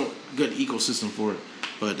good ecosystem for it.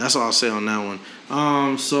 But that's all I'll say on that one.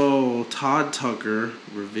 So Todd Tucker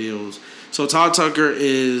reveals. So Todd Tucker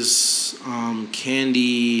is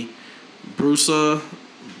Candy Brusso's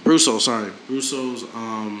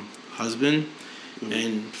husband. Mm-hmm.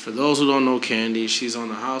 And for those who don't know Candy, she's on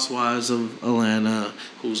the Housewives of Atlanta,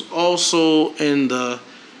 who's also in the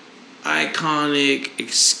iconic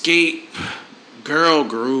Escape girl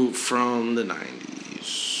group from the 90s.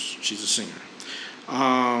 She's a singer.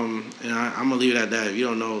 And I'm gonna leave it at that. If you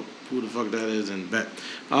don't know who the fuck that is, then bet.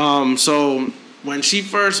 So when she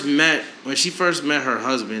first met her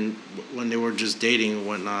husband, when they were just dating and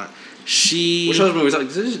whatnot, which husband was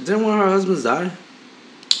like? Didn't one of her husbands die?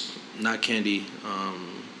 Not Candy.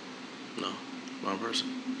 No, wrong person.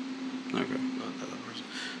 Okay, not that other person.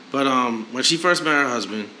 But when she first met her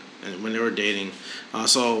husband and when they were dating,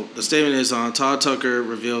 so the statement is Todd Tucker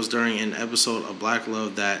reveals during an episode of Black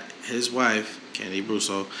Love that his wife, Candy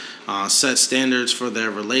Brusso, set standards for their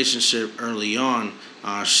relationship early on.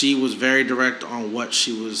 She was very direct on what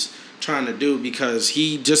she was trying to do because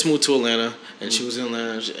he just moved to Atlanta and she was in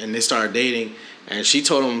Atlanta and they started dating, and she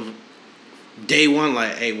told him day one,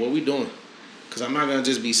 like, hey, what we doing? Because I'm not going to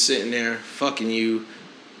just be sitting there fucking you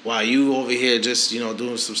while you over here just,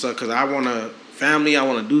 doing some stuff, because I want a family, I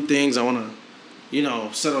want to do things, I want to,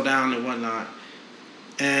 settle down and whatnot.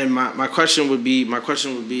 And my question would be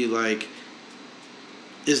like,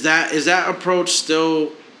 is that approach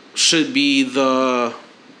still should be the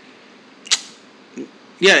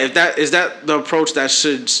is that the approach that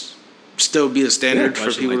should still be the standard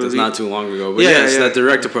for people? Like, that's not too long ago, but it's that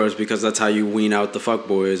direct approach, because that's how you wean out the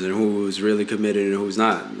fuckboys and who's really committed and who's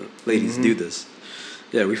not. Ladies do this.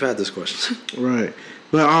 Yeah, we've had this question. Right,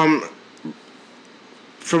 but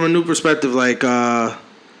from a new perspective, like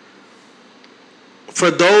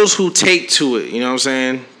for those who take to it, you know what I'm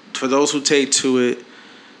saying? For those who take to it,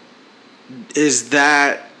 is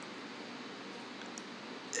that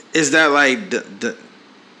like the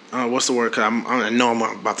what's the word? Cause I know I'm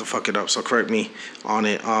about to fuck it up, so correct me on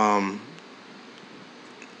it.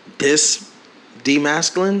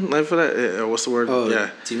 demasculine, like for that. What's the word? Oh, yeah.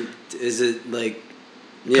 Is it like?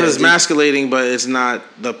 Because it's emasculating, but it's not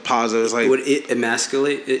the positive. It's like would it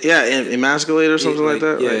emasculate? Emasculate or something like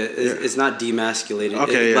that. Yeah, like, it's not demasculating.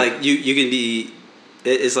 Okay, like you can be.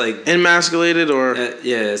 It's like emasculated or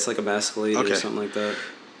it's like emasculated or something like that.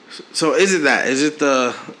 So is it that? Is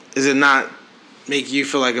it not make you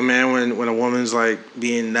feel like a man when a woman's like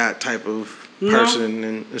being that type of person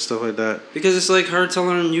and stuff like that? Because it's like her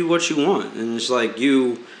telling you what you want, and it's like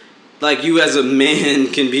you as a man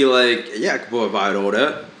can be like, yeah, I can provide all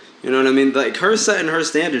that. You know what I mean? Like her setting her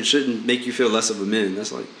standard shouldn't make you feel less of a man.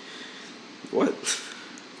 That's like, what?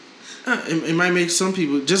 It might make some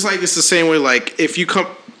people just like it's the same way. Like if you come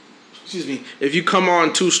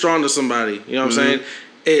on too strong to somebody, you know what I'm saying?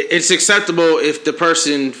 It's acceptable if the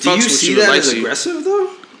person fucks with you. Do you see that as aggressive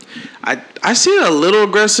though? I see it a little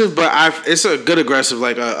aggressive, but it's a good aggressive,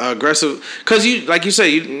 like a aggressive, cause you like you say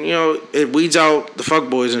you know it weeds out the fuck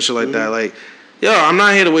boys and shit like that. Like, yo, I'm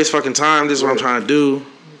not here to waste fucking time. This is what I'm trying to do.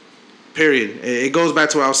 Period. It goes back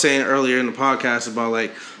to what I was saying earlier in the podcast about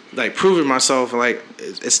like proving myself. Like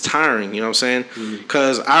it's tiring. You know what I'm saying?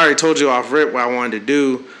 Cause I already told you off rip what I wanted to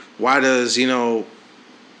do. Why does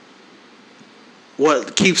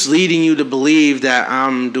what keeps leading you to believe that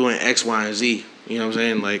I'm doing X, Y, and Z? You know what I'm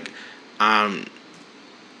saying? Like, I'm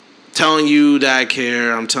telling you that I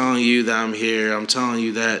care. I'm telling you that I'm here. I'm telling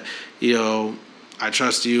you that, I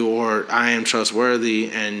trust you or I am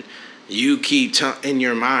trustworthy. And you keep, in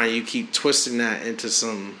your mind, you keep twisting that into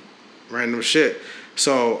some random shit.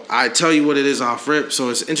 So I tell you what it is off rip. So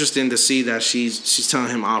it's interesting to see that she's telling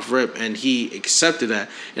him off rip, and he accepted that.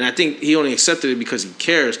 And I think he only accepted it because he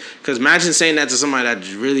cares. Because imagine saying that to somebody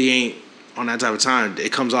that really ain't on that type of time.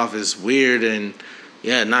 It comes off as weird and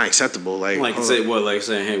not acceptable. Like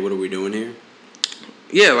saying, hey, what are we doing here?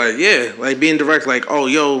 Like being direct. Like, oh,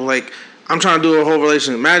 yo, like I'm trying to do a whole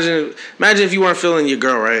relationship. Imagine if you weren't feeling your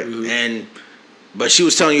girl, right? Mm-hmm. But she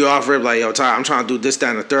was telling you off rip, like, yo, Ty, I'm trying to do this, that,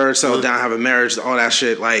 and the third, settle down, have a marriage, all that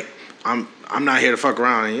shit. Like, I'm not here to fuck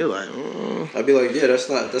around. And you're like, I'd be like, yeah, that's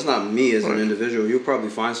not me as an individual. You'll probably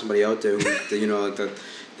find somebody out there who,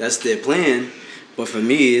 that's their plan. But for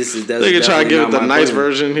me, that's they can try to give it the nice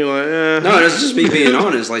version. You're like, No, that's just me being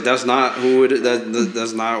honest. Like, that's not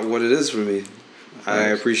that's not what it is for me. I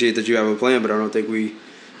appreciate that you have a plan, but I don't think we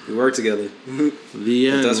work together. The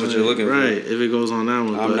end. If that's what you're looking for. Right. If it goes on that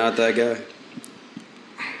one. I'm not that guy.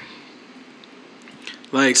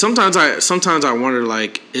 Like sometimes I wonder,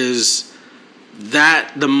 like, is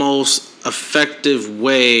that the most effective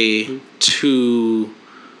way to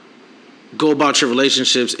go about your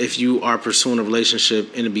relationships if you are pursuing a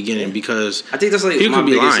relationship in the beginning? Because I think that's like my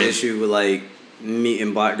biggest issue with like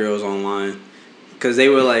meeting black girls online, because they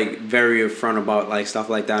were like very upfront about like stuff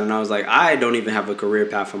like that, and I was like, I don't even have a career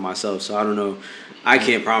path for myself, so I don't know. I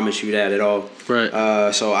can't promise you that at all.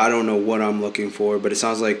 Right. So I don't know what I'm looking for, but it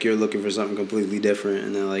sounds like you're looking for something completely different.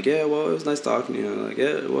 And they're like, yeah, well, it was nice talking to you. Like, yeah,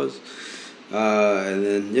 it was. And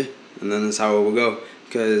then that's how it will go.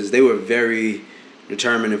 Because they were very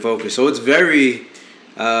determined and focused. So it's very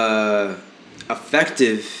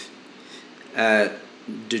effective at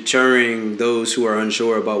deterring those who are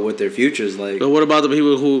unsure about what their future is like. But what about the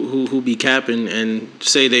people who be capping and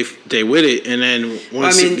say they with it, and then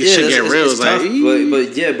once shit get real, it's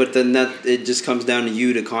like, but then it just comes down to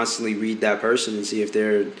you to constantly read that person and see if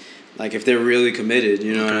they're really committed.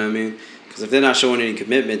 You know what I mean? Because if they're not showing any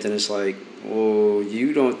commitment, then it's like, well,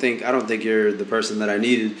 I don't think you're the person that I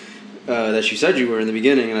needed. That you said you were in the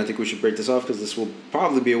beginning, and I think we should break this off because this will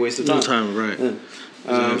probably be a waste of time. No time, right? Yeah.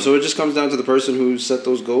 So it just comes down to the person who set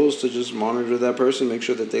those goals to just monitor that person, make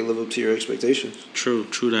sure that they live up to your expectations. True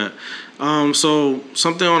that. So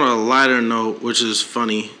something on a lighter note, which is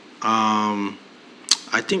funny. I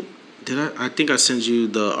think I sent you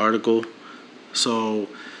the article. So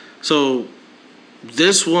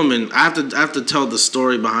this woman, I have to tell the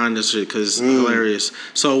story behind this shit because it's hilarious.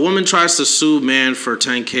 So a woman tries to sue man for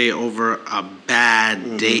 $10K over a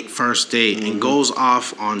bad first date, and goes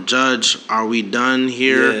off on judge. Are we done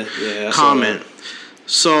here? Yeah. Comment.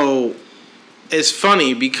 So it's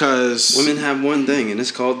funny because women have one thing, and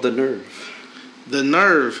it's called the nerve. The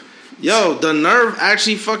nerve, the nerve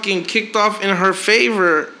actually fucking kicked off in her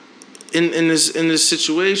favor in this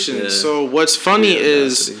situation. Yeah. So what's funny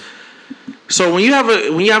is. So when you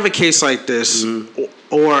have a case like this,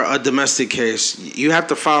 or a domestic case, you have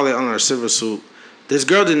to file it under a civil suit. This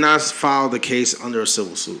girl did not file the case under a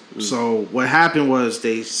civil suit. So what happened was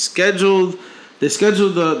they scheduled the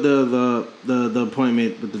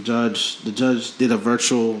appointment with the judge. The judge did a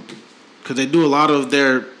virtual, because they do a lot of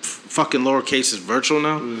their fucking lower cases virtual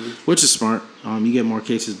now, which is smart. You get more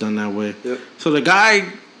cases done that way. Yep. So the guy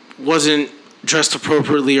wasn't dressed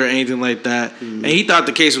appropriately or anything like that, and he thought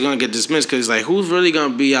the case was gonna get dismissed because he's like, who's really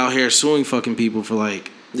gonna be out here suing fucking people for like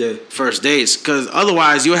first dates? Because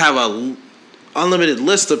otherwise you have a unlimited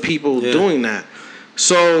list of people doing that.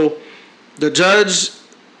 So the judge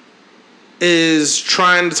is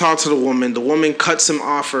trying to talk to the woman. The woman cuts him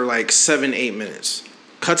off for like 7-8 minutes.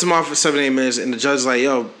 Cuts him off for 7-8 minutes, and the judge's like,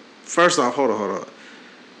 yo, first off, hold on.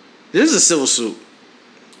 This is a civil suit.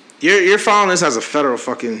 You're filing this as a federal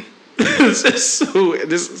fucking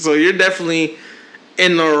suit. So you're definitely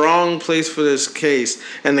in the wrong place for this case.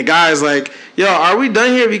 And the guy's like, yo, are we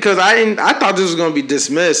done here? Because I thought this was going to be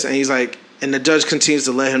dismissed. And he's like, and the judge continues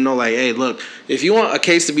to let him know, like, hey, look, if you want a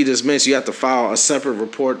case to be dismissed, you have to file a separate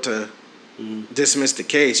report to dismiss the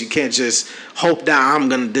case. You can't just hope that I'm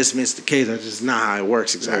going to dismiss the case. That's just not how it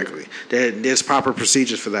works exactly. There's proper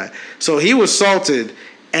procedures for that. So he was assaulted,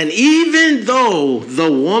 and even though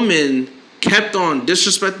the woman kept on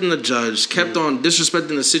disrespecting the judge, kept on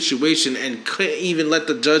disrespecting the situation, and couldn't even let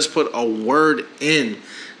the judge put a word in,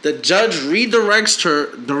 the judge redirects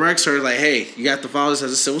her like, hey, you have to file this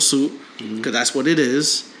as a civil suit, because that's what it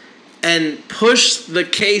is, and push the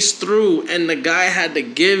case through, and the guy had to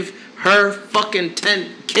give her fucking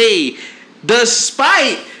 $10K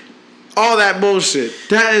despite all that bullshit.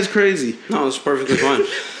 That is crazy. No, it's perfectly fine.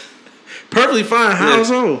 Perfectly fine. How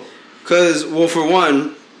so? Because, well, for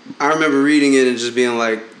one, I remember reading it and just being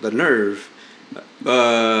like, the nerve. Of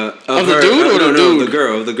the dude or the dude?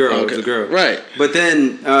 Of the girl. Right. But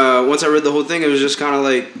then, once I read the whole thing, it was just kind of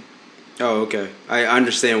like, oh, okay. I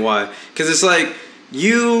understand why. Because it's like,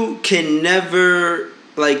 you can never,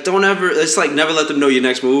 like, don't ever, it's like never let them know your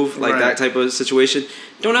next move, like that type of situation.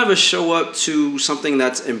 Don't ever show up to something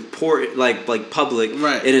that's important, like public,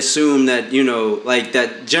 and assume that, you know, like,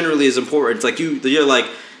 that generally is important. It's like, you're like,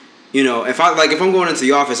 you know, if I'm going into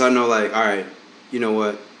the office, I know, like, all right, you know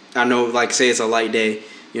what, I know, like, say it's a light day,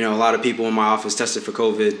 you know, a lot of people in my office tested for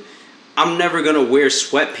COVID. I'm never going to wear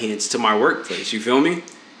sweatpants to my workplace, you feel me?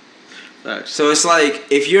 So it's like,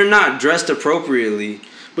 if you're not dressed appropriately.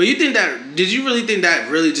 But you think that, did you really think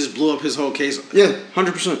that really just blew up his whole case? Yeah,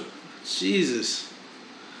 100%. Jesus.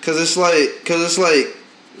 Because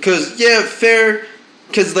fair.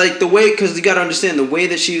 Because, like, because you got to understand the way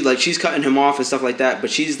that she's cutting him off and stuff like that,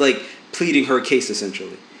 but she's, like, pleading her case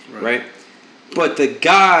essentially, right? But the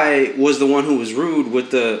guy was the one who was rude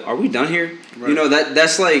with are we done here? Right. You know,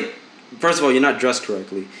 that's like, first of all, you're not dressed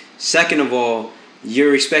correctly. Second of all,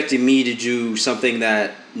 you're expecting me to do something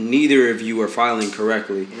that neither of you are filing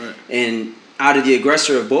correctly. Right. And out of the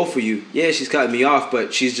aggressor of both of you, yeah, she's cutting me off,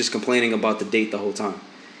 but she's just complaining about the date the whole time.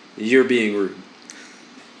 You're being rude.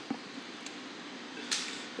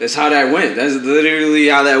 That's how that went. That's literally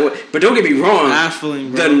how that went. But don't get me wrong.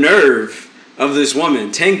 Baffling, bro. The nerve of this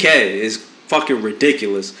woman, $10K is fucking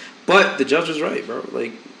ridiculous. But the judge was right, bro.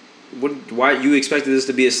 Like, why you expected this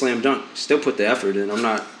to be a slam dunk? Still put the effort in. I'm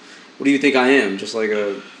not. What do you think I am? Just like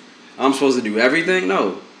I'm supposed to do everything?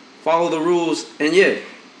 No. Follow the rules. And yeah,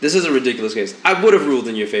 this is a ridiculous case. I would have ruled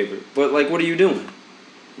in your favor. But, like, what are you doing?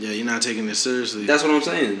 Yeah, you're not taking this seriously. That's what I'm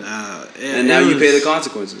saying. And now you pay the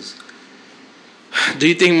consequences. Do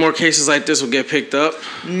you think more cases like this will get picked up?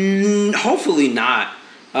 Hopefully not.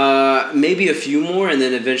 Maybe a few more, and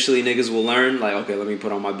then eventually niggas will learn. Like, okay, let me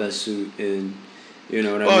put on my best suit and, you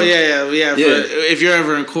know what I mean? Yeah. If you're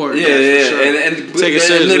ever in court, for sure. And take it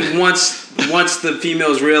seriously. And then once the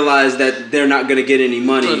females realize that they're not gonna get any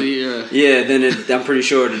money, then I'm pretty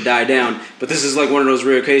sure it'll die down. But this is like one of those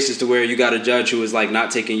rare cases to where you got a judge who is like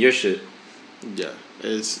not taking your shit. Yeah.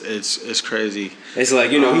 It's crazy. It's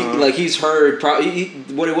like, you know, he's heard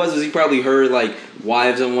what it was is he probably heard like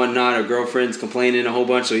wives and whatnot or girlfriends complaining a whole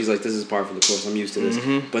bunch. So he's like, this is par for the course. I'm used to this.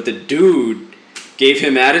 Mm-hmm. But the dude gave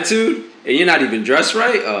him attitude, and you're not even dressed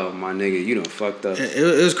right. Oh my nigga, you done fucked up. It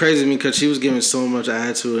was crazy to me because she was giving so much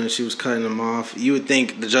attitude and she was cutting him off. You would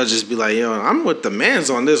think the judges be like, yo, I'm with the mans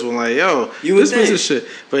on this one. Like, yo, this piece of shit.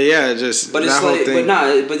 But yeah, just but that it's whole like, thing.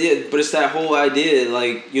 but it's that whole idea,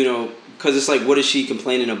 like, you know. Because it's like, what is she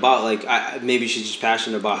complaining about? Like, maybe she's just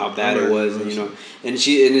passionate about how bad it was, and, you know. And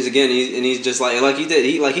he's just like he did.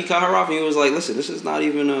 He cut her off, and he was like, listen, this is not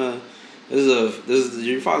even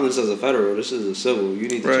you're filing this as a federal. This is a civil. You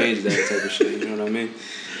need to change that type of shit. You know what I mean?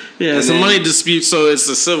 Yeah, it's a money dispute, so it's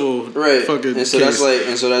a civil fucking and so case.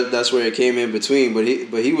 That's where it came in between. But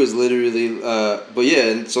he was literally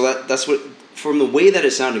and so that's what, from the way that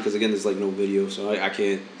it sounded, because again, there's like no video, so I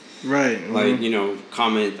can't. Right. Like, you know,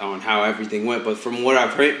 comment on how everything went. But from what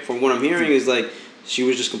I've heard, from what I'm hearing is like she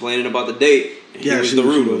was just complaining about the date, and he was the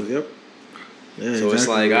rude one. Yep. Yeah, so it's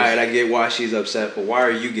like, all right, I get why she's upset, but why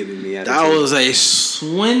are you giving me attitude? That was a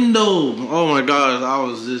swindle. Oh my god, I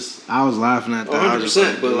was laughing at that.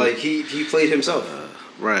 100%, but like he played himself.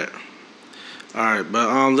 Right. All right,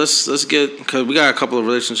 but let's get, because we got a couple of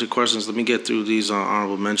relationship questions. Let me get through these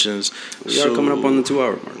honorable mentions. We are coming up on the 2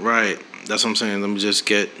 hour mark. Right, that's what I'm saying. Let me just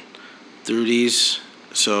get through these.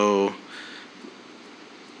 So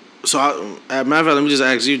at matter of fact, let me just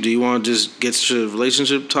ask you: do you want to just get to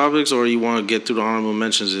relationship topics, or you want to get through the honorable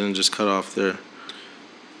mentions and then just cut off there?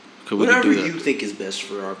 Whatever you think is best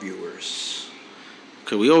for our viewers.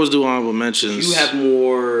 Because we always do honorable mentions. You have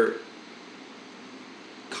more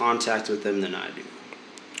contact with them than I do.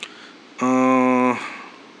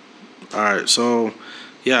 All right, so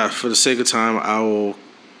yeah, for the sake of time, I will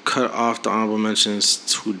cut off the honorable mentions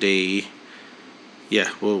today. Yeah,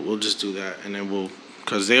 we'll just do that, and then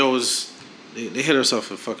because they always they hit us off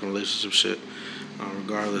with fucking relationship shit,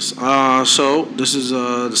 regardless. So this is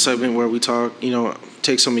the segment where we talk,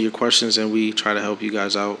 take some of your questions and we try to help you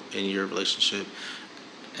guys out in your relationship.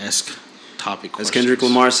 Ask topic questions. As Kendrick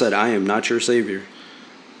Lamar said, I am not your savior.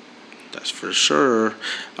 That's for sure.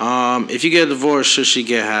 If you get a divorce, should she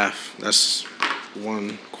get half? That's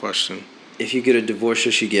one question. If you get a divorce,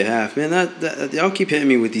 should she get half? Man, that y'all keep hitting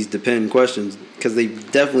me with these depend questions because they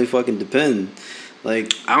definitely fucking depend.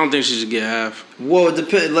 Like, I don't think she should get half. Well, it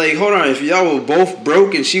depends. Like, hold on. If y'all were both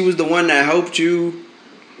broke and she was the one that helped you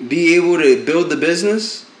be able to build the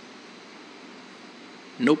business,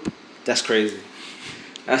 nope. That's crazy.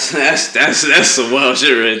 That's some wild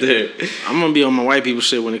shit right there. I'm gonna be on my white people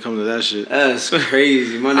shit when it comes to that shit. That's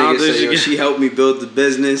crazy. My nigga said, she helped me build the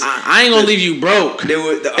business. I ain't gonna leave you broke in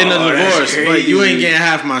the divorce, but you ain't getting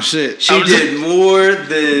half my shit. She did more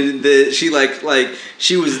than she like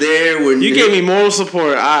she was there when you gave me moral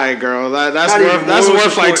support. All right, girl, that's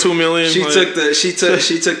worth like $2 million. She took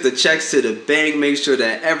the checks to the bank, make sure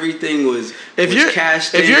that everything was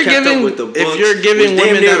cashed in, kept up with the books. If you're giving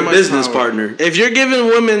women that much business partner, if you're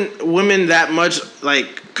giving women that much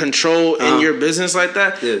like control in your business like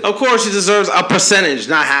that, of course she deserves a percentage,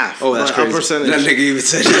 not half. Oh, that's crazy. A percentage. That nigga even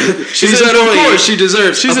said that. She said, of course she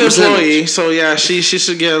deserves. She's an employee, so yeah, she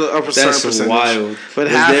should get a percentage. That's wild. But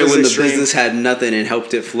half there is when extreme. The business had nothing and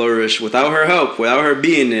helped it flourish without her help, without her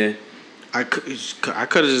being there. I could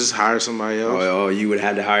have just hired somebody else. Oh, you would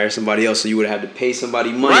have had to hire somebody else, so you would have had to pay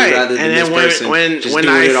somebody money rather than this person. When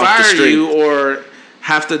I fire you or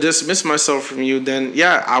have to dismiss myself from you, then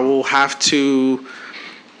yeah, I will have to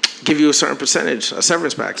give you a certain percentage, a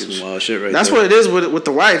severance package. That's some wild shit right That's there. what it is with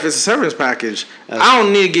the wife. It's a severance package. I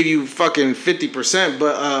don't need to give you fucking 50%,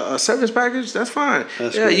 but a severance package, that's fine.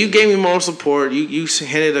 Crazy. You gave me moral support. You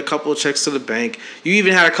handed a couple of checks to the bank. You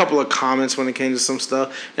even had a couple of comments when it came to some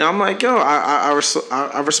stuff. And I'm like, yo, I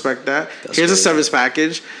respect that. Here's crazy. A severance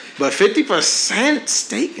package, but 50%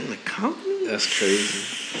 stake in the company? That's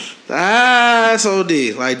crazy. That's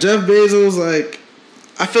OD. Like Jeff Bezos, like,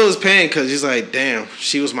 I feel his pain because he's like, damn,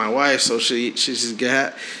 she was my wife, so she should get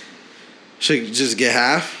half. She just get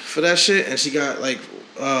half for that shit, and she got like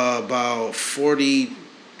about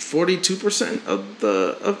 42%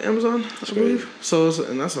 of Amazon, I believe. So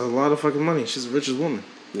and that's a lot of fucking money. She's the richest woman.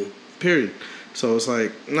 Yeah. Period. So it's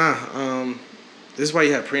like, nah. This is why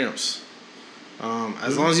you have prenups.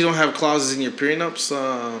 As long as you don't have clauses in your prenups,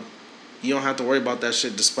 you don't have to worry about that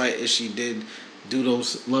shit. Despite if she did do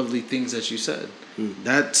those lovely things that you said.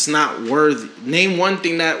 That's not worthy. Name one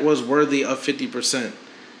thing that was worthy of 50%,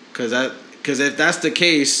 because if that's the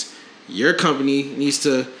case, your company needs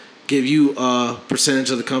to give you a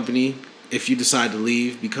percentage of the company if you decide to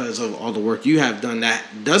leave because of all the work you have done that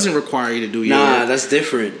doesn't require you to do your work. That's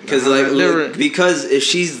different. Because if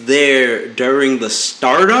she's there during the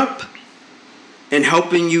startup and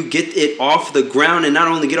helping you get it off the ground, and not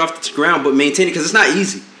only get off the ground but maintain it, because it's not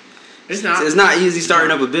easy. It's not easy starting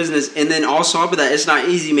up a business, and then also top of that, it's not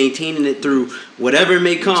easy maintaining it through whatever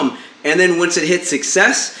may come. And then once it hits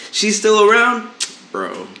success, she's still around,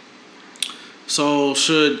 bro. So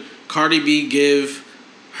should Cardi B give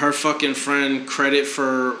her fucking friend credit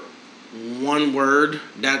for one word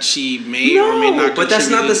that she may or may not? But that's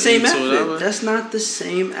not the same effort. That's not the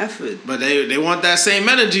same effort. But they want that same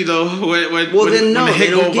energy though. When they don't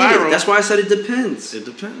go viral. That's why I said it depends. It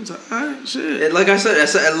depends. All right, shit. Like I said,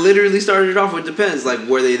 I literally started it off with depends. Like,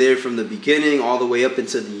 were they there from the beginning all the way up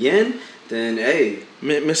until the end? Then hey,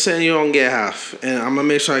 Miss saying you don't get half, and I'm gonna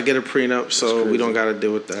make sure I get a prenup so we don't gotta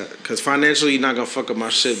deal with that. Because financially, you're not gonna fuck up my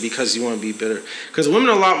shit because you want to be bitter. Because women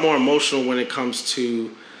are a lot more emotional when it comes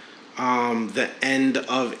to the end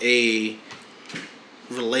of a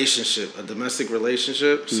relationship, a domestic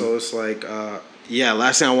relationship. So it's like,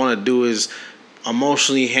 last thing I want to do is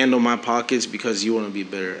emotionally handle my pockets because you want to be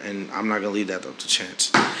bitter, and I'm not gonna leave that up to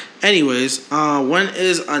chance. Anyways, when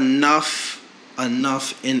is enough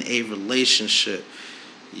in a relationship?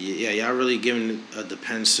 Yeah, y'all really giving a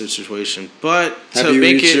depends situation, but have you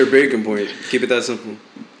reached your breaking point? Keep it that simple.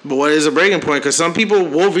 But what is a breaking point? Because some people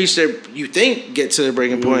will reach get to their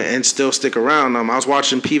breaking point and still stick around. I was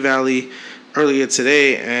watching P-Valley earlier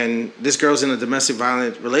today, and this girl's in a domestic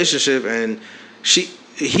violent relationship, and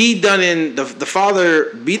the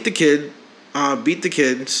father beat the kid, beat the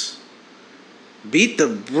kids, beat the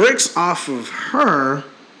bricks off of her,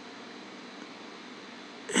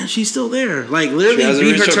 and she's still there. Like, literally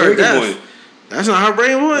beat her to her death. Point. That's not her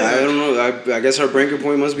breaking point. I don't know. I guess her breaking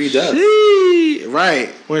point must be death. Right.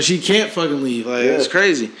 When she can't fucking leave. Like, it's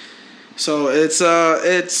crazy. So it's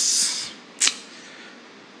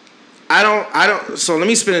I don't so let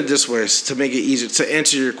me spin it this way to make it easier to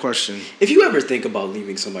answer your question. If you ever think about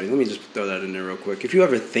leaving somebody, let me just throw that in there real quick. If you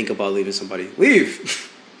ever think about leaving somebody, leave.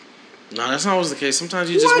 No, that's not always the case. Sometimes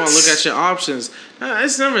you just want to look at your options.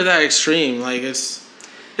 It's never that extreme. Like, it's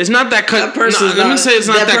not that cut. Let me say it's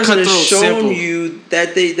not that cutthroat. Has shown you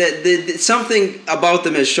that that something about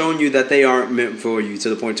them has shown you that they aren't meant for you to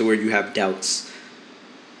the point to where you have doubts.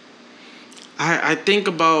 I think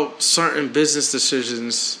about certain business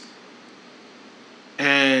decisions,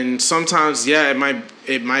 and sometimes it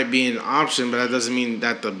might be an option, but that doesn't mean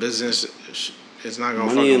that the business is not gonna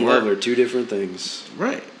fucking work. Money and love are two different things.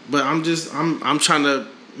 Right, but I'm trying to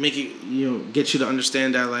make it, get you to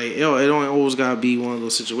understand that, like, it don't always gotta be one of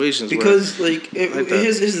those situations. Because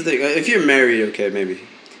here's the thing: if you're married, okay, maybe,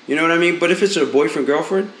 you know what I mean. But if it's your boyfriend,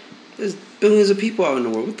 girlfriend, there's billions of people out in the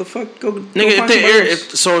world. What the fuck? Go nigga.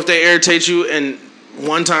 If they irritate you, and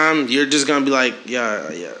one time you're just gonna be like, yeah.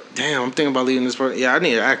 Damn, I'm thinking about leaving this person. Yeah, I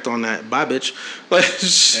need to act on that. Bye, bitch. Like,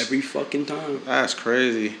 every fucking time. That's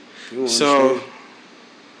crazy. So.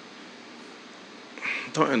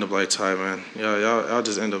 Don't end up like Ty, man. Y'all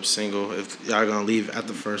just end up single if y'all gonna leave at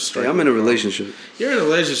the first strike. Hey, I'm in a relationship. You're in a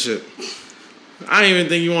relationship. I don't even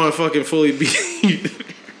think you want to fucking fully be.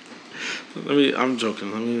 I'm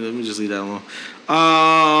joking. Let me just leave that alone.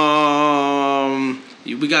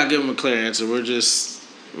 We gotta give him a clear answer.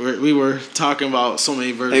 We were talking about so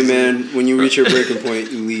many versions. Hey man, when you reach your breaking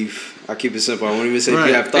point, you leave. I'll keep it simple. I won't even say if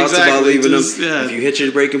you have thoughts about leaving them. Yeah. If you hit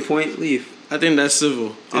your breaking point, leave. I think that's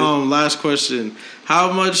civil. Yeah. Last question.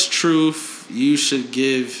 How much truth you should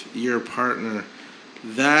give your partner?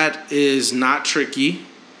 That is not tricky.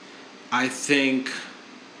 I think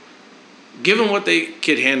give them what they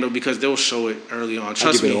could handle because they'll show it early on.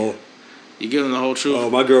 Trust me. All. You give them the whole truth. Oh,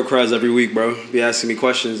 my girl cries every week, bro. Be asking me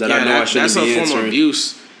questions that I know I shouldn't be answering. That's a form of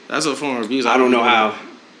abuse. That's a form of abuse. I don't know how.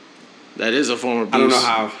 That is a form of abuse. I don't know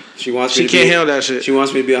how. She can't handle that shit. She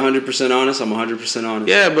wants me to be 100% honest. I'm 100% honest.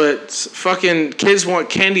 Yeah, but fucking kids want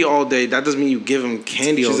candy all day. That doesn't mean you give them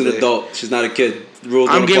candy all day. She's an adult. She's not a kid. Rules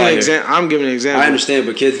I'm giving an example. I understand,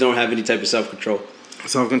 but kids don't have any type of self-control.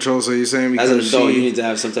 Self-control, so you're saying because as an adult, you need to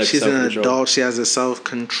have some type of self-control. She's an adult. She has a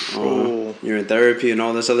self-control. You're in therapy and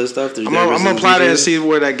all this other stuff. I'm going to apply that and see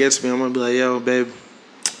where that gets me. I'm going to be like, yo, babe.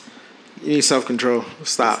 You need self-control.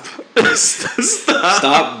 Stop.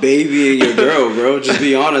 Stop babying your girl, bro. Just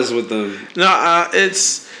be honest with them. No,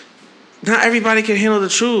 it's... Not everybody can handle the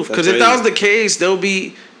truth. Because if that was the case, there'll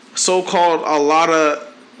be so-called a lot of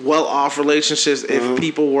well-off relationships if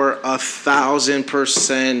people were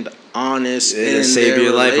 1,000% honest in their save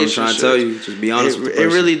your life, I'm trying to tell you. Just be honest with the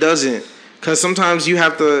person. It really doesn't. Because sometimes you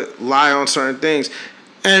have to lie on certain things.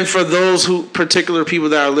 And for those particular people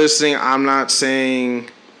that are listening, I'm not saying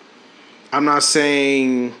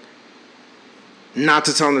not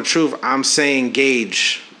to tell them the truth. I'm saying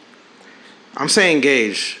gauge.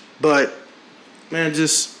 But, man,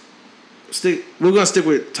 just stick. We're going to stick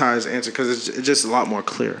with Ty's answer because it's just a lot more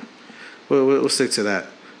clear. We'll stick to that.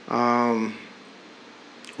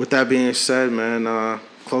 With that being said, man,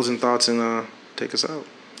 closing thoughts and take us out.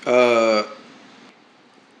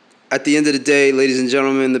 At the end of the day, ladies and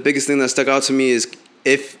gentlemen, the biggest thing that stuck out to me is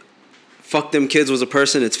if Fuck Them Kids was a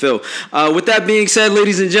person, it's Phil. With that being said,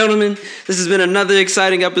 ladies and gentlemen, this has been another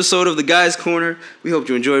exciting episode of The Guys Corner. We hope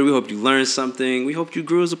you enjoyed. We hope you learned something. We hope you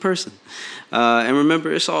grew as a person. And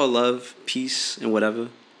remember, it's all love, peace, and whatever.